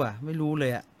รู้ดีกว่าไม่รู้เล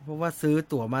ยอะเพราะว่าซื้อ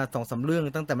ตั๋วมา 2-3 เรื่อง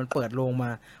ตั้งแต่มันเปิดโรงมา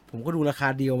ผมก็ดูราคา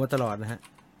เดียวมาตลอดนะฮะ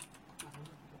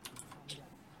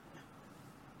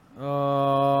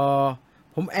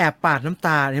ผมแอบปาดน้ำต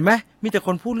าเห็นไหมมีแต่ค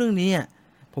นพูดเรื่องนี้อ่ะ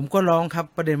ผมก็ร้องครับ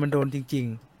ประเด็นมันโดนจริง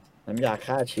ๆน้ำยา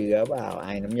ฆ่าเชื้อเปล่า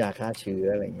น้ำยาฆ่าเชื้อ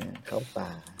อะไรเงี้ยเข้าตา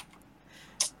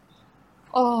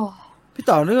พี่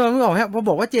ต่อนึกไม่ออกฮะพอบ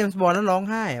อกว่าเจมส์บอนด์แล้วร้อง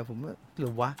ไห้อ่ะผมหรื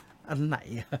อวะอันไหน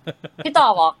พี่ต่อ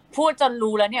บอกพูดจน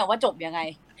รู้แล้วเนี่ยว่าจบยังไง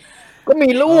ก็มี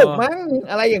ลูกมั้ง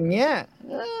อะไรอย่างเงี้ย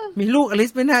มีลูกอลิ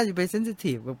ซไม่น่าจะไปเซนซิ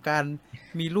ทีฟกับการ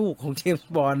มีลูกของเจมส์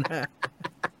บอนด์นะ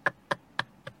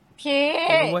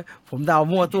ผมเดา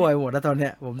มั่วตัวไปหมดแล้วตอนเนี้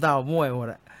ยผมเดามั่วไปหมด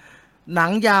อะหนั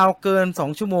งยาวเกิน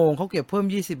2 ชั่วโมงเขาเก็บเพิ่ม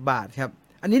20 บาทครับ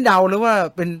อันนี้เดาหรือว่า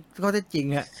เป็นข้อเท็จจริง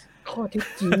ฮะข้อเท็จ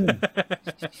จริง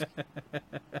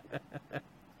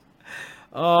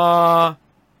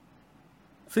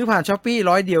ซื้อผ่าน Shopee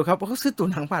 100 เดียวครับเขาซื้อตั๋ว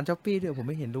หนังผ่าน Shopee ด้วยผม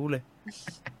ไม่เห็นรู้เลย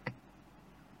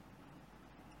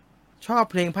ชอบ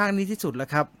เพลงภาคนี้ที่สุดแล้ว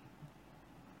ครับ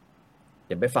เ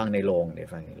ดี๋ยวไปฟังในโรง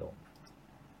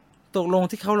ตกลง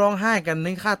ที่เขาร้องไห้กัน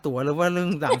นี่ค่าตั๋วหรือว่าเรื่อง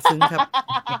หนังซึ้งครับ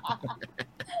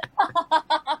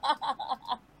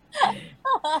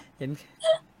เห็น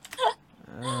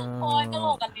โอ้ยตล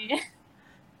กอันนี้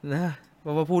นะเพร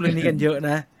าะว่าพูดเรื่องนี้กันเยอะ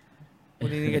นะพูด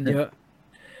เรื่องนี้กันเยอะ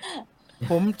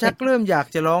ผมชักเริ่มอยาก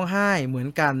จะร้องไห้เหมือน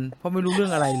กันเพราะไม่รู้เรื่อ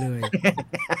งอะไรเลย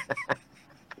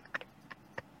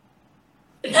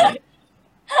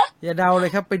อย่าเดาเล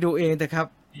ยครับไปดูเองแต่ครับ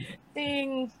จริง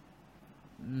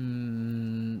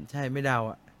ใช่ไม่เดา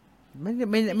อ่ะไ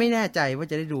ม่แน่ใจว่า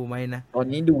จะได้ดูไหมนะตอน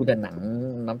นี้ดูแต่หนัง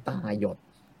น้ำตาหยด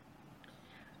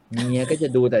เมียก็จะ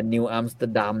ดูแต่นิวอัมสเตอ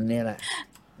ร์ดัมเนี่ยแหละ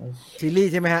ซีรี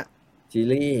ส์ใช่ไหมฮะซี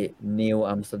รีส์นิว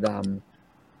อัมสเตอร์ดัม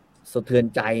สะเทือน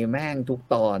ใจแม่งทุก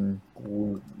ตอนกู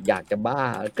อยากจะบ้า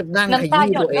ก็นั่งขยี้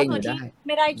ตัวเองอยู่ได้ไ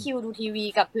ม่ได้คิวดูทีวี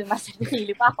กับคืนมาสักทีห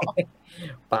รือเปล่า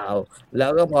เปล่าแล้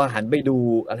วก็พอหันไปดู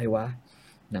อะไรวะ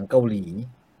หนังเกาหลี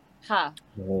ค่ะ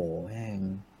โอ้โหแม่ง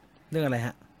เรื่องอะไรฮ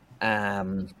ะ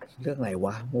เรื่องอะไรว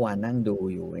ะเมื่อวานนั่งดู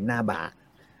อยู่หน้าบาก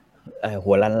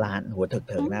หัวล้านหัวเ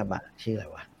ถิกหน้าบากชื่ออะไร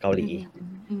วะเกาหลี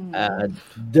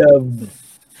The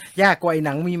ยากกว่าไอ้ห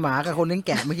นังมีหมากับคนเลี้ยงแ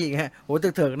กะเมื่อกี้ฮะหัวเ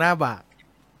ถิกหน้าบาก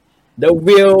The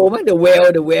Whale มั้ย The Whale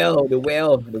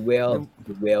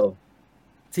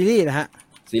ซีรีส์นะฮะ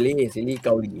ซีรีส์เก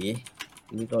าห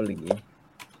ลี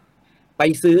ไป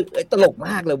ซื้อตลกม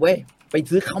ากเลยเว้ยไป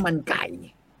ซื้อข้าวมันไก่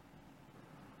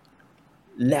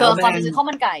แล้วแม่ไปซื้อข้าว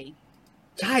มันไก่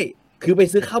ใช่คือไป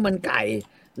ซื้อข้าวมันไก่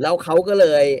แล้วเขาก็เล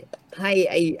ยให้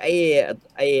ไ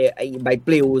อ้ใบป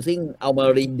ลิวซึ่งเอามา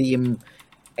รีดีม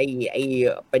ไอ้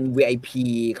เป็น VIP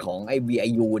ของไอ้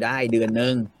VIU ได้เดือนนึ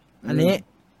งอันนี้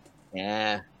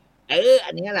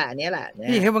อันนี้แหละ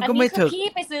พี่แค่มันก็ไม่ถึกพี่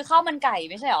ไปซื้อข้าวมันไก่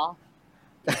ไม่ใช่หรอ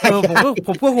ผ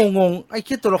มก็งงไอ้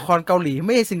คิดตัวละครเกาหลีไ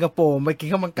ม่ใช่สิงคโปร์ไปกิน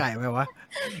ข้าวมันไก่ไหมวะ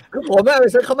คือผมไป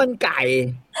ซื้อข้าวมันไก่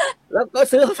แล้วก็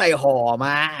ซื้อใส่ห่อม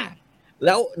าแ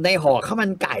ล้วในห่อข้าวมั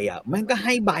นไก่อ่ะมันก็ใ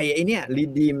ห้ใบไอ้เนี่ยรี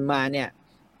ดีมมาเนี่ย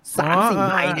 3-4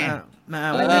 ใบเนี่ย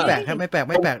ไม่แปลกครับไม่แปล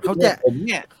กเขาแจกผม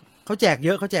เนี่ยเขาแจกเย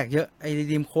อะไอ้รี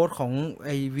ดีมโค้ดของไ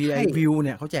อ้ VIU เ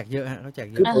นี่ยเขาแจกเยอะฮะเขาแจก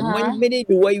เยอะคือผมไม่ได้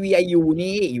ดูไอ้ VIU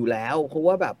นี่อยู่แล้วเพราะ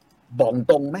ว่าแบบบอก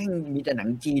ตรงแม่งมีแต่หนัง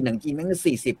จีนแม่ง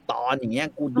40 ตอนอย่างเงี้ย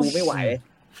กูดูไม่ไหว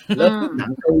แล้วหนั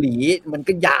งเกาหลีมัน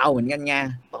ก็ยาวเหมือนกันไง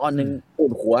ตอนนึงปว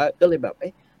ดหัวก็เลยแบบ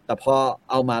แต่พอ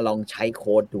เอามาลองใช้โ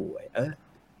ค้ดดู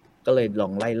ก็เลยลอ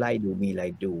งไล่ดูมีอะไร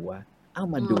ดูว่า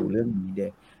มาดูเรื่องนี้เด้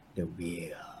The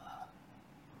Whale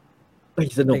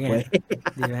สนุกเว้ย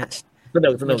ดีมั้ยส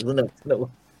นุ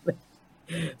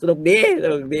ก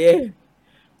ดี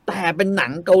แต่เป็นหนั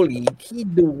งเกาหลีที่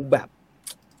ดูแบบ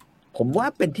ผมว่า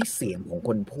เป็นที่เสียงของค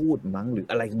นพูดมั้งหรือ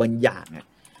อะไรบางอย่างอ่ะ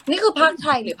นี่คือภาคไท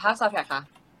ยหรือภาคซาวด์แทร็กคะ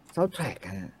ซาวด์แทร็ก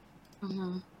ฮะ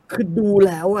คือดูแ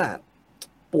ล้วอ่ะ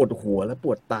ปวดหัวแล้วป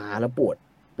วดตาแล้วปว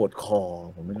ดคอ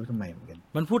ผมไม่รู้ทำไมเหมือนกัน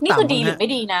มันพูดต่ำนี่คือดีหรือไม่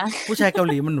ดีนะผู้ชายเกา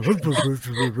หลีมันอย่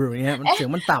างเงี้ยมันเสียง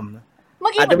มันต่ำนะเมื่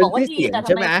อกี้มันบอกว่าดีแต่ท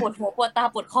ำไมปวดหัวปวดตา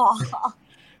ปวดคอ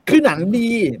คือหนัง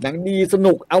ดีส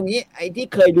นุกเอางี้ไอ้ที่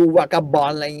เคยดูวากาบอ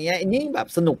ลอะไรเงี้ยไอ้นี่แบบ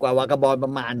สนุกกว่าวากาบอลป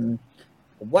ระมาณ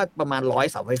ผมว่าประมาณ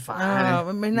100 เสาไฟฟ้า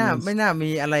ไม่น่ามี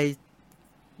อะไร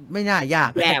ไม่น่ายา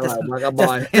กแย่กว่าวากาบอ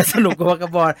ลจะสนุกกว่าวากา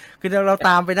บอลคือเราต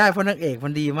ามไปได้เพราะนางเอกมั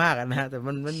นดีมากนะฮะแต่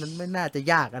มันไม่น่าจะ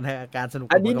ยากนะการสนุก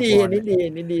อันนี้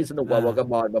ดีสนุกกว่าวากา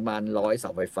บอลประมาณ100 เส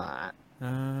าไฟฟ้า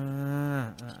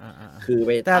คือไป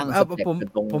ตั้งสเต็ป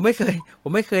ผมไม่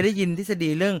เคยได้ยินทฤษฎี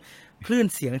เรื่องคลื่น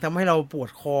เสียงทำให้เราปวด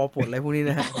คอปวดอะไรพวกนี้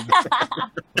นะฮะ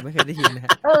ผมไม่เคยได้ยินนะฮะ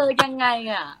ยังไง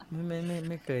อ่ะ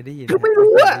ไม่เคยได้ยินคือไม่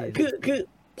รู้อ่ะคือ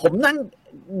ผมนั่ง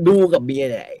ดูกับเบียร์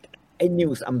เนี่ยไอ้นิ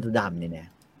วส์อัมสเตอร์ดัมเนี่ย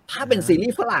ถ้าเป็นซีรี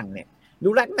ส์ฝรั่งเนี่ยดู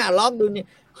แรกหน้าล้อมดูเนี่ย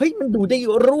เฮ้ยมันดูได้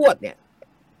รวดเนี่ย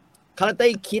คาราเต้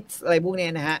คิดอะไรพวกนี้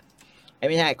นะฮะ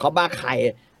ไม่ใช่คอบ้าใคร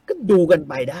ก็ดูกัน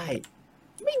ไปได้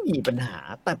ไม่มีปัญหา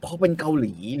แต่พอเป็นเกาห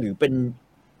ลีหรือเป็น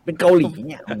เกาหลี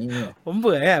เนี่ยผมเ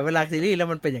บื่ออ่ะเวลาซีรีส์แล้ว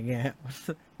มันเป็นอย่างเงี้ย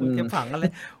มันจะผังอะไร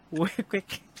โอ้ย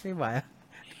ไม่ไหว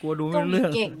กลัวดูไม่เรื่อ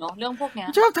งเก่งเนาะเรื่องพวกเนี้ย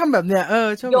ชอบทำแบบเนี้ย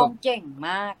ชอบโยงเก่งม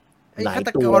ากไอ้ฆาต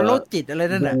กรโรคจิตอะไร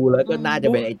นั่นน่ะดูแล้วก็น่าจะ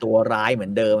เป็นไอ้ตัวร้ายเหมือ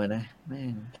นเดิมนะแม่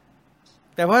ง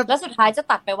แต่ว่าแล้วสุดท้ายจะ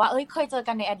ตัดไปว่าเคยเจอ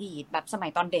กันในอดีตแบบสมัย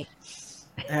ตอนเด็ก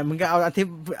มึงก็เอาอันที่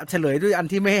เฉลยด้วยอัน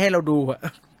ที่ไม่ให้เราดูอ่ะ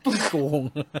โกง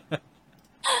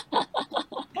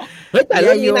เฮ้ยแต่เ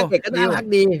รื่องนี้นางเอกก็น่ารัก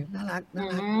ดีน่ารัก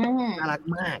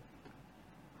มาก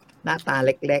หน้าตาเ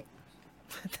ล็ก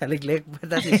ๆแต่เล็กๆไม่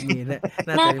ได้สิมีนะห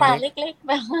น้าตาเล็กๆแ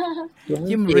บบ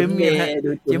จิ้มริมนี่นะ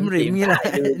จิ้มริมนี่แหละ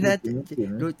น่า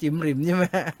ดูจิ้มริมใช่ไหม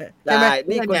ใช่ไหม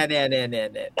นี่เนี่ย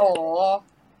โอ้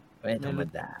ไม่ธรรม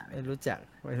ดาไม่รู้จัก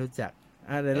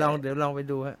เดี๋ยวลองไป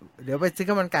ดูฮะเดี๋ยวไปซื้อ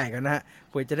ข้าวมันไก่กันนะฮะ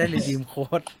เพื่อจะได้รีดีมโค้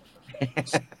ด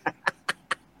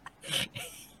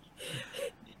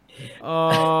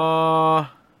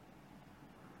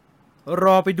ร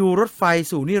อไปดูรถไฟ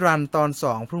สู่นิรันดร์ตอน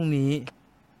2พรุ่งนี้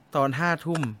ตอน5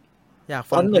 ทุ่ม อยาก ต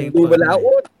ฟั อน ง ห เพล นึ่ง ง ดูไป เปิด แล้ว หน่อย โ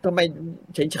อ้ทำไม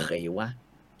เฉยๆวะ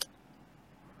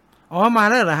อ๋อมาแ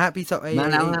ล้วเหรอฮะปีสอง มา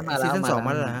แล้วฮะมาแล้ว ซีซั่น มา สอง แ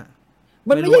ล้ว มาแล้วเหรอฮะ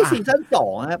มัน ไม่ ไม่ รู้ ใช่ อ่ะ ซีซั่น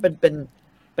2ฮะเ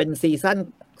ป็นซีซั่น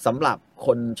สำหรับค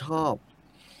นชอบ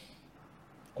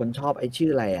ไอ้ชื่อ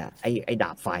อะไรอ่ะไอ้ด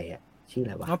าบไฟอ่ะชื่ออะ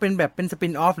ไรวะ อ๋อเป็นแบบเป็นสปิ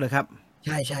นออฟเหรอครับ ใ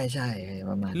ช่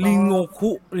ประมาณ ลิงโงคุ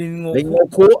ลิงโง ลิง คุ โง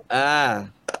คุ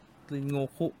ลิงโง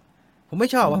คุผมไม่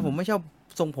ชอบว่าผมไม่ชอบ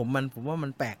ทรงผมผมว่ามั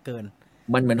นแปลกเกิน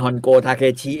มันเหมือนฮอนโกทาเค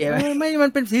ชิใช่ไหม ไม่มั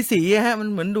นเป็นสีฮะมัน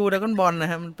เหมือนดูดราก้อนบอลนะ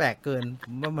ฮะมันแปลกเกินผ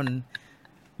มว่ามัน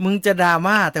มึงจะดรา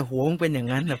ม่าแต่หัวมึงเป็นอย่าง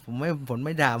นั้นนะผมไ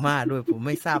ม่ดราม่าด้วย ผมไ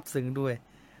ม่ซาบซึ้งด้วย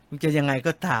มึงจะยังไง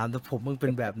ก็ถามแต่ผมมึงเป็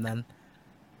นแบบนั้น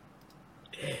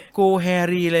โกแฮ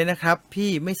รีเลยนะครับพี่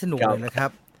ไม่สนุกเลยนะครับ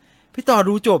พี่ต่อ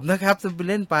ดูจบนะครับจะไป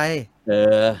เล่นไป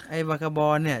ไอ้บากาบอ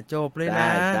ลเนี่ยจบเลยนะ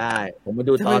ได้ผมมา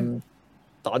ดู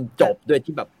ตอนจบด้วย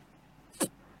ที่แบบ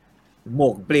หม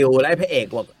วกปลิวแล้วพระเอก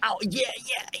บอกเอ้าเย่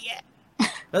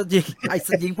แล้ว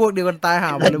ยิงพวกเดียวกันตายห่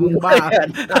าหมดเลยมึงบ้า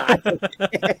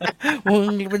มึง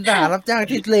เป็นทหารรับจ้าง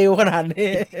ที่เลวขนาด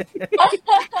นี้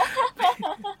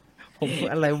ผม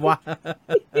อะไรวะ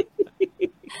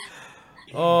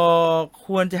ค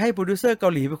วรจะให้โปรดิวเซอร์เกา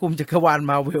หลีไปคุมจักรวาล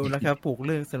มาเวลนะครับปลูกเ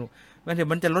รื่องสนุกมันเดี๋ยว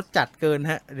มันจะลดจัดเกิน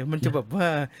ฮะเดี๋ยวมันจะแบบว่า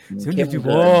เสียงดิบ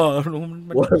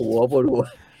ปวดหัว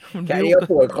แค่นี้ก็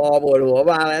ปวดคอปวดหัว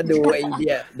มากแล้วดูไอ้เหี้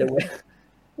ยดู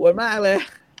ปวดมากเลย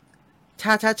ช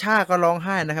าก็ร้องไ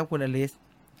ห้นะครับคุณอลิส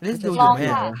ดูอยู่ไหม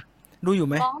ดูอยู่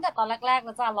ไหมร้องแต่ตอนแรกๆแ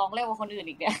ล้วจะร้องเร็วกว่าคนอื่น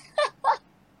อีกเนี่ย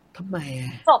ทำไม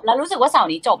จบแล้วรู้สึกว่าเสาร์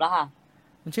นี้จบแล้วค่ะ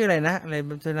มันชื่ออะไรนะอะไร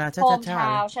มันจะนาชาโฮม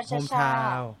ทา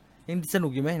วยังสนุ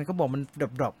กอยู่ไหมเห็นเขาบอกมันด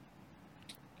รอป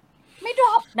ไม่ดร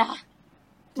อปนะ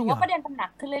ถือว่าประเด็นมันหนั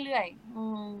กขึ้นเรื่อย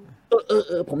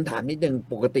ๆผมถามนิดนึง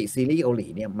ปกติซีรีส์เกาหลี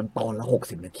เนี่ยมันตอนละ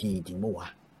60 นาทีจริงมั้ยวะ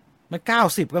มัน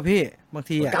90ก็พี่บาง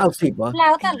ทีอ่ะ90วะแล้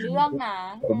วแต่เรื่องนะ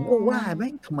ผมก็ว่าแม่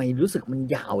งทำไมรู้สึกมัน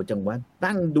ยาวจังวะ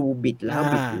ตั้งดูบิดแล้ว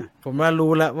บิดผมว่า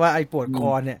รู้แล้วว่าไอ้ปวดค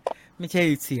อเนี่ยไม่ใช่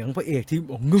เสียงพระเอกที่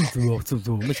งึ่งสู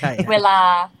งไม่ใช่เวล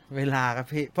าครับ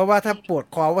พี่เพราะว่าถ้าปวด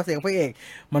คอว่าเสียงพระเอก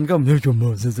มันก็ไม่จม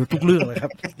สุดทุกเรื่องเลยครั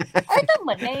บแต่เห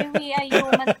มือนใน VIU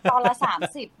มันตอนละ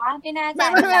30ป่ะไม่แน่ใจ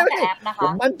มันแล้วแต่แอปนะคะผ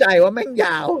มมั่นใจว่าแม่งย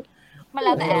าวมันแ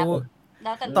ล้วแต่แอปแ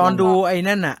ล้วแต่ตอนดูไอ้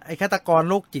นั่นน่ะไอ้ฆาตกร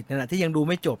โรคจิตน่ะที่ยังดู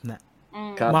ไม่จบน่ะ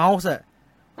เมาส์อะ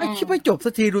ไอ้คิดไม่จบสั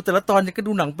กทีดูแต่ละตอนก็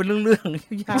ดูหนังเป็นเรื่อง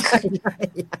ๆยาวจริง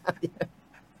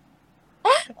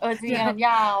ๆย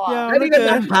าวอ่ะแล้วนี่ก็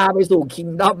นัดพาไปสู่คิง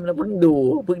ดอมแล้วเ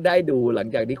พิ่งได้ดูหลัง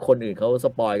จากที่คนอื่นเขาส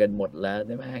ปอยกันหมดแล้วใ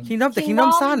ช่ไหมคิงดอมแต่คิงดอ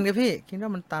มสั้นครับพี่คิงดอ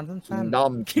มมันตามสั้นๆคิงดอ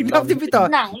มที่พี่ต่อ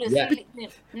หนังหรือซีรีส์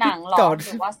หนังหรอห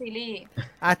รือว่าซีรีส์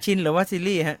ชินหรือว่าซี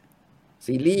รีส์ฮะ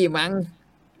ซีรีส์มั้ง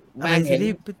ซีรี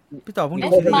ส์พี่ต่อเพิ่งดู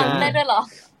ซีรีส์ได้ด้วยเหรอ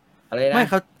อะไรนะไม่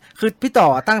เขาคือพี่ต่อ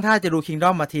ตั้งท่าจะดูคิงด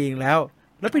อมมาทีแล้ว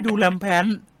ไปดูแรมแพน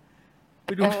ไป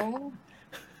ดู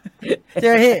เ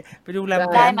จ๊ไปดูแรม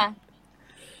แพน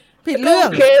ผิดเรื่อง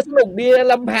เคสนุกดี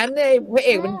ลำแพนเนี่ยพระเอ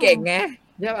กมันเก่งไง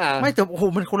ใช่ป่ะไม่แต่โอ้โห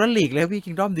มันคนละลีกเลยพี่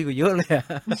คิงดอมดีกว่าเยอะเลย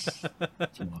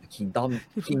คิงดอม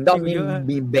นี่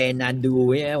มีเบนาดู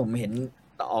เนี่ยผมเห็น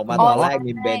ออกมาตอนแรก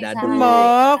มีเบนาดูคุณหมอ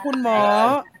ค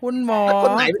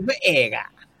นไหนเป็นพระเอกอ่ะ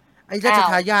ไอ้รัช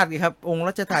ทายาทไงครับองค์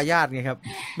รัชทายาทไงครับ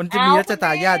มันจะมีรัชท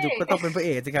ายาทอยู่ก็ต้องเป็นพระเอ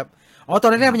กสิครับอ๋อตอน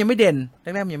แรกมันยังไม่เด่นไ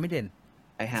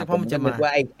อ้ห่าผมจะนึกว่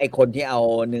าไอ้คนที่เอา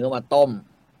เนื้อมาต้ม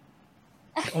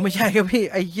ไม่ใช่ครับพี่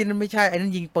ไอ้ยินไม่ใช่ไอ้นั้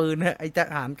นยิงปืนฮะไอ้ท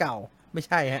หารเก่าไม่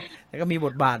ใช่ฮะแต่ก็มีบ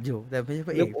ทบาทอยู่แต่ไม่ใช่พ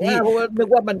ระเอกพี่เพราะว่านึก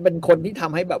ว่ามันเป็นคนที่ท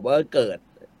ำให้แบบว่าเกิด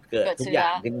ทุกอย่า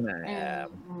งขึ้นมา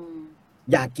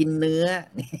อยากกินเนื้อ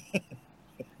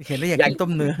เห็นแล้วอยากกินต้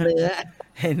มเนื้อ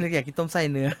เห็นแล้วอยากกินต้มไส้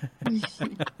เนื้อ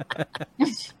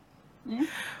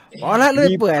แล้วเลื่อย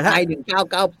เปื่อยแล้ว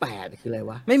1998คืออะไร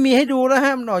วะไม่มีให้ดูแล้วฮ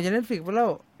ะมันออกจาก Netflix ไปแล้ว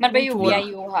มันไปอยู่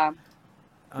VIU ค่ะ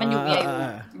มันอยู่ VIU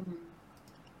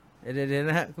เดี๋ยว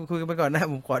นะฮะคุยกันไปก่อนนะ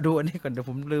ผมขอดูอันนี้ก่อนเดี๋ยว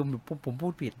ผมลืมผมพู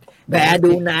ดผิดแบ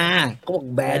ดูนาเขาบอก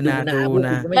แบดูนา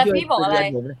แล้วพี่บอกอะไร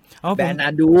แบนา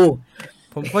ดู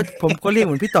ผมก็เรียกเห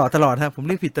มือนพี่ต่อตลอดฮะผมเ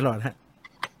รียกผิดตลอดฮะ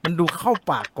มันดูเข้า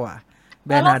ปากกว่าแ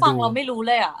บนาดูเราไม่รู้เ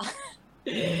ลยอ่ะ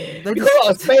เขาบอ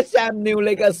ก Space Jam New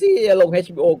Legacy ลง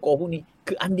HBO Go พวกนี้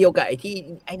คืออันเดียวกับไอ้ที่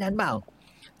ไอ้นั้นเปล่า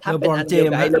ถ้าเป็นอันเดียว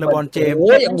กับเลบอนเจมส์โ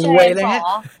อ้ยยังรวยเลยฮะ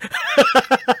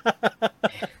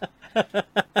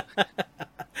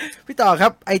พี่ต่อครั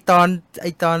บไอตอน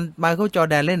ไมเคิลจอร์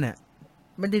แดนเล่นน่ะ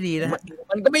ไม่ได้ดีนะ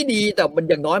มันก็ไม่ดีแต่มัน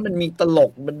อย่างน้อยมันมีตล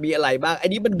กมันมีอะไรบ้างอัน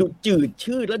นี้มันดูจืด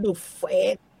ชืดแล้วดูเฟ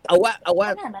กเอาว่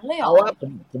า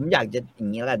ผมอยากจะอย่า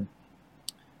งนี้กัน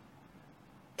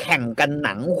แข่งกันห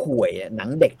นังห่วยหนัง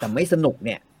เด็กแต่ไม่สนุกเ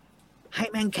นี่ยให้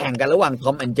แม่งแข่งกันระหว่างท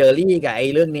อมแอนด์เจอรี่กับไอ้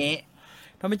เรื่องนี้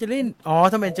ทอมแอนด์เจอรี่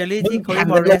ทอมแอนด์เจอรี่ที่โคลิน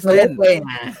มอริสเล่น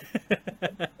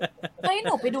เฮ้ยห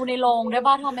นูไปดูในโรงได้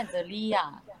ป่ะทอมแอนด์เจอรี่อ่ะ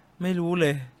ไม่รู้เล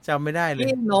ยจำไม่ได้เลย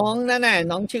นี่น้องนั่นน่ะ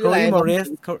น้องชื่อ โค อะไร ลี่มอริส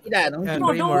ที่ด่าน้อง หนู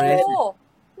ดู Morris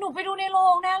หนูไปดูในโร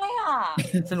งแน่เลยอ่ะ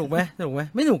สนุกไหม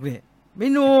ไม่หนุกนี่ไม่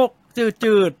หนุกจื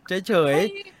ดเฉย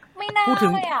ไม่น่า พูดถึ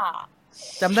ง เลยอ่ะ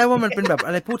ๆจำได้ว่ามันเป็นแบบอ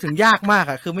ะไรพูดถึงยากมาก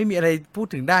อ่ะคือไม่มีอะไรพูด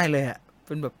ถึงได้เลยอ่ะเ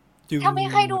ป็นแบบจืด ถ้าไม่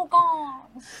ใครดูก่อน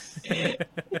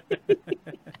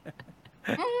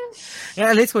งั้น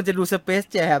อลิซควรจะดู Space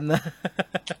Jam นะ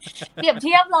เปรียบเ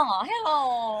ทียบเหรอให้เรา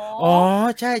อ๋อ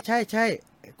ใช่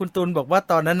คุณตูนบอกว่า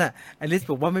ตอนนั้นน่ะอลิซ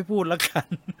บอกว่าไม่พูดแล้วกัน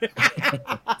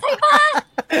ใช่ปะ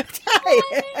ใช่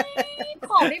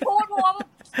ขอไม่พูดเพราะว่า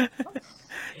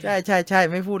ใช่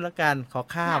ไม่พูดแล้วกันขอ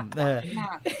ข้าม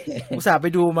อุตส่าห์ไป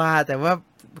ดูมาแต่ว่า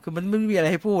คือมันไม่มีอะไร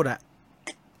ให้พูดอ่ะ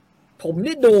ผม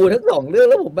นี่ดูทั้ง2เรื่อง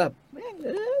แล้วผมแบบแม่งเ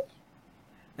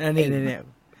นี่ย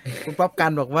คุณป๊อปกั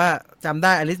นบอกว่าจำไ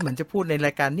ด้อลิซเหมือนจะพูดในร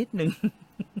ายการนิดนึง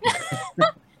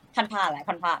ผ่านแหละ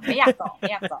ผ่านไม่อยากตอบ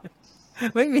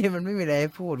มันไม่มีอะไรใ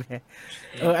ห้พูดไง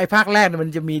ไอภาคแรกมัน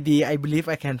จะมีดี I believe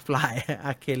I can fly อ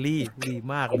าร์เคลลี่ดี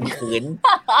มาก ข่มขื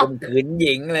นห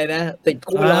ญิงอะไรนะติด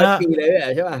คุก100 ปีเลย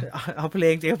ใช่ป่ะเอาเพล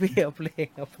งเจ๊พี่เอาเพลง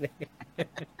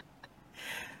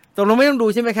ตกลงไม่ต้องดู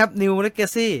ใช่ไหมครับ New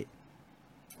Legacy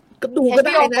ก็ดูก็ไ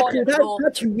ด้นะคือถ้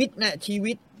าชีวิ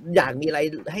ตอยากมีอะไร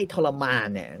ให้ทรมาน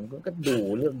เนี่ยก็ดู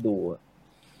เรื่องดู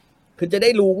คือจะได้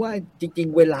รู้ว่าจริง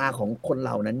ๆเวลาของคนเ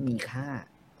รานั้นมีค่า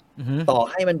ต่อ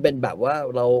ให้มันเป็นแบบว่า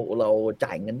เรา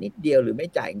จ่ายเงินนิดเดียวหรือไม่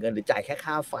จ่ายเงินหรือจ่ายแค่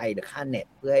ค่าไฟหรือค่าเน็ต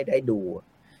เพื่อให้ได้ดู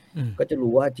ก็จะ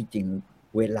รู้ว่าจริง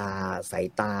ๆเวลาสาย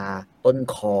ตาต้น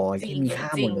คอที่มีค่า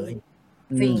หมดเลย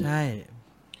จริงใช่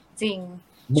จริง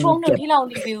ช่วงหนึ่งที่เรา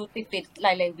รีวิวติดหล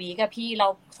ายๆวีกับพี่เรา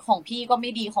ของพี่ก็ไ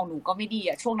ม่ดีของหนูก็ไม่ดี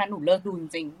อ่ะช่วงนั้นหนูเลิกดูจ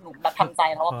ริงๆหนูแบบทำใจ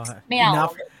แล้วไม่เอา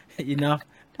enough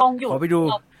ต้องหยุดขอไปดู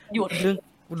หยุดเรื่อ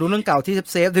งเก่าที่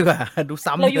เซฟดีกว่าดู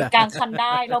ซ้ำเราหยุดกลางคันไ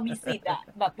ด้เรามีสิทธิ์อ่ะ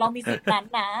แบบเรามีสิทธิ์นั้น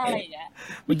นะอะไรอย่างเงี้ย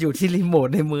มันอยู่ที่รีโมท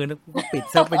ในมือนะกูก็ปิด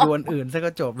ซะไปดูอันอื่นซะ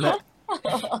ก็จบแล้ว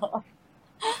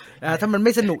ถ้ามันไ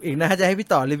ม่สนุกอีกนะจะให้พี่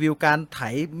ต่อรีวิวการไถ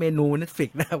เมนู Netflix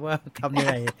นะว่าทำยัง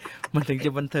ไงมันถึงจ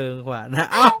ะบันเทิงกว่านะ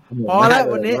พอแล้ว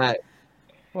วัน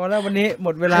นี้หม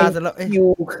ดเวลาสำหรับคิว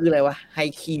คืออะไรวะไฮ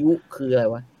คิวคืออะไร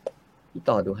วะพี่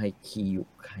ต่อดูไฮคิว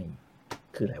ใคร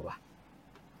คืออะไรวะ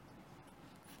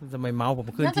ทำไมเมาส์ผม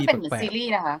ขึ้นที่แปลกๆน่าจะเป็นซีรี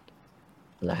ส์นะคะ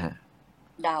เหรอฮะ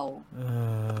เดา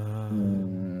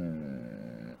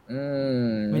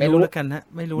ไม่รู้แล้วกันฮะ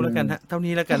เท่า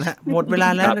นี้แล้วกันฮะหมดเวลา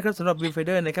แล้วนะครับสำหรับวิวไฟเ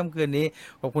ดอร์ในค่ำคืนนี้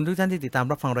ขอบคุณทุกท่านที่ติดตาม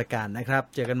รับฟังรายการนะครับ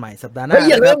เจอกันใหม่สัปดาห์หน้า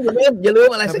อย่าลืม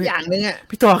อะไรสักอย่างนึงอ่ะ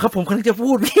พี่ต่อครับผมกำลังจะพู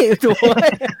ดพี่โถ่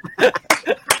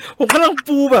ผมกำลัง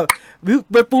ปูแบบ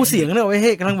ปูเสียงเนี่ยไว้ใ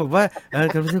ห้กำลังแบบว่า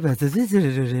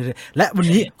และวัน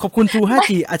นี้ขอบคุณ True 5G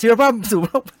อาชีวภาพสูง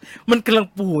มันกำลัง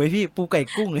ปูไอ้พี่ปูไก่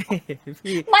กุ้ง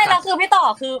พี่ไม่ละคือพี่ต่อ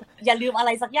คืออย่าลืมอะไร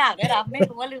สักอย่างด้วยนะไม่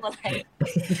รู้ว่าลืมอะไร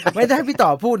ไม่ได้พี่ต่อ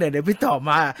พูดเนี่ยเดี๋ยวพี่ต่อ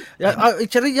มาเอาอัจ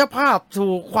ฉริยภาพสู่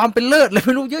ความเป็นเลิศเลยไ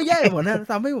ม่รู้เยอะแยะหมดนะ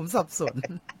ทำให้ผมสับสน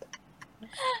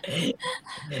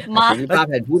มาภาพ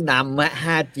แผนผู้นำ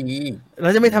 5G เรา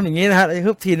จะไม่ทำอย่างนี้นะฮะเราจะ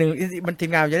ฮึบทีนึงมันที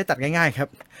มงานจะได้ตัดง่ายๆครับ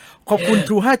ขอบคุณ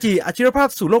True 5G อาชีวภาพ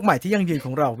สู่โลกใหม่ที่ยั่งยืนข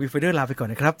องเราวิวไฟเดอร์ลาไปก่อน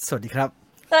นะครับสวัสดีครับ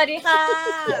สวัสดีค่ะ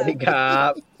สวัสดีครั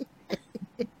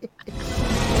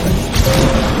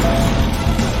บ